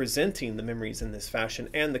of presenting the memories in this fashion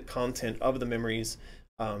and the content of the memories,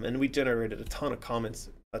 and we generated a ton of comments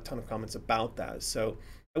about that. So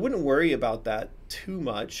I wouldn't worry about that too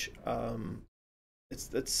much.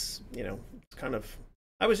 It's you know, it's kind of,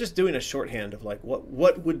 I was just doing a shorthand of like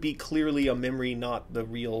what would be clearly a memory, not the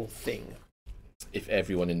real thing. If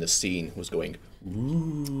everyone in the scene was going,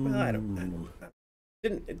 ooh. Well, I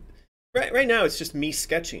didn't. Right now, it's just me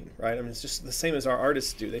sketching, right? I mean, it's just the same as our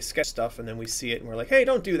artists do. They sketch stuff, and then we see it, and we're like, hey,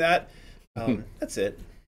 don't do that. That's it.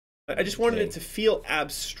 I just wanted it to feel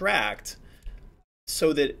abstract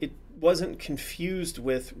so that it wasn't confused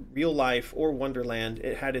with real life or Wonderland.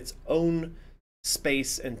 It had its own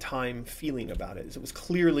space and time feeling about it. It was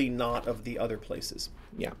clearly not of the other places.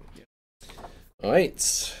 Yeah. All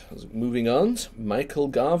right. Moving on. Michael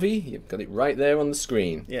Garvey. You've got it right there on the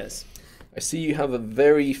screen. Yes. I see you have a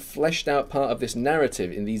very fleshed out part of this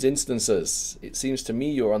narrative in these instances. It seems to me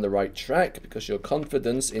you're on the right track because your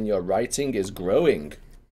confidence in your writing is growing.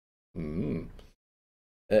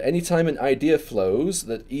 Anytime an idea flows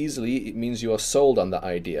that easily, it means you are sold on that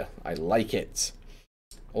idea. I like it.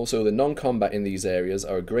 Also, the non-combat in these areas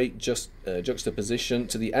are a great juxtaposition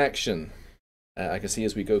to the action. I can see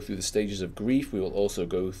as we go through the stages of grief, we will also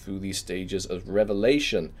go through these stages of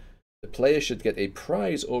revelation. The player should get a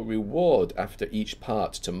prize or reward after each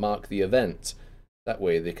part to mark the event. That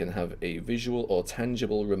way they can have a visual or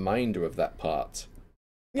tangible reminder of that part.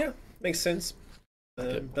 Yeah, makes sense.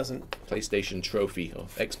 Doesn't PlayStation trophy or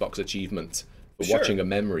Xbox achievement for Sure. watching a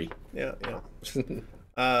memory. Yeah.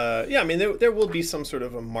 Yeah, I mean, there will be some sort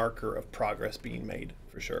of a marker of progress being made,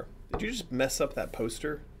 for sure. Did you just mess up that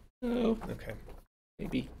poster? No, Okay.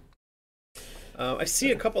 maybe. I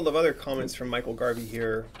see a couple of other comments from Michael Garvey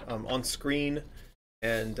here on screen,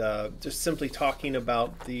 and just simply talking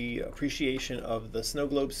about the appreciation of the snow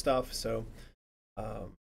globe stuff. So,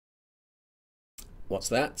 What's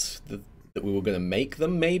that? That we were going to make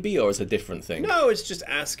them, maybe, or is it a different thing? no, it's just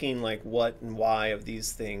asking like what and why of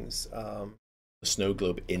these things. the snow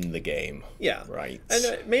globe in the game. Yeah. Right.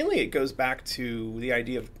 And mainly it goes back to the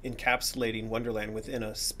idea of encapsulating Wonderland within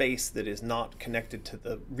a space that is not connected to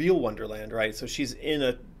the real Wonderland, right? So she's in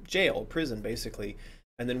a jail, prison, basically.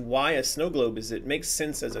 And then why a snow globe is, it makes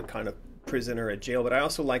sense as a kind of prison or a jail, but I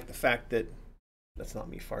also like the fact that, that's not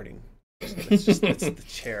me farting. It's the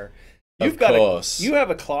chair. You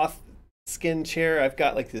have a cloth skin chair. I've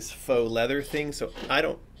got like this faux leather thing, so I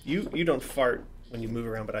don't, you don't fart when you move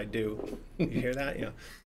around, but I do. You hear that? Yeah.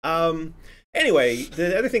 Anyway,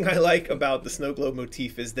 the other thing I like about the snow globe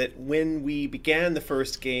motif is that when we began the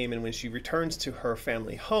first game and when she returns to her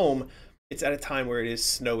family home, it's at a time where it is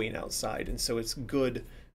snowing outside, and so it's good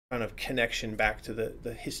kind of connection back to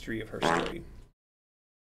the history of her story.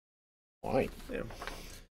 Why?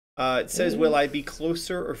 Yeah. It says, will I be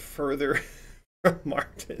closer or further from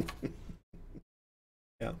Martin?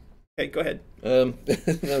 Yeah. Okay, go ahead. No,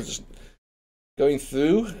 just going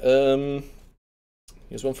through.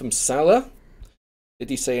 Here's one from Salah. Did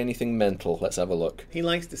he say anything mental? Let's have a look. He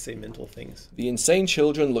likes to say mental things. The insane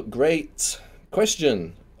children look great.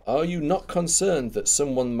 Question. Are you not concerned that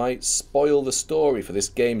someone might spoil the story for this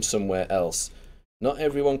game somewhere else? Not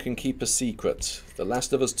everyone can keep a secret. The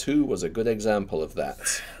Last of Us 2 was a good example of that.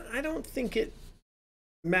 I don't think it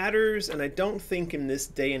matters, and I don't think in this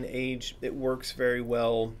day and age it works very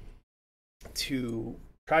well to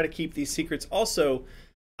try to keep these secrets. Also,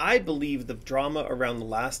 I believe the drama around The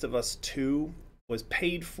Last of Us 2 was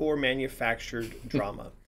paid for manufactured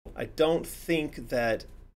drama. I don't think that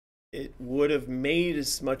it would have made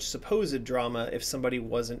as much supposed drama if somebody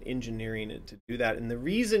wasn't engineering it to do that. And the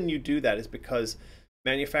reason you do that is because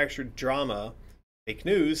manufactured drama, fake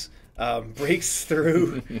news, breaks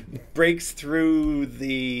through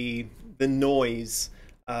the noise.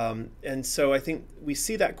 And so I think we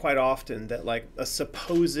see that quite often, that like a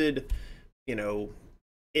supposed, enemy,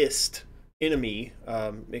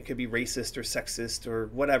 it could be racist or sexist or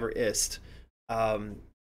whatever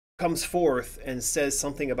comes forth and says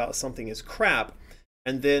something about something is crap,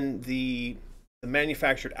 and then the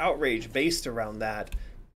manufactured outrage based around that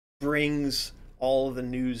brings all of the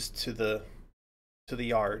news to the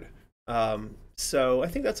yard. So I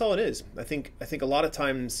think that's all it is. I think a lot of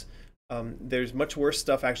times there's much worse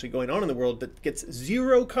stuff actually going on in the world that gets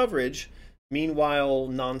zero coverage. Meanwhile,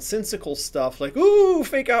 nonsensical stuff like, ooh,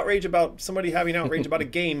 fake outrage about somebody having outrage about a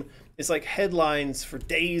game is like headlines for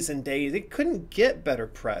days and days. It couldn't get better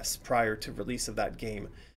press prior to release of that game.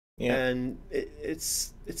 Yeah. And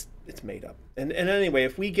it's made up. And anyway,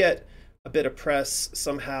 if we get a bit of press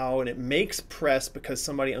somehow and it makes press because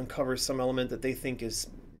somebody uncovers some element that they think is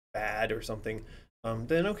bad or something,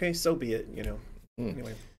 then okay, so be it,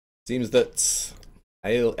 Anyway. Seems that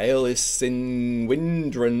Alice in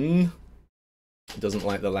Windrun doesn't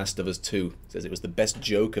like The Last of Us 2. Says it was the best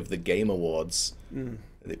joke of the Game Awards.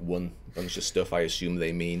 It won a bunch of stuff, I assume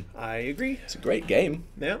they mean. I agree. It's a great game.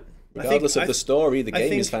 Yeah. Regardless of the story, the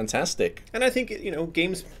game is fantastic. And I think,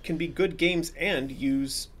 games can be good games and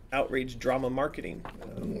use outrage drama marketing.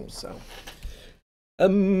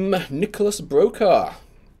 Nicholas Brokaw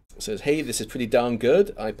says, hey, this is pretty darn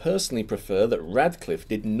good. I personally prefer that Radcliffe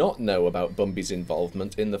did not know about Bumby's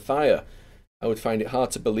involvement in the fire. I would find it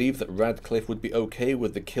hard to believe that Radcliffe would be okay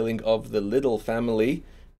with the killing of the Liddell family,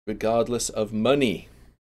 regardless of money.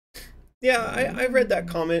 Yeah, I read that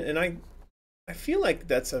comment, and I feel like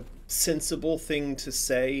that's a sensible thing to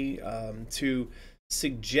say, to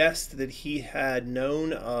suggest that he had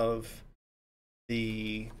known of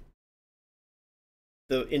the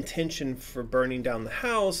intention for burning down the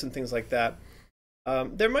house and things like that.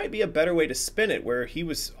 There might be a better way to spin it, where he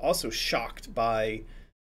was also shocked by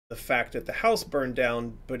the fact that the house burned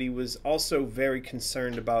down, but he was also very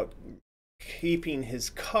concerned about keeping his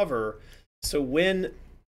cover. So when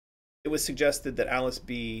it was suggested that Alice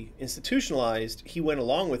be institutionalized, he went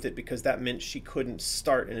along with it because that meant she couldn't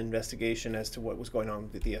start an investigation as to what was going on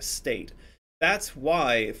with the estate. That's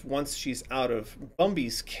why, if once she's out of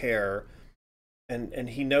Bumby's care, and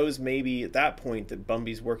he knows maybe at that point that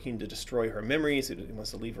Bumby's working to destroy her memories, he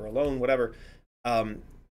wants to leave her alone, whatever,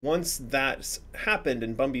 once that's happened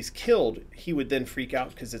and Bumby's killed, he would then freak out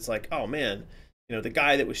because it's like, oh man, the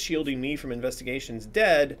guy that was shielding me from investigation's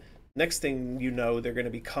dead. Next thing you know, they're going to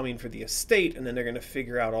be coming for the estate, and then they're going to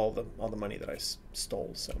figure out all the money that I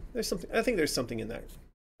stole. So there's something. I think there's something in that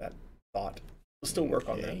thought. We'll still work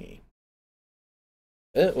on that.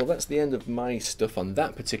 Well, that's the end of my stuff on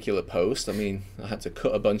that particular post. I mean, I had to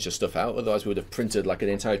cut a bunch of stuff out, otherwise we would have printed like an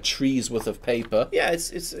entire tree's worth of paper. Yeah, it's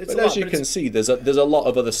But a as lot, you can see, there's a lot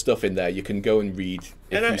of other stuff in there you can go and read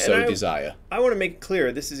if you so desire. I want to make it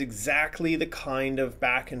clear, this is exactly the kind of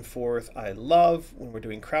back and forth I love when we're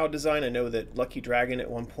doing crowd design. I know that Lucky Dragon at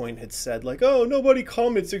one point had said like, "Oh, nobody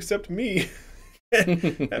comments except me."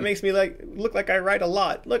 That makes me look like I write a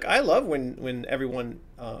lot. Look, I love when everyone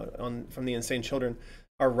from the Insane Children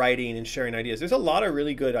are writing and sharing ideas. There's a lot of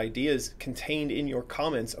really good ideas contained in your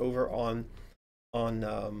comments over on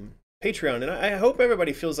Patreon, and I hope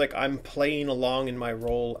everybody feels like I'm playing along in my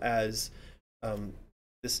role as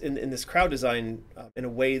this in this crowd design in a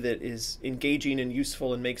way that is engaging and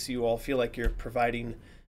useful and makes you all feel like you're providing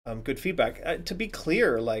good feedback. To be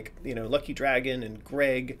clear, like, you know, Lucky Dragon and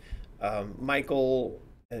Greg, Michael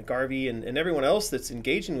and Garvey and everyone else that's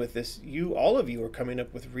engaging with this, all of you are coming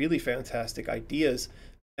up with really fantastic ideas,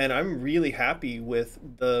 and I'm really happy with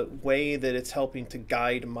the way that it's helping to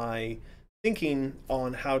guide my thinking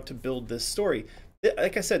on how to build this story.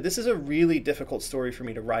 Like I said, this is a really difficult story for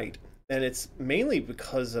me to write, and it's mainly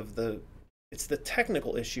because of the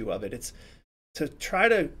technical issue of it. It's to try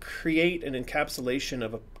to create an encapsulation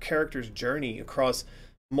of a character's journey across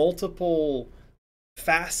multiple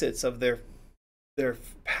facets of their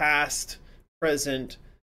past, present,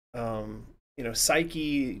 you know,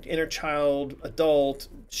 psyche, inner child, adult,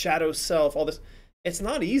 shadow self, all this. It's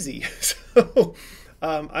not easy. So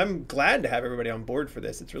I'm glad to have everybody on board for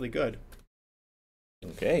this. It's really good.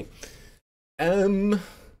 Okay.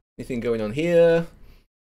 Anything going on here?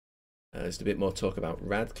 Just a bit more talk about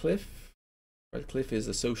Radcliffe. Radcliffe is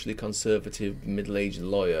a socially conservative middle-aged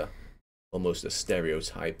lawyer, almost a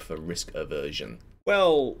stereotype for risk aversion.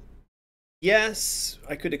 Well, yes,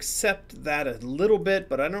 I could accept that a little bit,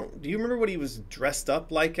 but I don't. Do you remember what he was dressed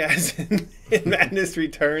up like as in Madness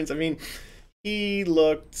Returns? I mean, he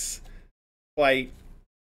looked quite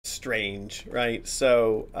strange, right?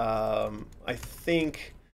 So I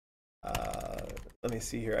think, let me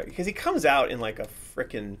see here, because he comes out in like a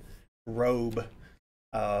frickin' robe,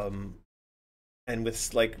 and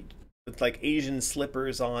with like Asian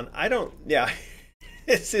slippers on. I don't. Yeah,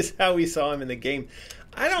 this is how we saw him in the game.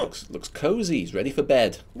 I don't. Looks cozy. He's ready for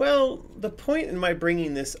bed. Well, the point in my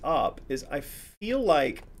bringing this up is I feel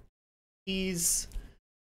like he's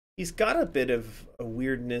got a bit of a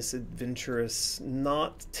weirdness, adventurous,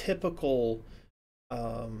 not typical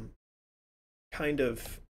kind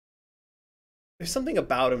of. There's something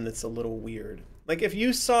about him that's a little weird. Like if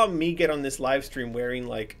you saw me get on this live stream wearing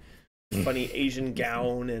like funny Asian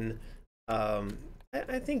gown, and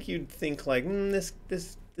I think you'd think like this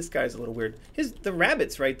guy's a little weird. The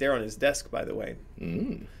rabbit's right there on his desk, by the way.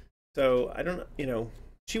 So I don't, you know,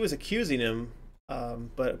 she was accusing him,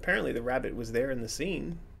 but apparently the rabbit was there in the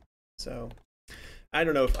scene. So I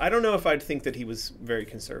don't know if I'd think that he was very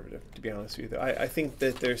conservative, to be honest with you. I think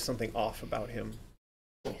that there's something off about him.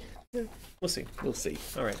 Yeah, we'll see. We'll see.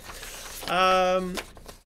 All right.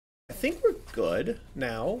 I think we're good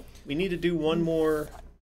now. We need to do one more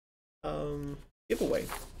giveaway.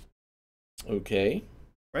 Okay.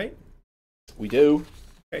 Right? We do.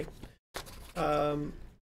 Okay. You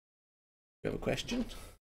have a question?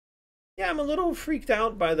 Yeah, I'm a little freaked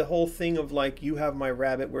out by the whole thing of like, you have my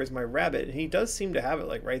rabbit, where's my rabbit? And he does seem to have it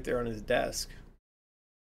like right there on his desk.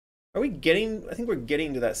 Are we getting, I think we're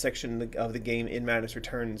getting to that section of the game in Madness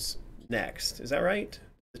Returns next. Is that right?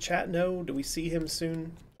 The chat know? Do we see him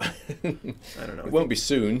soon? I don't know. It won't be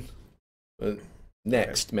soon. But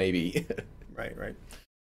next, okay. Maybe. Right.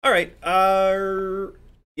 All right.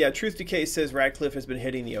 Yeah, Truth Decay says Radcliffe has been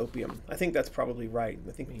hitting the opium. I think that's probably right.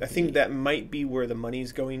 I think that might be where the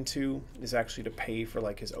money's going to, is actually to pay for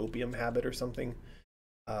like his opium habit or something.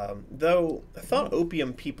 Though I thought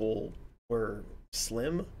opium people were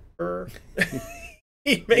slim.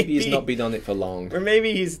 Maybe he's not been on it for long. Or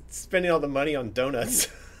maybe he's spending all the money on donuts.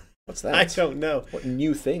 What's that? I don't know. What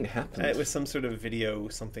new thing happened? It was some sort of video,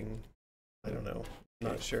 something. I don't know. I'm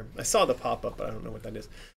not sure. I saw the pop-up, but I don't know what that is.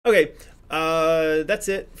 Okay, that's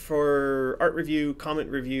it for art review, comment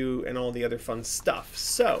review, and all the other fun stuff.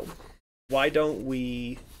 So, why don't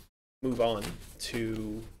we move on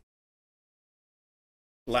to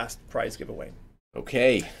last prize giveaway?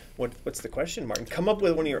 Okay. What's the question, Martin? Come up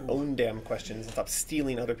with one of your own damn questions and stop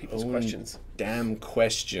stealing other people's questions. Damn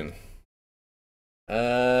question.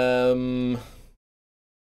 Don't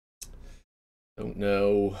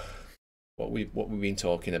know what we've been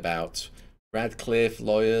talking about. Radcliffe,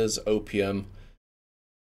 lawyers, opium.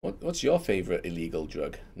 What's your favorite illegal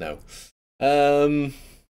drug? No. Can't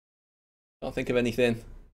think of anything.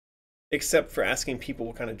 Except for asking people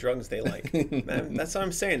what kind of drugs they like. That's what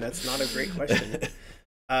I'm saying. That's not a great question.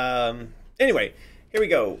 Anyway, here we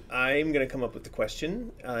go. I'm going to come up with the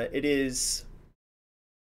question. It is,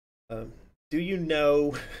 do you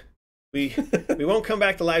know, we won't come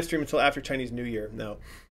back to live stream until after Chinese New Year. No.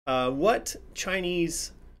 What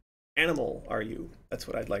Chinese animal are you? That's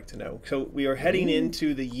what I'd like to know. So we are heading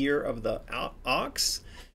into the year of the ox.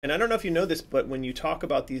 And I don't know if you know this, but when you talk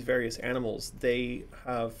about these various animals, they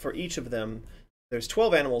have, for each of them, there's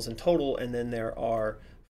 12 animals in total, and then there are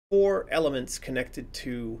 4 elements connected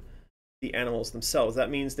to the animals themselves. That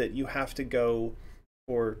means that you have to go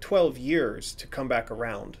for 12 years to come back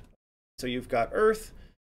around. So you've got earth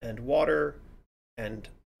and water and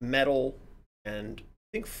metal and I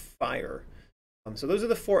think fire. So those are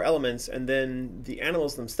the 4 elements, and then the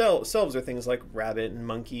animals themselves are things like rabbit and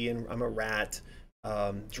monkey, and I'm a rat.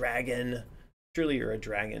 Dragon. Surely you're a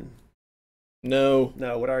dragon. No.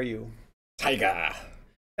 No, what are you? Tiger.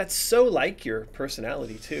 That's so like your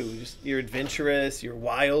personality too. You're adventurous, you're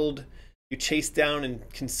wild, you chase down and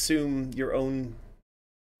consume your own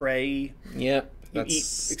prey. Yep. You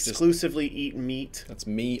exclusively eat meat. That's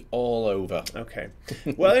me all over. Okay.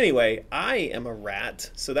 Well, anyway, I am a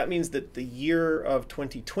rat, so that means that the year of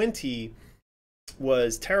 2020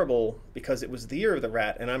 was terrible because it was the year of the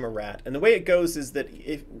rat, and I'm a rat. And the way it goes is that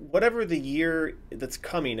if whatever the year that's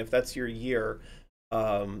coming, if that's your year,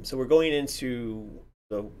 so we're going into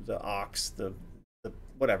the ox, the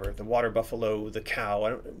whatever, the water buffalo, the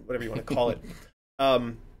cow, whatever you want to call it.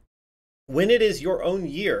 When it is your own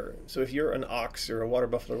year, so if you're an ox or a water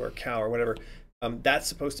buffalo or a cow or whatever, that's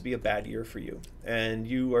supposed to be a bad year for you, and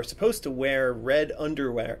you are supposed to wear red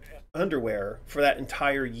underwear for that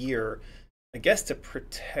entire year. I guess to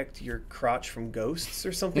protect your crotch from ghosts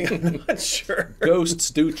or something. I'm not sure.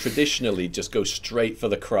 Ghosts do traditionally just go straight for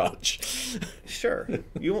the crotch. Sure.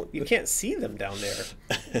 You can't see them down there.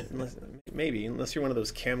 Unless you're one of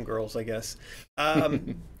those cam girls, I guess. So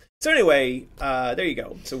anyway, there you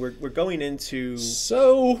go. So we're going into...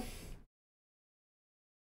 So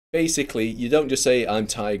basically, you don't just say, I'm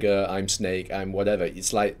tiger, I'm snake, I'm whatever.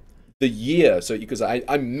 It's like the year. So because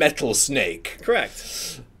I'm metal snake.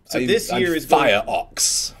 Correct. So this year is fire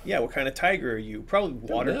ox. Yeah, what kind of tiger are you? Probably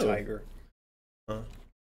water tiger.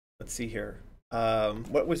 Let's see here.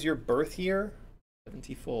 What was your birth year?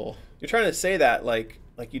 74. You're trying to say that like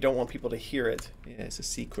you don't want people to hear it. Yeah, it's a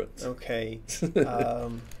secret. Okay.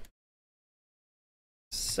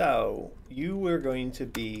 So you were going to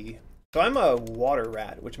be... So I'm a water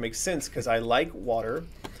rat, which makes sense because I like water,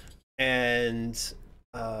 and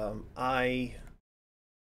I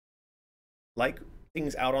like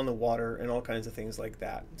things out on the water and all kinds of things like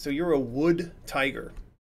that. So you're a wood tiger.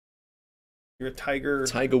 You're a tiger.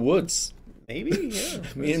 Tiger Woods. Maybe, yeah.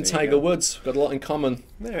 Me and Tiger Woods got a lot in common.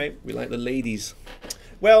 All right. We like the ladies.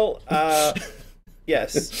 Well,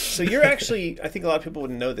 yes. So you're actually, I think a lot of people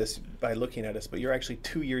wouldn't know this by looking at us, but you're actually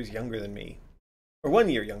 2 years younger than me. Or 1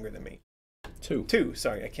 year younger than me. 2. 2,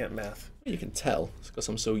 sorry, I can't math. You can tell. It's because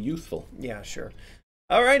I'm so youthful. Yeah, sure.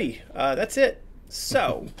 Alrighty, that's it.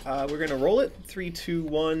 So, we're going to roll it. 3, 2,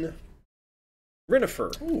 1.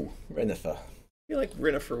 Renifer. Ooh, Renifer. I feel like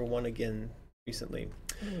Renifer won again recently.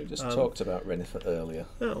 We just talked about Renifer earlier.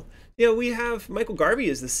 Oh. Yeah, we have... Michael Garvey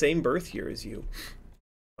is the same birth year as you.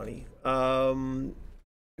 Funny.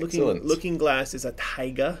 Looking Glass is a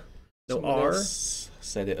taiga. No Someone R. else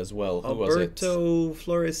said it as well. Who was it? Alberto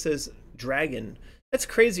Flores says dragon. That's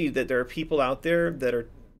crazy that there are people out there that are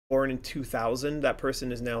born in 2000. That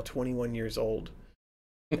person is now 21 years old.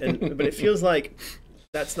 But it feels like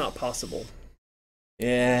that's not possible.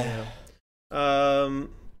 Yeah.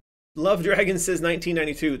 Love Dragon says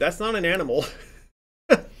 1992. That's not an animal.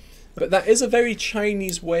 But that is a very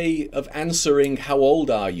Chinese way of answering, how old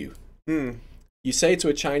are you? You say to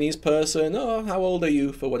a Chinese person, oh, how old are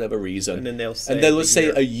you, for whatever reason. And then they'll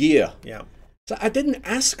say a year. Yeah. So I didn't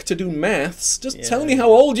ask to do maths. Just tell me how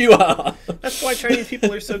old you are. That's why Chinese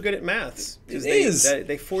people are so good at maths.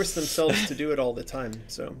 They force themselves to do it all the time.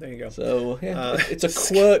 So there you go. So yeah, it's a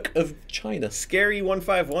quirk of China. Scary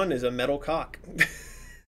 151 is a metal cock.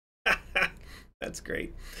 That's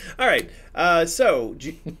great. All right. So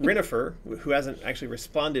Renifer, who hasn't actually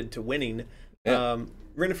responded to winning,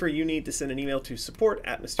 Renifer, you need to send an email to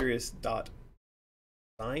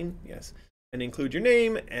support@mysterious.sign. Yes. And include your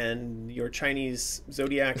name and your Chinese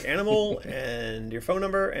zodiac animal and your phone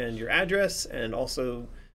number and your address and also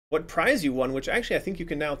what prize you won, which actually I think you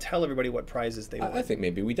can now tell everybody what prizes they won. I think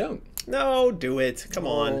maybe we don't. No, do it. Come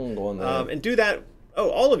on. Go on then. And do that. Oh,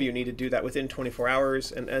 all of you need to do that within 24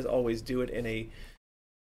 hours. And as always, do it in a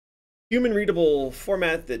human readable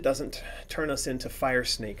format that doesn't turn us into fire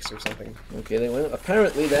snakes or something. Okay, then, well,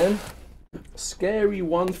 apparently then, Scary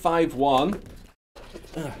 151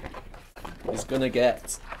 is going to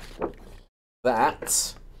get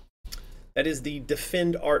that. That is the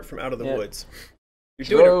Defend art from Out of the Woods.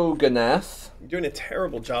 Droganath You're doing a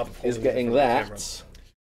terrible job of holding is getting it that.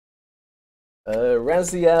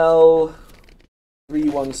 Raziel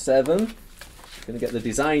 317 is going to get the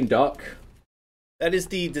design doc. That is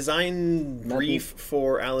the design brief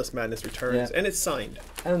for Alice Madness Returns, and it's signed.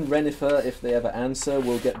 And Renifer, if they ever answer,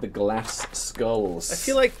 will get the glass skulls. I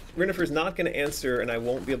feel like Renifer's not going to answer, and I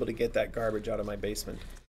won't be able to get that garbage out of my basement.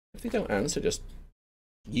 If they don't answer, just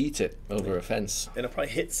yeet it over a fence. And it'll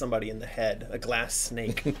probably hit somebody in the head, a glass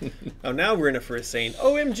snake. Oh, now Renifer is saying,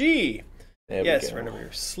 OMG! Yes, Renifer,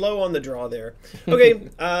 you're slow on the draw there. Okay,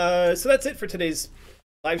 so that's it for today's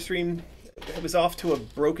live stream. It was off to a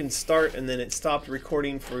broken start, and then it stopped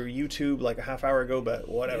recording for YouTube like a half hour ago, but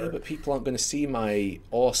whatever. Yeah, but people aren't going to see my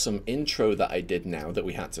awesome intro that I did now that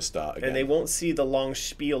we had to start again. And they won't see the long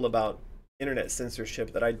spiel about internet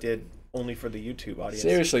censorship that I did only for the YouTube audience.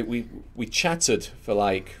 Seriously, we chatted for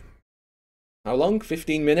like, how long?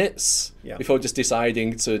 15 minutes? Yeah. Before just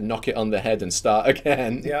deciding to knock it on the head and start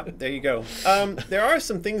again. Yeah, there you go. There are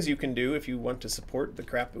some things you can do if you want to support the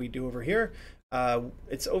crap that we do over here.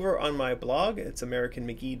 It's over on my blog. It's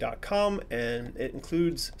AmericanMcGee.com, and it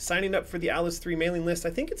includes signing up for the Alice 3 mailing list. I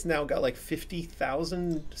think it's now got like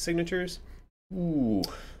 50,000 signatures. Ooh,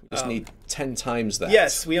 we just need 10 times that.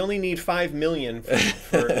 Yes, we only need 5 million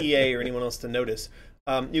for EA or anyone else to notice.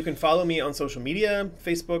 You can follow me on social media,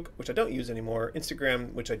 Facebook, which I don't use anymore,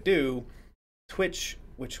 Instagram, which I do, Twitch,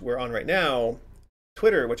 which we're on right now,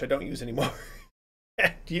 Twitter, which I don't use anymore,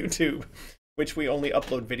 and YouTube, which we only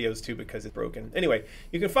upload videos to because it's broken. Anyway,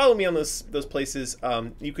 you can follow me on those places.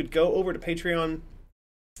 You could go over to Patreon,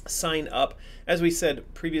 sign up. As we said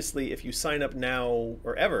previously, if you sign up now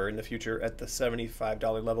or ever in the future at the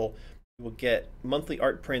 $75 level, you will get monthly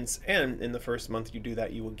art prints, and in the first month you do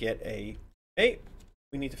that, you will get hey,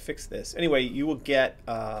 we need to fix this. Anyway, you will get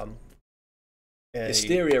a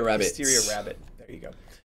Hysteria Rabbit. Hysteria Rabbit. There you go.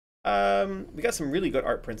 We got some really good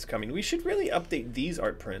art prints coming. We should really update these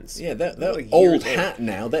art prints. Yeah, they're like old hat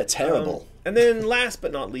now. They're terrible. And then last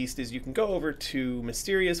but not least is you can go over to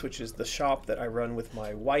Mysterious, which is the shop that I run with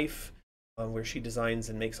my wife, where she designs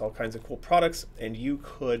and makes all kinds of cool products, and you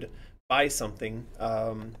could buy something.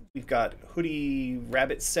 We've got hoodie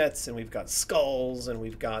rabbit sets, and we've got skulls, and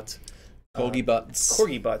we've got Corgi butts.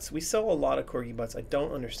 Corgi butts. We sell a lot of corgi butts. I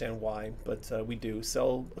don't understand why, but we do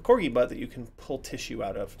sell a corgi butt that you can pull tissue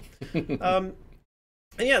out of. And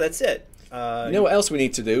yeah, that's it. You know what else we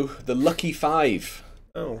need to do? The Lucky 5.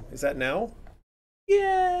 Oh, is that now?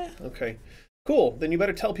 Yeah. Okay. Cool. Then you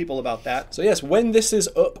better tell people about that. So yes, when this is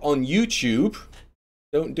up on YouTube,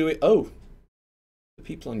 don't do it. Oh, the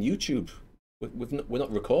people on YouTube, we're not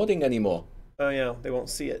recording anymore. Oh yeah, they won't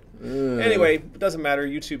see it. Anyway, it doesn't matter.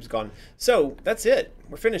 YouTube's gone. So that's it.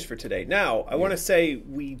 We're finished for today. Now, I want to say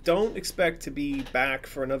we don't expect to be back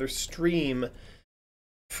for another stream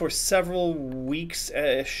for several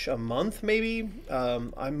weeks-ish, a month maybe.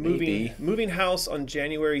 I'm moving house on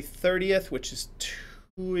January 30th, which is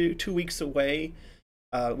two weeks away.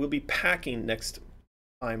 We'll be packing next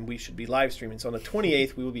time we should be live streaming. So on the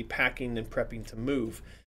 28th, we will be packing and prepping to move.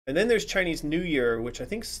 And then there's Chinese New Year, which I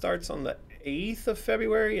think starts on the 8th of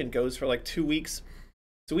February and goes for like 2 weeks.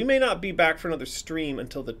 So we may not be back for another stream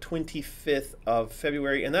until the 25th of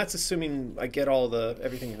February, and that's assuming I get all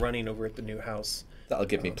everything running over at the new house. That'll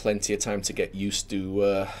give me plenty of time to get used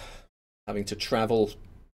to having to travel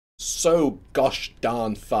so gosh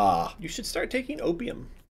darn far. You should start taking opium.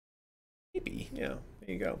 Maybe. Yeah,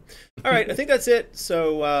 there you go. All right, I think that's it.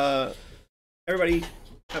 So everybody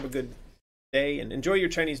have a good day and enjoy your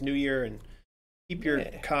Chinese New Year, and keep your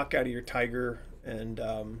cock out of your tiger, and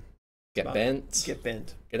get bent.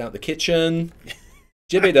 Get out the kitchen.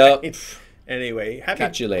 Jib it up. Anyway,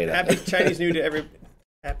 catch you later. Happy Chinese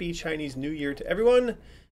New Year to everyone,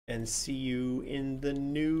 and see you in the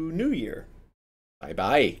new year. Bye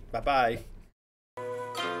bye. Bye bye.